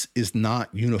 This is not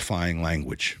unifying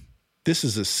language. This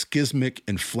is a schismic,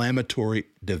 inflammatory,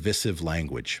 divisive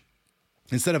language.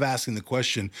 Instead of asking the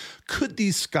question, could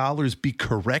these scholars be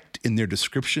correct in their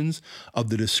descriptions of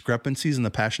the discrepancies in the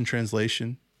Passion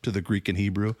Translation to the Greek and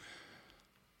Hebrew,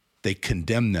 they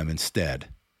condemn them instead.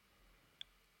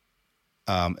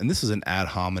 And this is an ad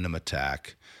hominem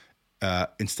attack.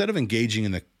 Instead of engaging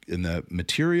in the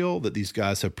material that these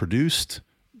guys have produced,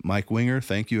 Mike Winger,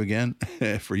 thank you again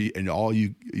for you, and all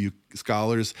you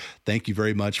scholars. Thank you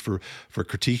very much for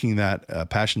critiquing that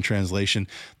Passion Translation.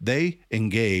 They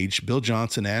engage, Bill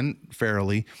Johnson and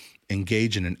Farrelly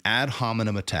engage in an ad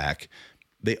hominem attack.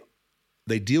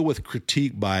 They deal with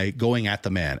critique by going at the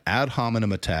man. Ad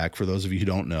hominem attack, for those of you who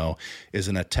don't know, is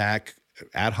an attack.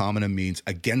 Ad hominem means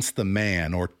against the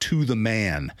man or to the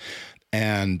man.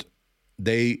 And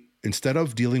instead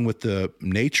of dealing with the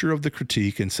nature of the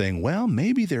critique and saying, well,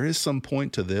 maybe there is some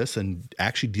point to this, and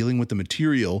actually dealing with the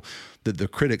material that the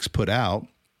critics put out,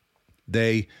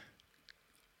 they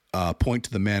point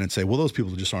to the man and say, well, those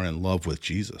people just aren't in love with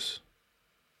Jesus.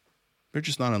 They're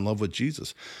just not in love with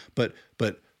Jesus. But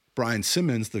Brian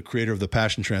Simmons, the creator of the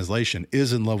Passion Translation,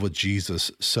 is in love with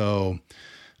Jesus. So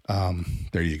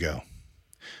there you go.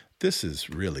 This is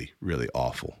really, really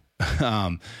awful.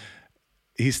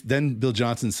 Then Bill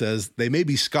Johnson says, they may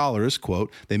be scholars,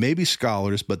 quote, they may be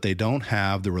scholars, but they don't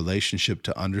have the relationship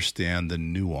to understand the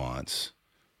nuance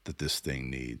that this thing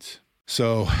needs.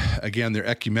 So again, they're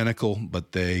ecumenical,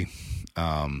 but they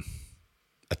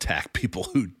attack people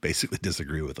who basically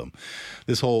disagree with them.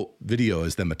 This whole video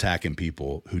is them attacking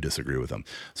people who disagree with them.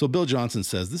 So Bill Johnson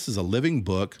says this is a living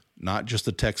book, not just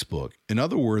a textbook. In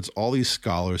other words, all these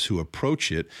scholars who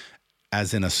approach it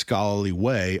as in a scholarly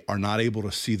way are not able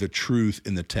to see the truth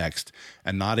in the text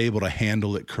and not able to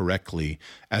handle it correctly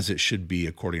as it should be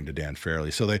according to Dan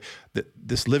Farrelly. So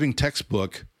this living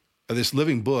textbook, this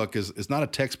living book is not a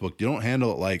textbook. You don't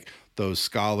handle it like those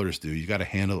scholars do. You got to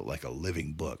handle it like a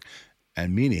living book,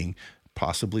 and meaning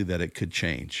possibly that it could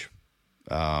change.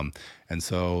 And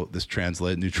so this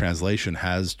new translation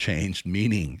has changed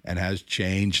meaning and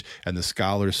the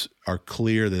scholars are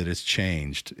clear that it's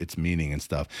changed its meaning and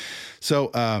stuff.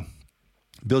 So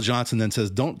Bill Johnson then says,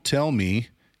 "Don't tell me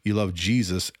you love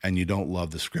Jesus and you don't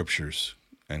love the scriptures,"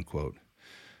 end quote.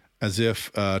 As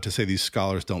if to say these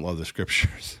scholars don't love the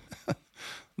scriptures.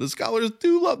 The scholars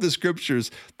do love the scriptures.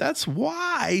 That's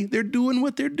why they're doing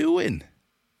what they're doing.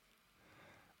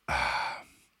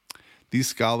 These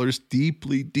scholars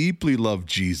deeply, deeply love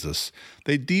Jesus.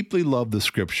 They deeply love the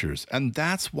scriptures, and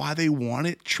that's why they want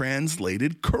it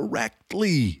translated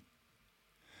correctly.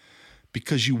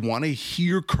 Because you want to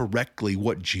hear correctly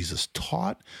what Jesus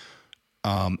taught,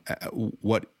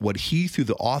 what he, through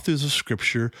the authors of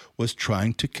Scripture, was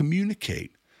trying to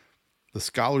communicate. The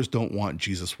scholars don't want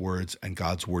Jesus' words and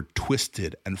God's word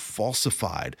twisted and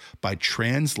falsified by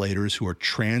translators who are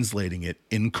translating it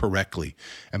incorrectly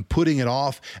and putting it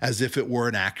off as if it were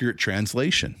an accurate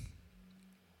translation.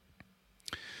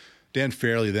 Dan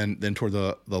Fairley then toward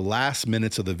the last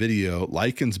minutes of the video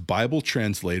likens Bible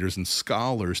translators and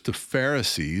scholars to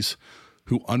Pharisees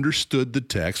who understood the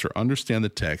text or understand the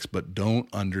text but don't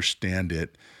understand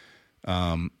it.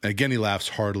 Again, he laughs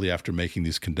heartily after making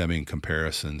these condemning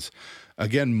comparisons.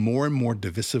 Again, more and more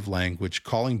divisive language,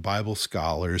 calling Bible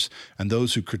scholars and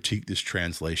those who critique this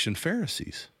translation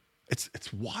Pharisees.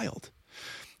 It's wild.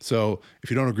 So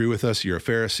if you don't agree with us, you're a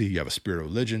Pharisee, you have a spirit of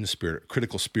religion,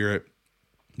 critical spirit.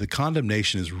 The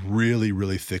condemnation is really,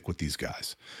 really thick with these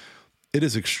guys. It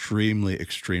is extremely,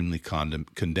 extremely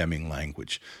condemning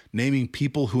language, naming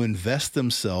people who invest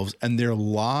themselves and their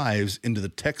lives into the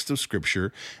text of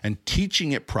Scripture and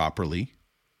teaching it properly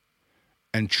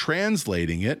and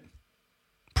translating it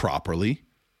properly.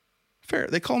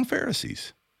 They call them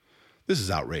Pharisees. This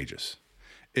is outrageous.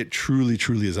 It truly,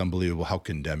 truly is unbelievable how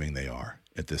condemning they are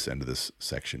at this end of this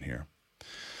section here.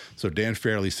 So Dan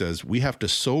Fairley says, we have to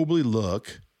soberly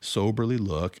look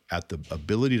at the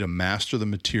ability to master the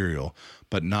material,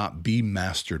 but not be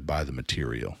mastered by the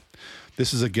material.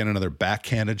 This is, again, another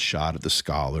backhanded shot at the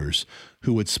scholars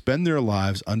who would spend their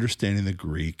lives understanding the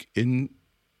Greek in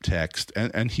text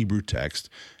and Hebrew text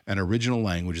and original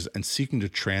languages and seeking to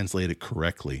translate it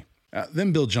correctly.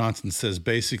 Then Bill Johnson says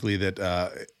basically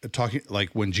that talking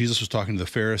like when Jesus was talking to the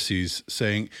Pharisees,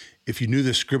 saying, if you knew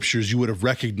the scriptures, you would have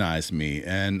recognized me.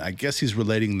 And I guess he's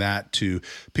relating that to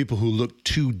people who look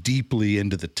too deeply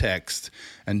into the text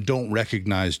and don't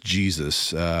recognize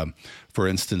Jesus. For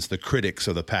instance, the critics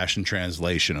of the Passion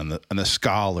Translation and the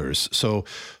scholars. So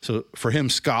for him,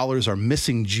 scholars are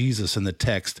missing Jesus in the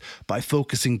text by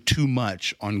focusing too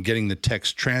much on getting the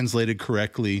text translated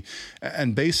correctly.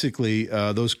 And basically,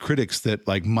 those critics that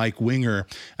like Mike Winger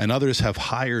and others have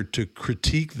hired to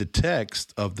critique the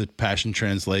text of the Passion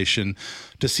Translation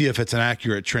to see if it's an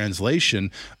accurate translation,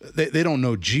 they don't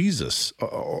know Jesus,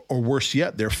 or worse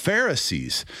yet, they're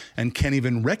Pharisees and can't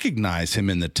even recognize him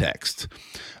in the text.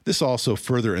 This also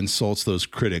further insults those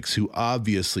critics who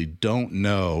obviously don't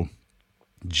know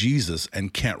Jesus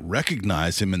and can't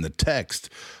recognize him in the text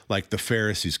like the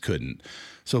Pharisees couldn't.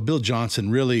 So Bill Johnson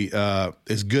really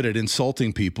is good at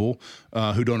insulting people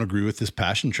who don't agree with this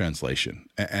Passion Translation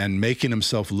and making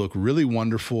himself look really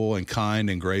wonderful and kind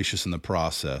and gracious in the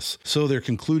process. So their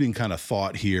concluding kind of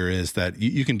thought here is that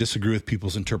you can disagree with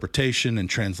people's interpretation and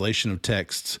translation of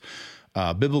texts,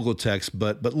 biblical text,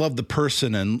 but love the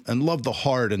person and love the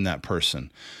heart in that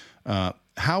person. How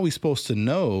are we supposed to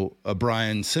know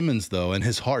Brian Simmons, though, and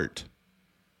his heart?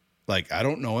 Like, I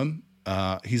don't know him.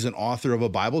 He's an author of a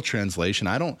Bible translation.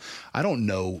 I don't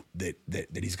know that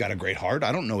he's got a great heart.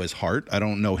 I don't know his heart. I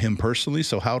don't know him personally.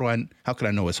 So how could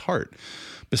I know his heart?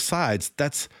 Besides,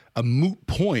 that's a moot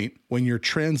point when you're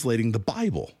translating the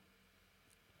Bible.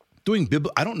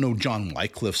 I don't know John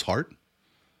Wycliffe's heart.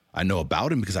 I know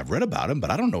about him because I've read about him, but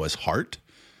I don't know his heart.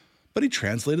 But he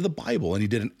translated the Bible and he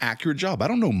did an accurate job. I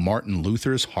don't know Martin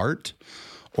Luther's heart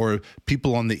or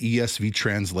people on the ESV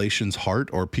translation's heart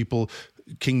or people,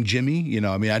 King Jimmy,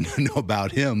 I know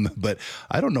about him, but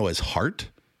I don't know his heart.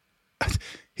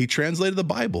 He translated the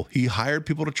Bible. He hired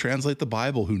people to translate the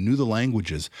Bible who knew the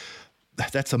languages.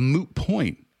 That's a moot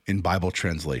point in Bible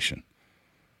translation.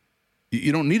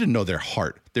 You don't need to know their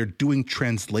heart. They're doing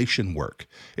translation work.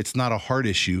 It's not a heart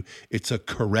issue. It's a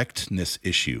correctness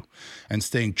issue. And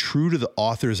staying true to the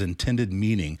author's intended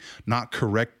meaning, not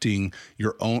correcting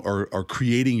your own or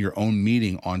creating your own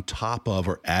meaning on top of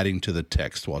or adding to the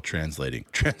text while translating.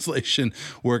 Translation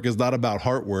work is not about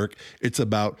heart work. It's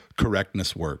about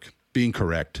correctness work, being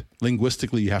correct.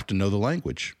 Linguistically, you have to know the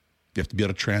language. You have to be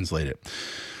able to translate it.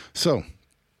 So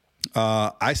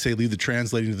I say leave the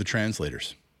translating to the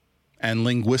translators. and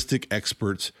linguistic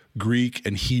experts, Greek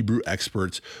and Hebrew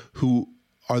experts, who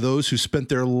are those who spent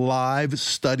their lives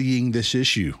studying this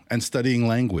issue and studying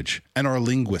language and are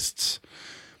linguists.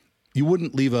 You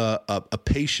wouldn't leave a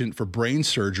patient for brain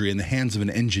surgery in the hands of an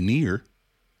engineer.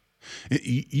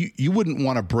 You wouldn't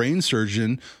want a brain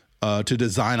surgeon to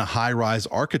design a high-rise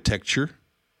architecture.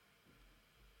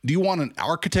 Do you want an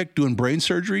architect doing brain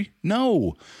surgery?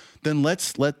 No. Then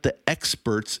let's let the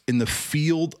experts in the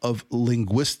field of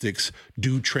linguistics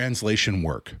do translation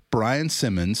work. Brian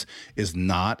Simmons is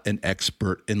not an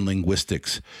expert in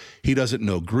linguistics. He doesn't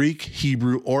know Greek,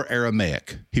 Hebrew, or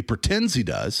Aramaic. He pretends he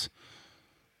does,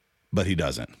 but he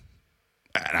doesn't.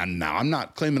 And I'm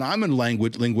not claiming I'm a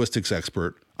linguistics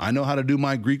expert. I know how to do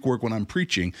my Greek work when I'm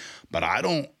preaching, but I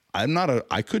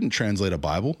couldn't translate a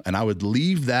Bible, and I would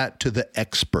leave that to the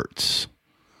experts.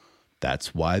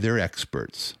 That's why they're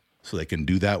experts, so they can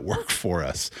do that work for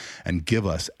us and give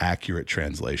us accurate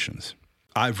translations.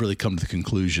 I've really come to the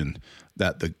conclusion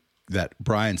that that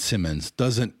Brian Simmons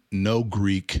doesn't know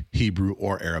Greek, Hebrew,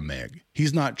 or Aramaic.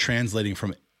 He's not translating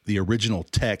from the original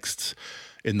texts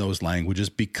in those languages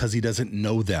because he doesn't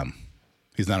know them.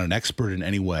 He's not an expert in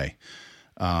any way.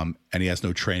 And he has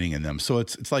no training in them. So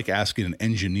it's like asking an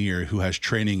engineer who has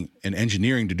training in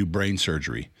engineering to do brain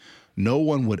surgery. No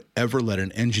one would ever let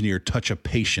an engineer touch a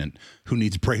patient who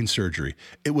needs brain surgery.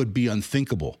 It would be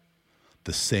unthinkable.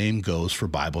 The same goes for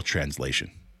Bible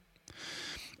translation.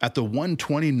 At the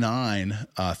 129,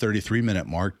 33-minute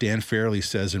mark, Dan Fairley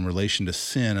says in relation to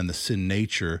sin and the sin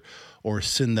nature, or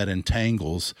sin that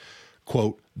entangles,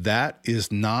 quote, "That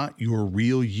is not your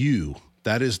real you.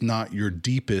 That is not your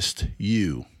deepest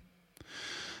you."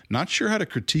 Not sure how to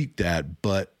critique that,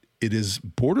 but it is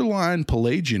borderline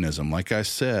Pelagianism. Like I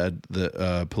said,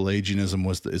 the Pelagianism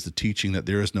is the teaching that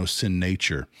there is no sin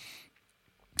nature.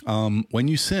 When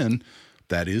you sin,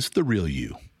 that is the real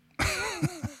you.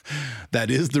 That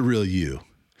is the real you.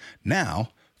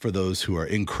 Now, for those who are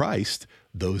in Christ,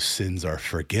 those sins are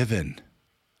forgiven.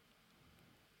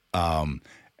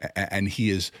 And he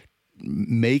is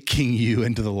making you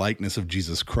into the likeness of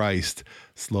Jesus Christ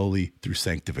slowly through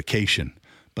sanctification.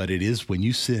 But it is, when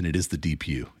you sin, it is the deep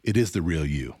you. It is the real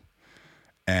you.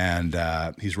 And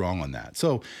he's wrong on that.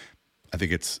 So I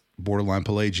think it's borderline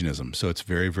Pelagianism. So it's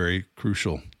very, very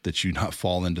crucial that you not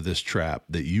fall into this trap,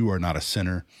 that you are not a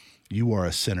sinner. You are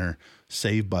a sinner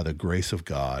saved by the grace of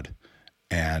God.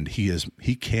 And he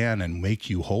can and make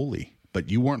you holy. But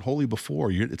you weren't holy before.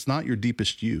 It's not your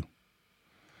deepest you.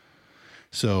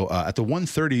 So at the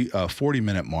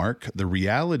 40-minute mark, the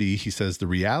reality, he says, the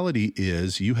reality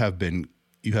is you have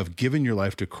given your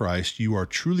life to Christ. You are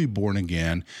truly born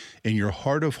again. In your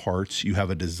heart of hearts, you have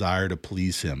a desire to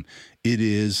please him. It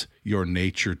is your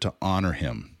nature to honor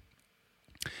him.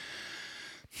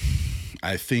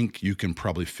 I think you can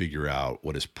probably figure out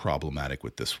what is problematic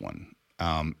with this one.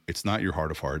 It's not your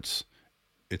heart of hearts.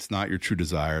 It's not your true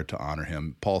desire to honor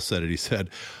him. Paul said it. He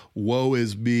said, "Woe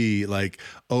is me, like,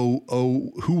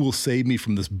 oh, who will save me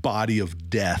from this body of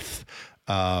death?"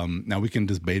 Now we can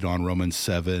debate on Romans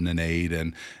 7 and 8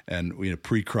 and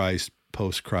pre-Christ,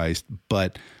 post-Christ,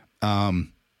 but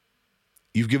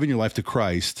you've given your life to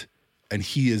Christ, and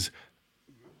he is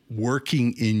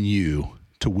working in you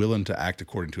to will and to act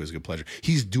according to his good pleasure.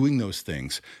 He's doing those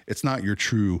things. It's not your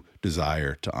true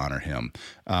desire to honor him.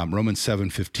 Romans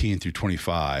 7:15 through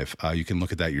 25, you can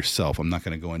look at that yourself. I'm not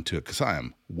going to go into it because I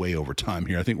am way over time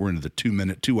here. I think we're into the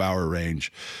 2-hour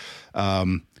range.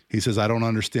 He says, "I don't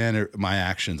understand my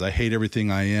actions. I hate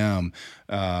everything I am.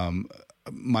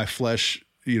 My flesh,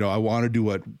 I want to do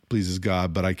what pleases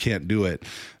God, but I can't do it."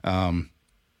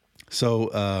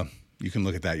 You can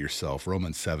look at that yourself.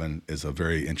 Romans 7 is a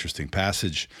very interesting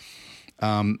passage.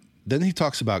 Then he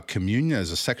talks about communion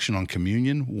as a section on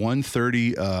communion,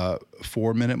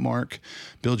 134-minute mark.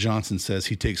 Bill Johnson says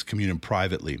he takes communion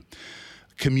privately.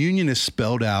 Communion is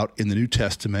spelled out in the New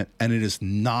Testament, and it is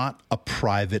not a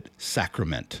private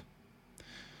sacrament.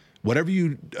 Whatever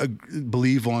you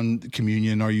believe on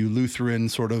communion, are you Lutheran,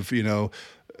 sort of,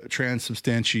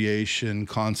 transubstantiation,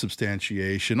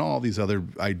 consubstantiation, all these other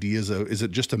ideas? Is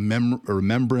it just a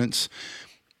remembrance?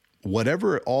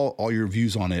 Whatever all your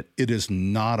views on it, it is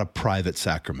not a private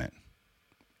sacrament.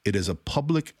 It is a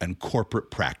public and corporate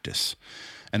practice.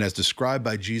 And as described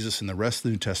by Jesus and the rest of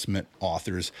the New Testament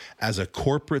authors, as a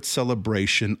corporate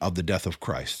celebration of the death of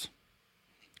Christ.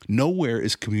 Nowhere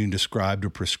is communion described or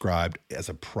prescribed as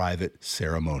a private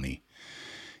ceremony.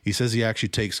 He says he actually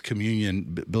takes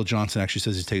communion. Bill Johnson actually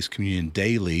says he takes communion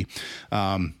daily.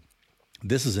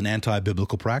 This is an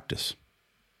anti-biblical practice.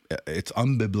 It's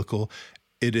unbiblical.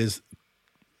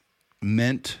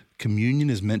 Communion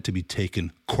is meant to be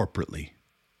taken corporately,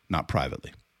 not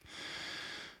privately.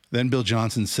 Then Bill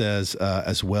Johnson says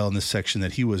as well in this section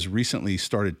that he was recently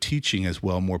started teaching as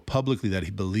well more publicly that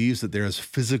he believes that there is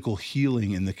physical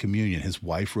healing in the communion. His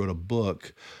wife wrote a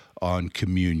book on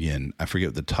communion. I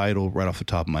forget the title right off the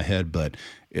top of my head, but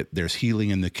there's healing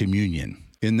in the communion.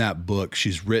 In that book,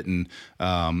 she's written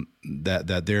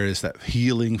that there is that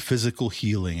healing, physical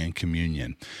healing in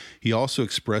communion. He also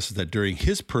expresses that during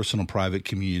his personal private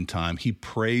communion time, he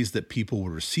prays that people will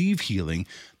receive healing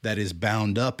that is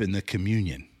bound up in the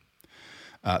communion.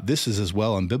 This is as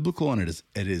well unbiblical, and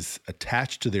it is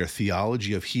attached to their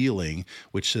theology of healing,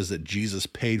 which says that Jesus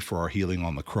paid for our healing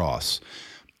on the cross.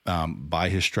 By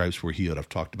his stripes we're healed. I've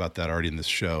talked about that already in this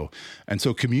show. And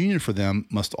so communion for them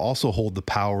must also hold the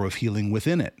power of healing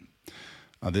within it.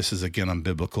 This is, again,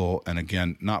 unbiblical, and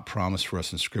again, not promised for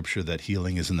us in Scripture that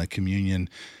healing is in the communion.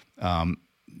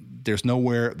 There's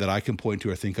nowhere that I can point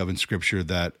to or think of in Scripture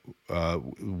that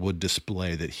would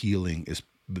display that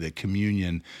that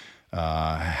communion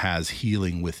has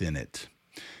healing within it,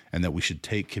 and that we should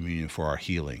take communion for our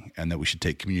healing, and that we should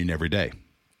take communion every day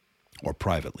or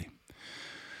privately.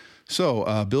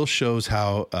 So Bill shows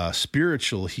how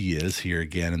spiritual he is here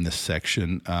again in this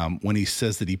section when he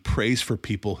says that he prays for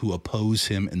people who oppose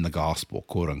him in the gospel,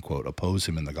 quote unquote, oppose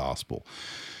him in the gospel.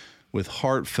 With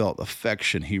heartfelt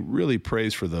affection, he really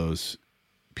prays for those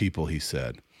people, he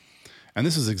said. And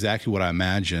this is exactly what I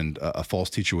imagined a false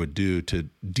teacher would do, to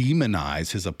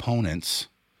demonize his opponents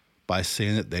by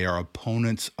saying that they are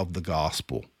opponents of the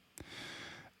gospel.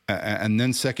 And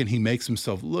then second, he makes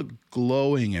himself look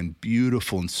glowing and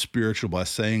beautiful and spiritual by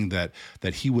saying that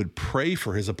he would pray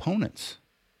for his opponents.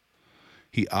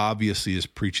 He obviously is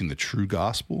preaching the true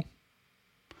gospel,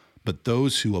 but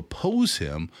those who oppose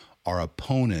him are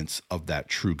opponents of that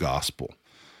true gospel.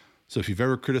 So if you've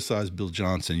ever criticized Bill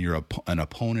Johnson, you're an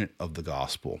opponent of the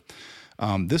gospel.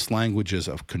 This language is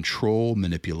of control,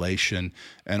 manipulation,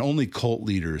 and only cult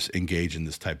leaders engage in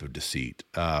this type of deceit.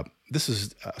 This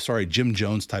is, Jim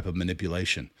Jones type of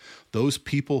manipulation. Those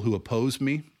people who oppose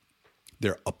me,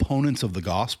 they're opponents of the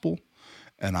gospel,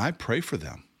 and I pray for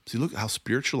them. See, look how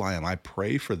spiritual I am. I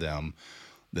pray for them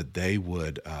that they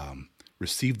would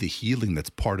receive the healing that's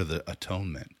part of the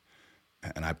atonement.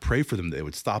 And I pray for them that they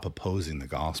would stop opposing the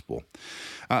gospel.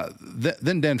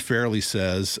 Then Dan Farrelly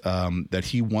says that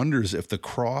he wonders if the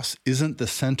cross isn't the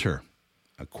center,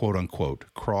 quote unquote,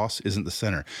 cross isn't the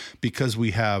center, because we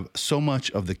have so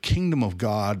much of the kingdom of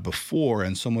God before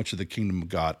and so much of the kingdom of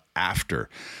God after.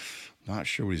 Not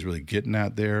sure what he's really getting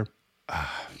at there.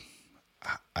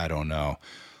 I don't know.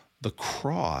 The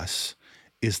cross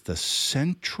is the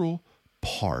central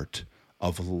part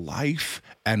of life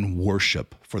and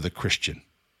worship for the Christian.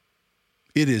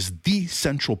 It is the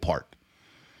central part.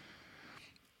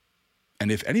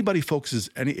 And if anybody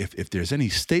focuses if there's any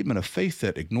statement of faith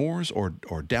that ignores or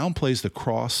downplays the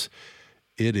cross,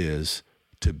 it is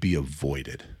to be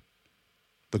avoided.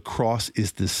 The cross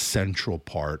is the central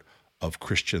part of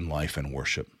Christian life and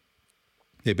worship.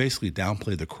 They basically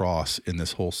downplay the cross in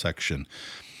this whole section.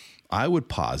 I would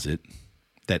posit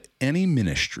that any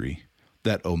ministry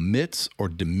that omits or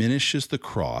diminishes the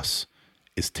cross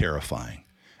is terrifying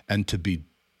and to be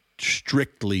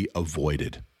strictly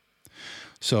avoided.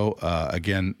 So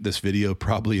again, this video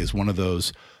probably is one of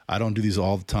those, I don't do these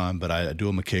all the time, but I do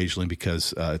them occasionally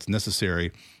because it's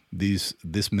necessary. This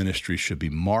ministry should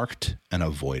be marked and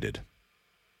avoided.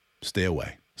 Stay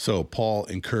away. So Paul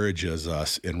encourages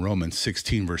us in Romans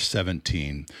 16, verse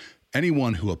 17,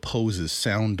 anyone who opposes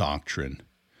sound doctrine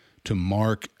to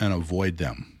mark and avoid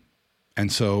them. And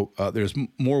so there's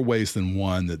more ways than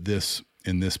one that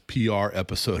in this PR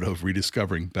episode of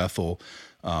Rediscovering Bethel,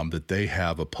 that they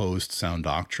have opposed sound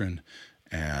doctrine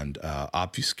and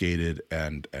obfuscated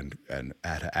and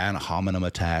ad hominem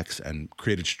attacks and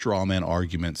created straw man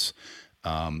arguments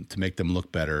to make them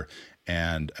look better.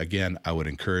 And again, I would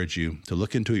encourage you to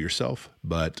look into it yourself,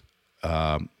 but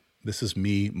this is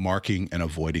me marking and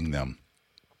avoiding them.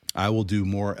 I will do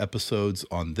more episodes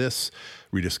on this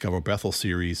Rediscover Bethel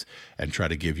series and try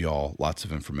to give you all lots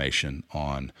of information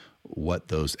on what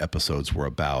those episodes were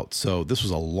about. So this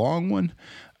was a long one.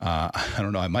 I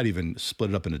don't know. I might even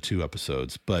split it up into 2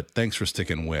 episodes, but thanks for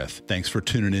sticking with. Thanks for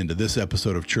tuning in to this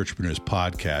episode of Churchpreneurs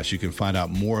Podcast. You can find out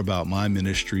more about my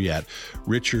ministry at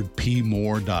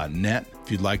richardpmoore.net.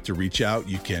 If you'd like to reach out,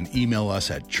 you can email us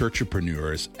at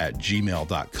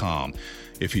churchpreneurs@gmail.com.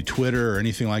 If you Twitter or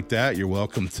anything like that, you're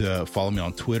welcome to follow me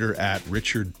on Twitter at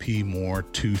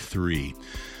richardpmoore23.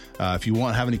 If you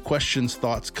have any questions,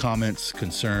 thoughts, comments,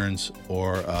 concerns,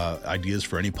 or ideas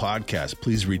for any podcast,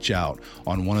 please reach out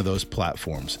on one of those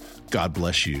platforms. God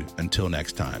bless you. Until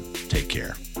next time, take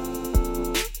care.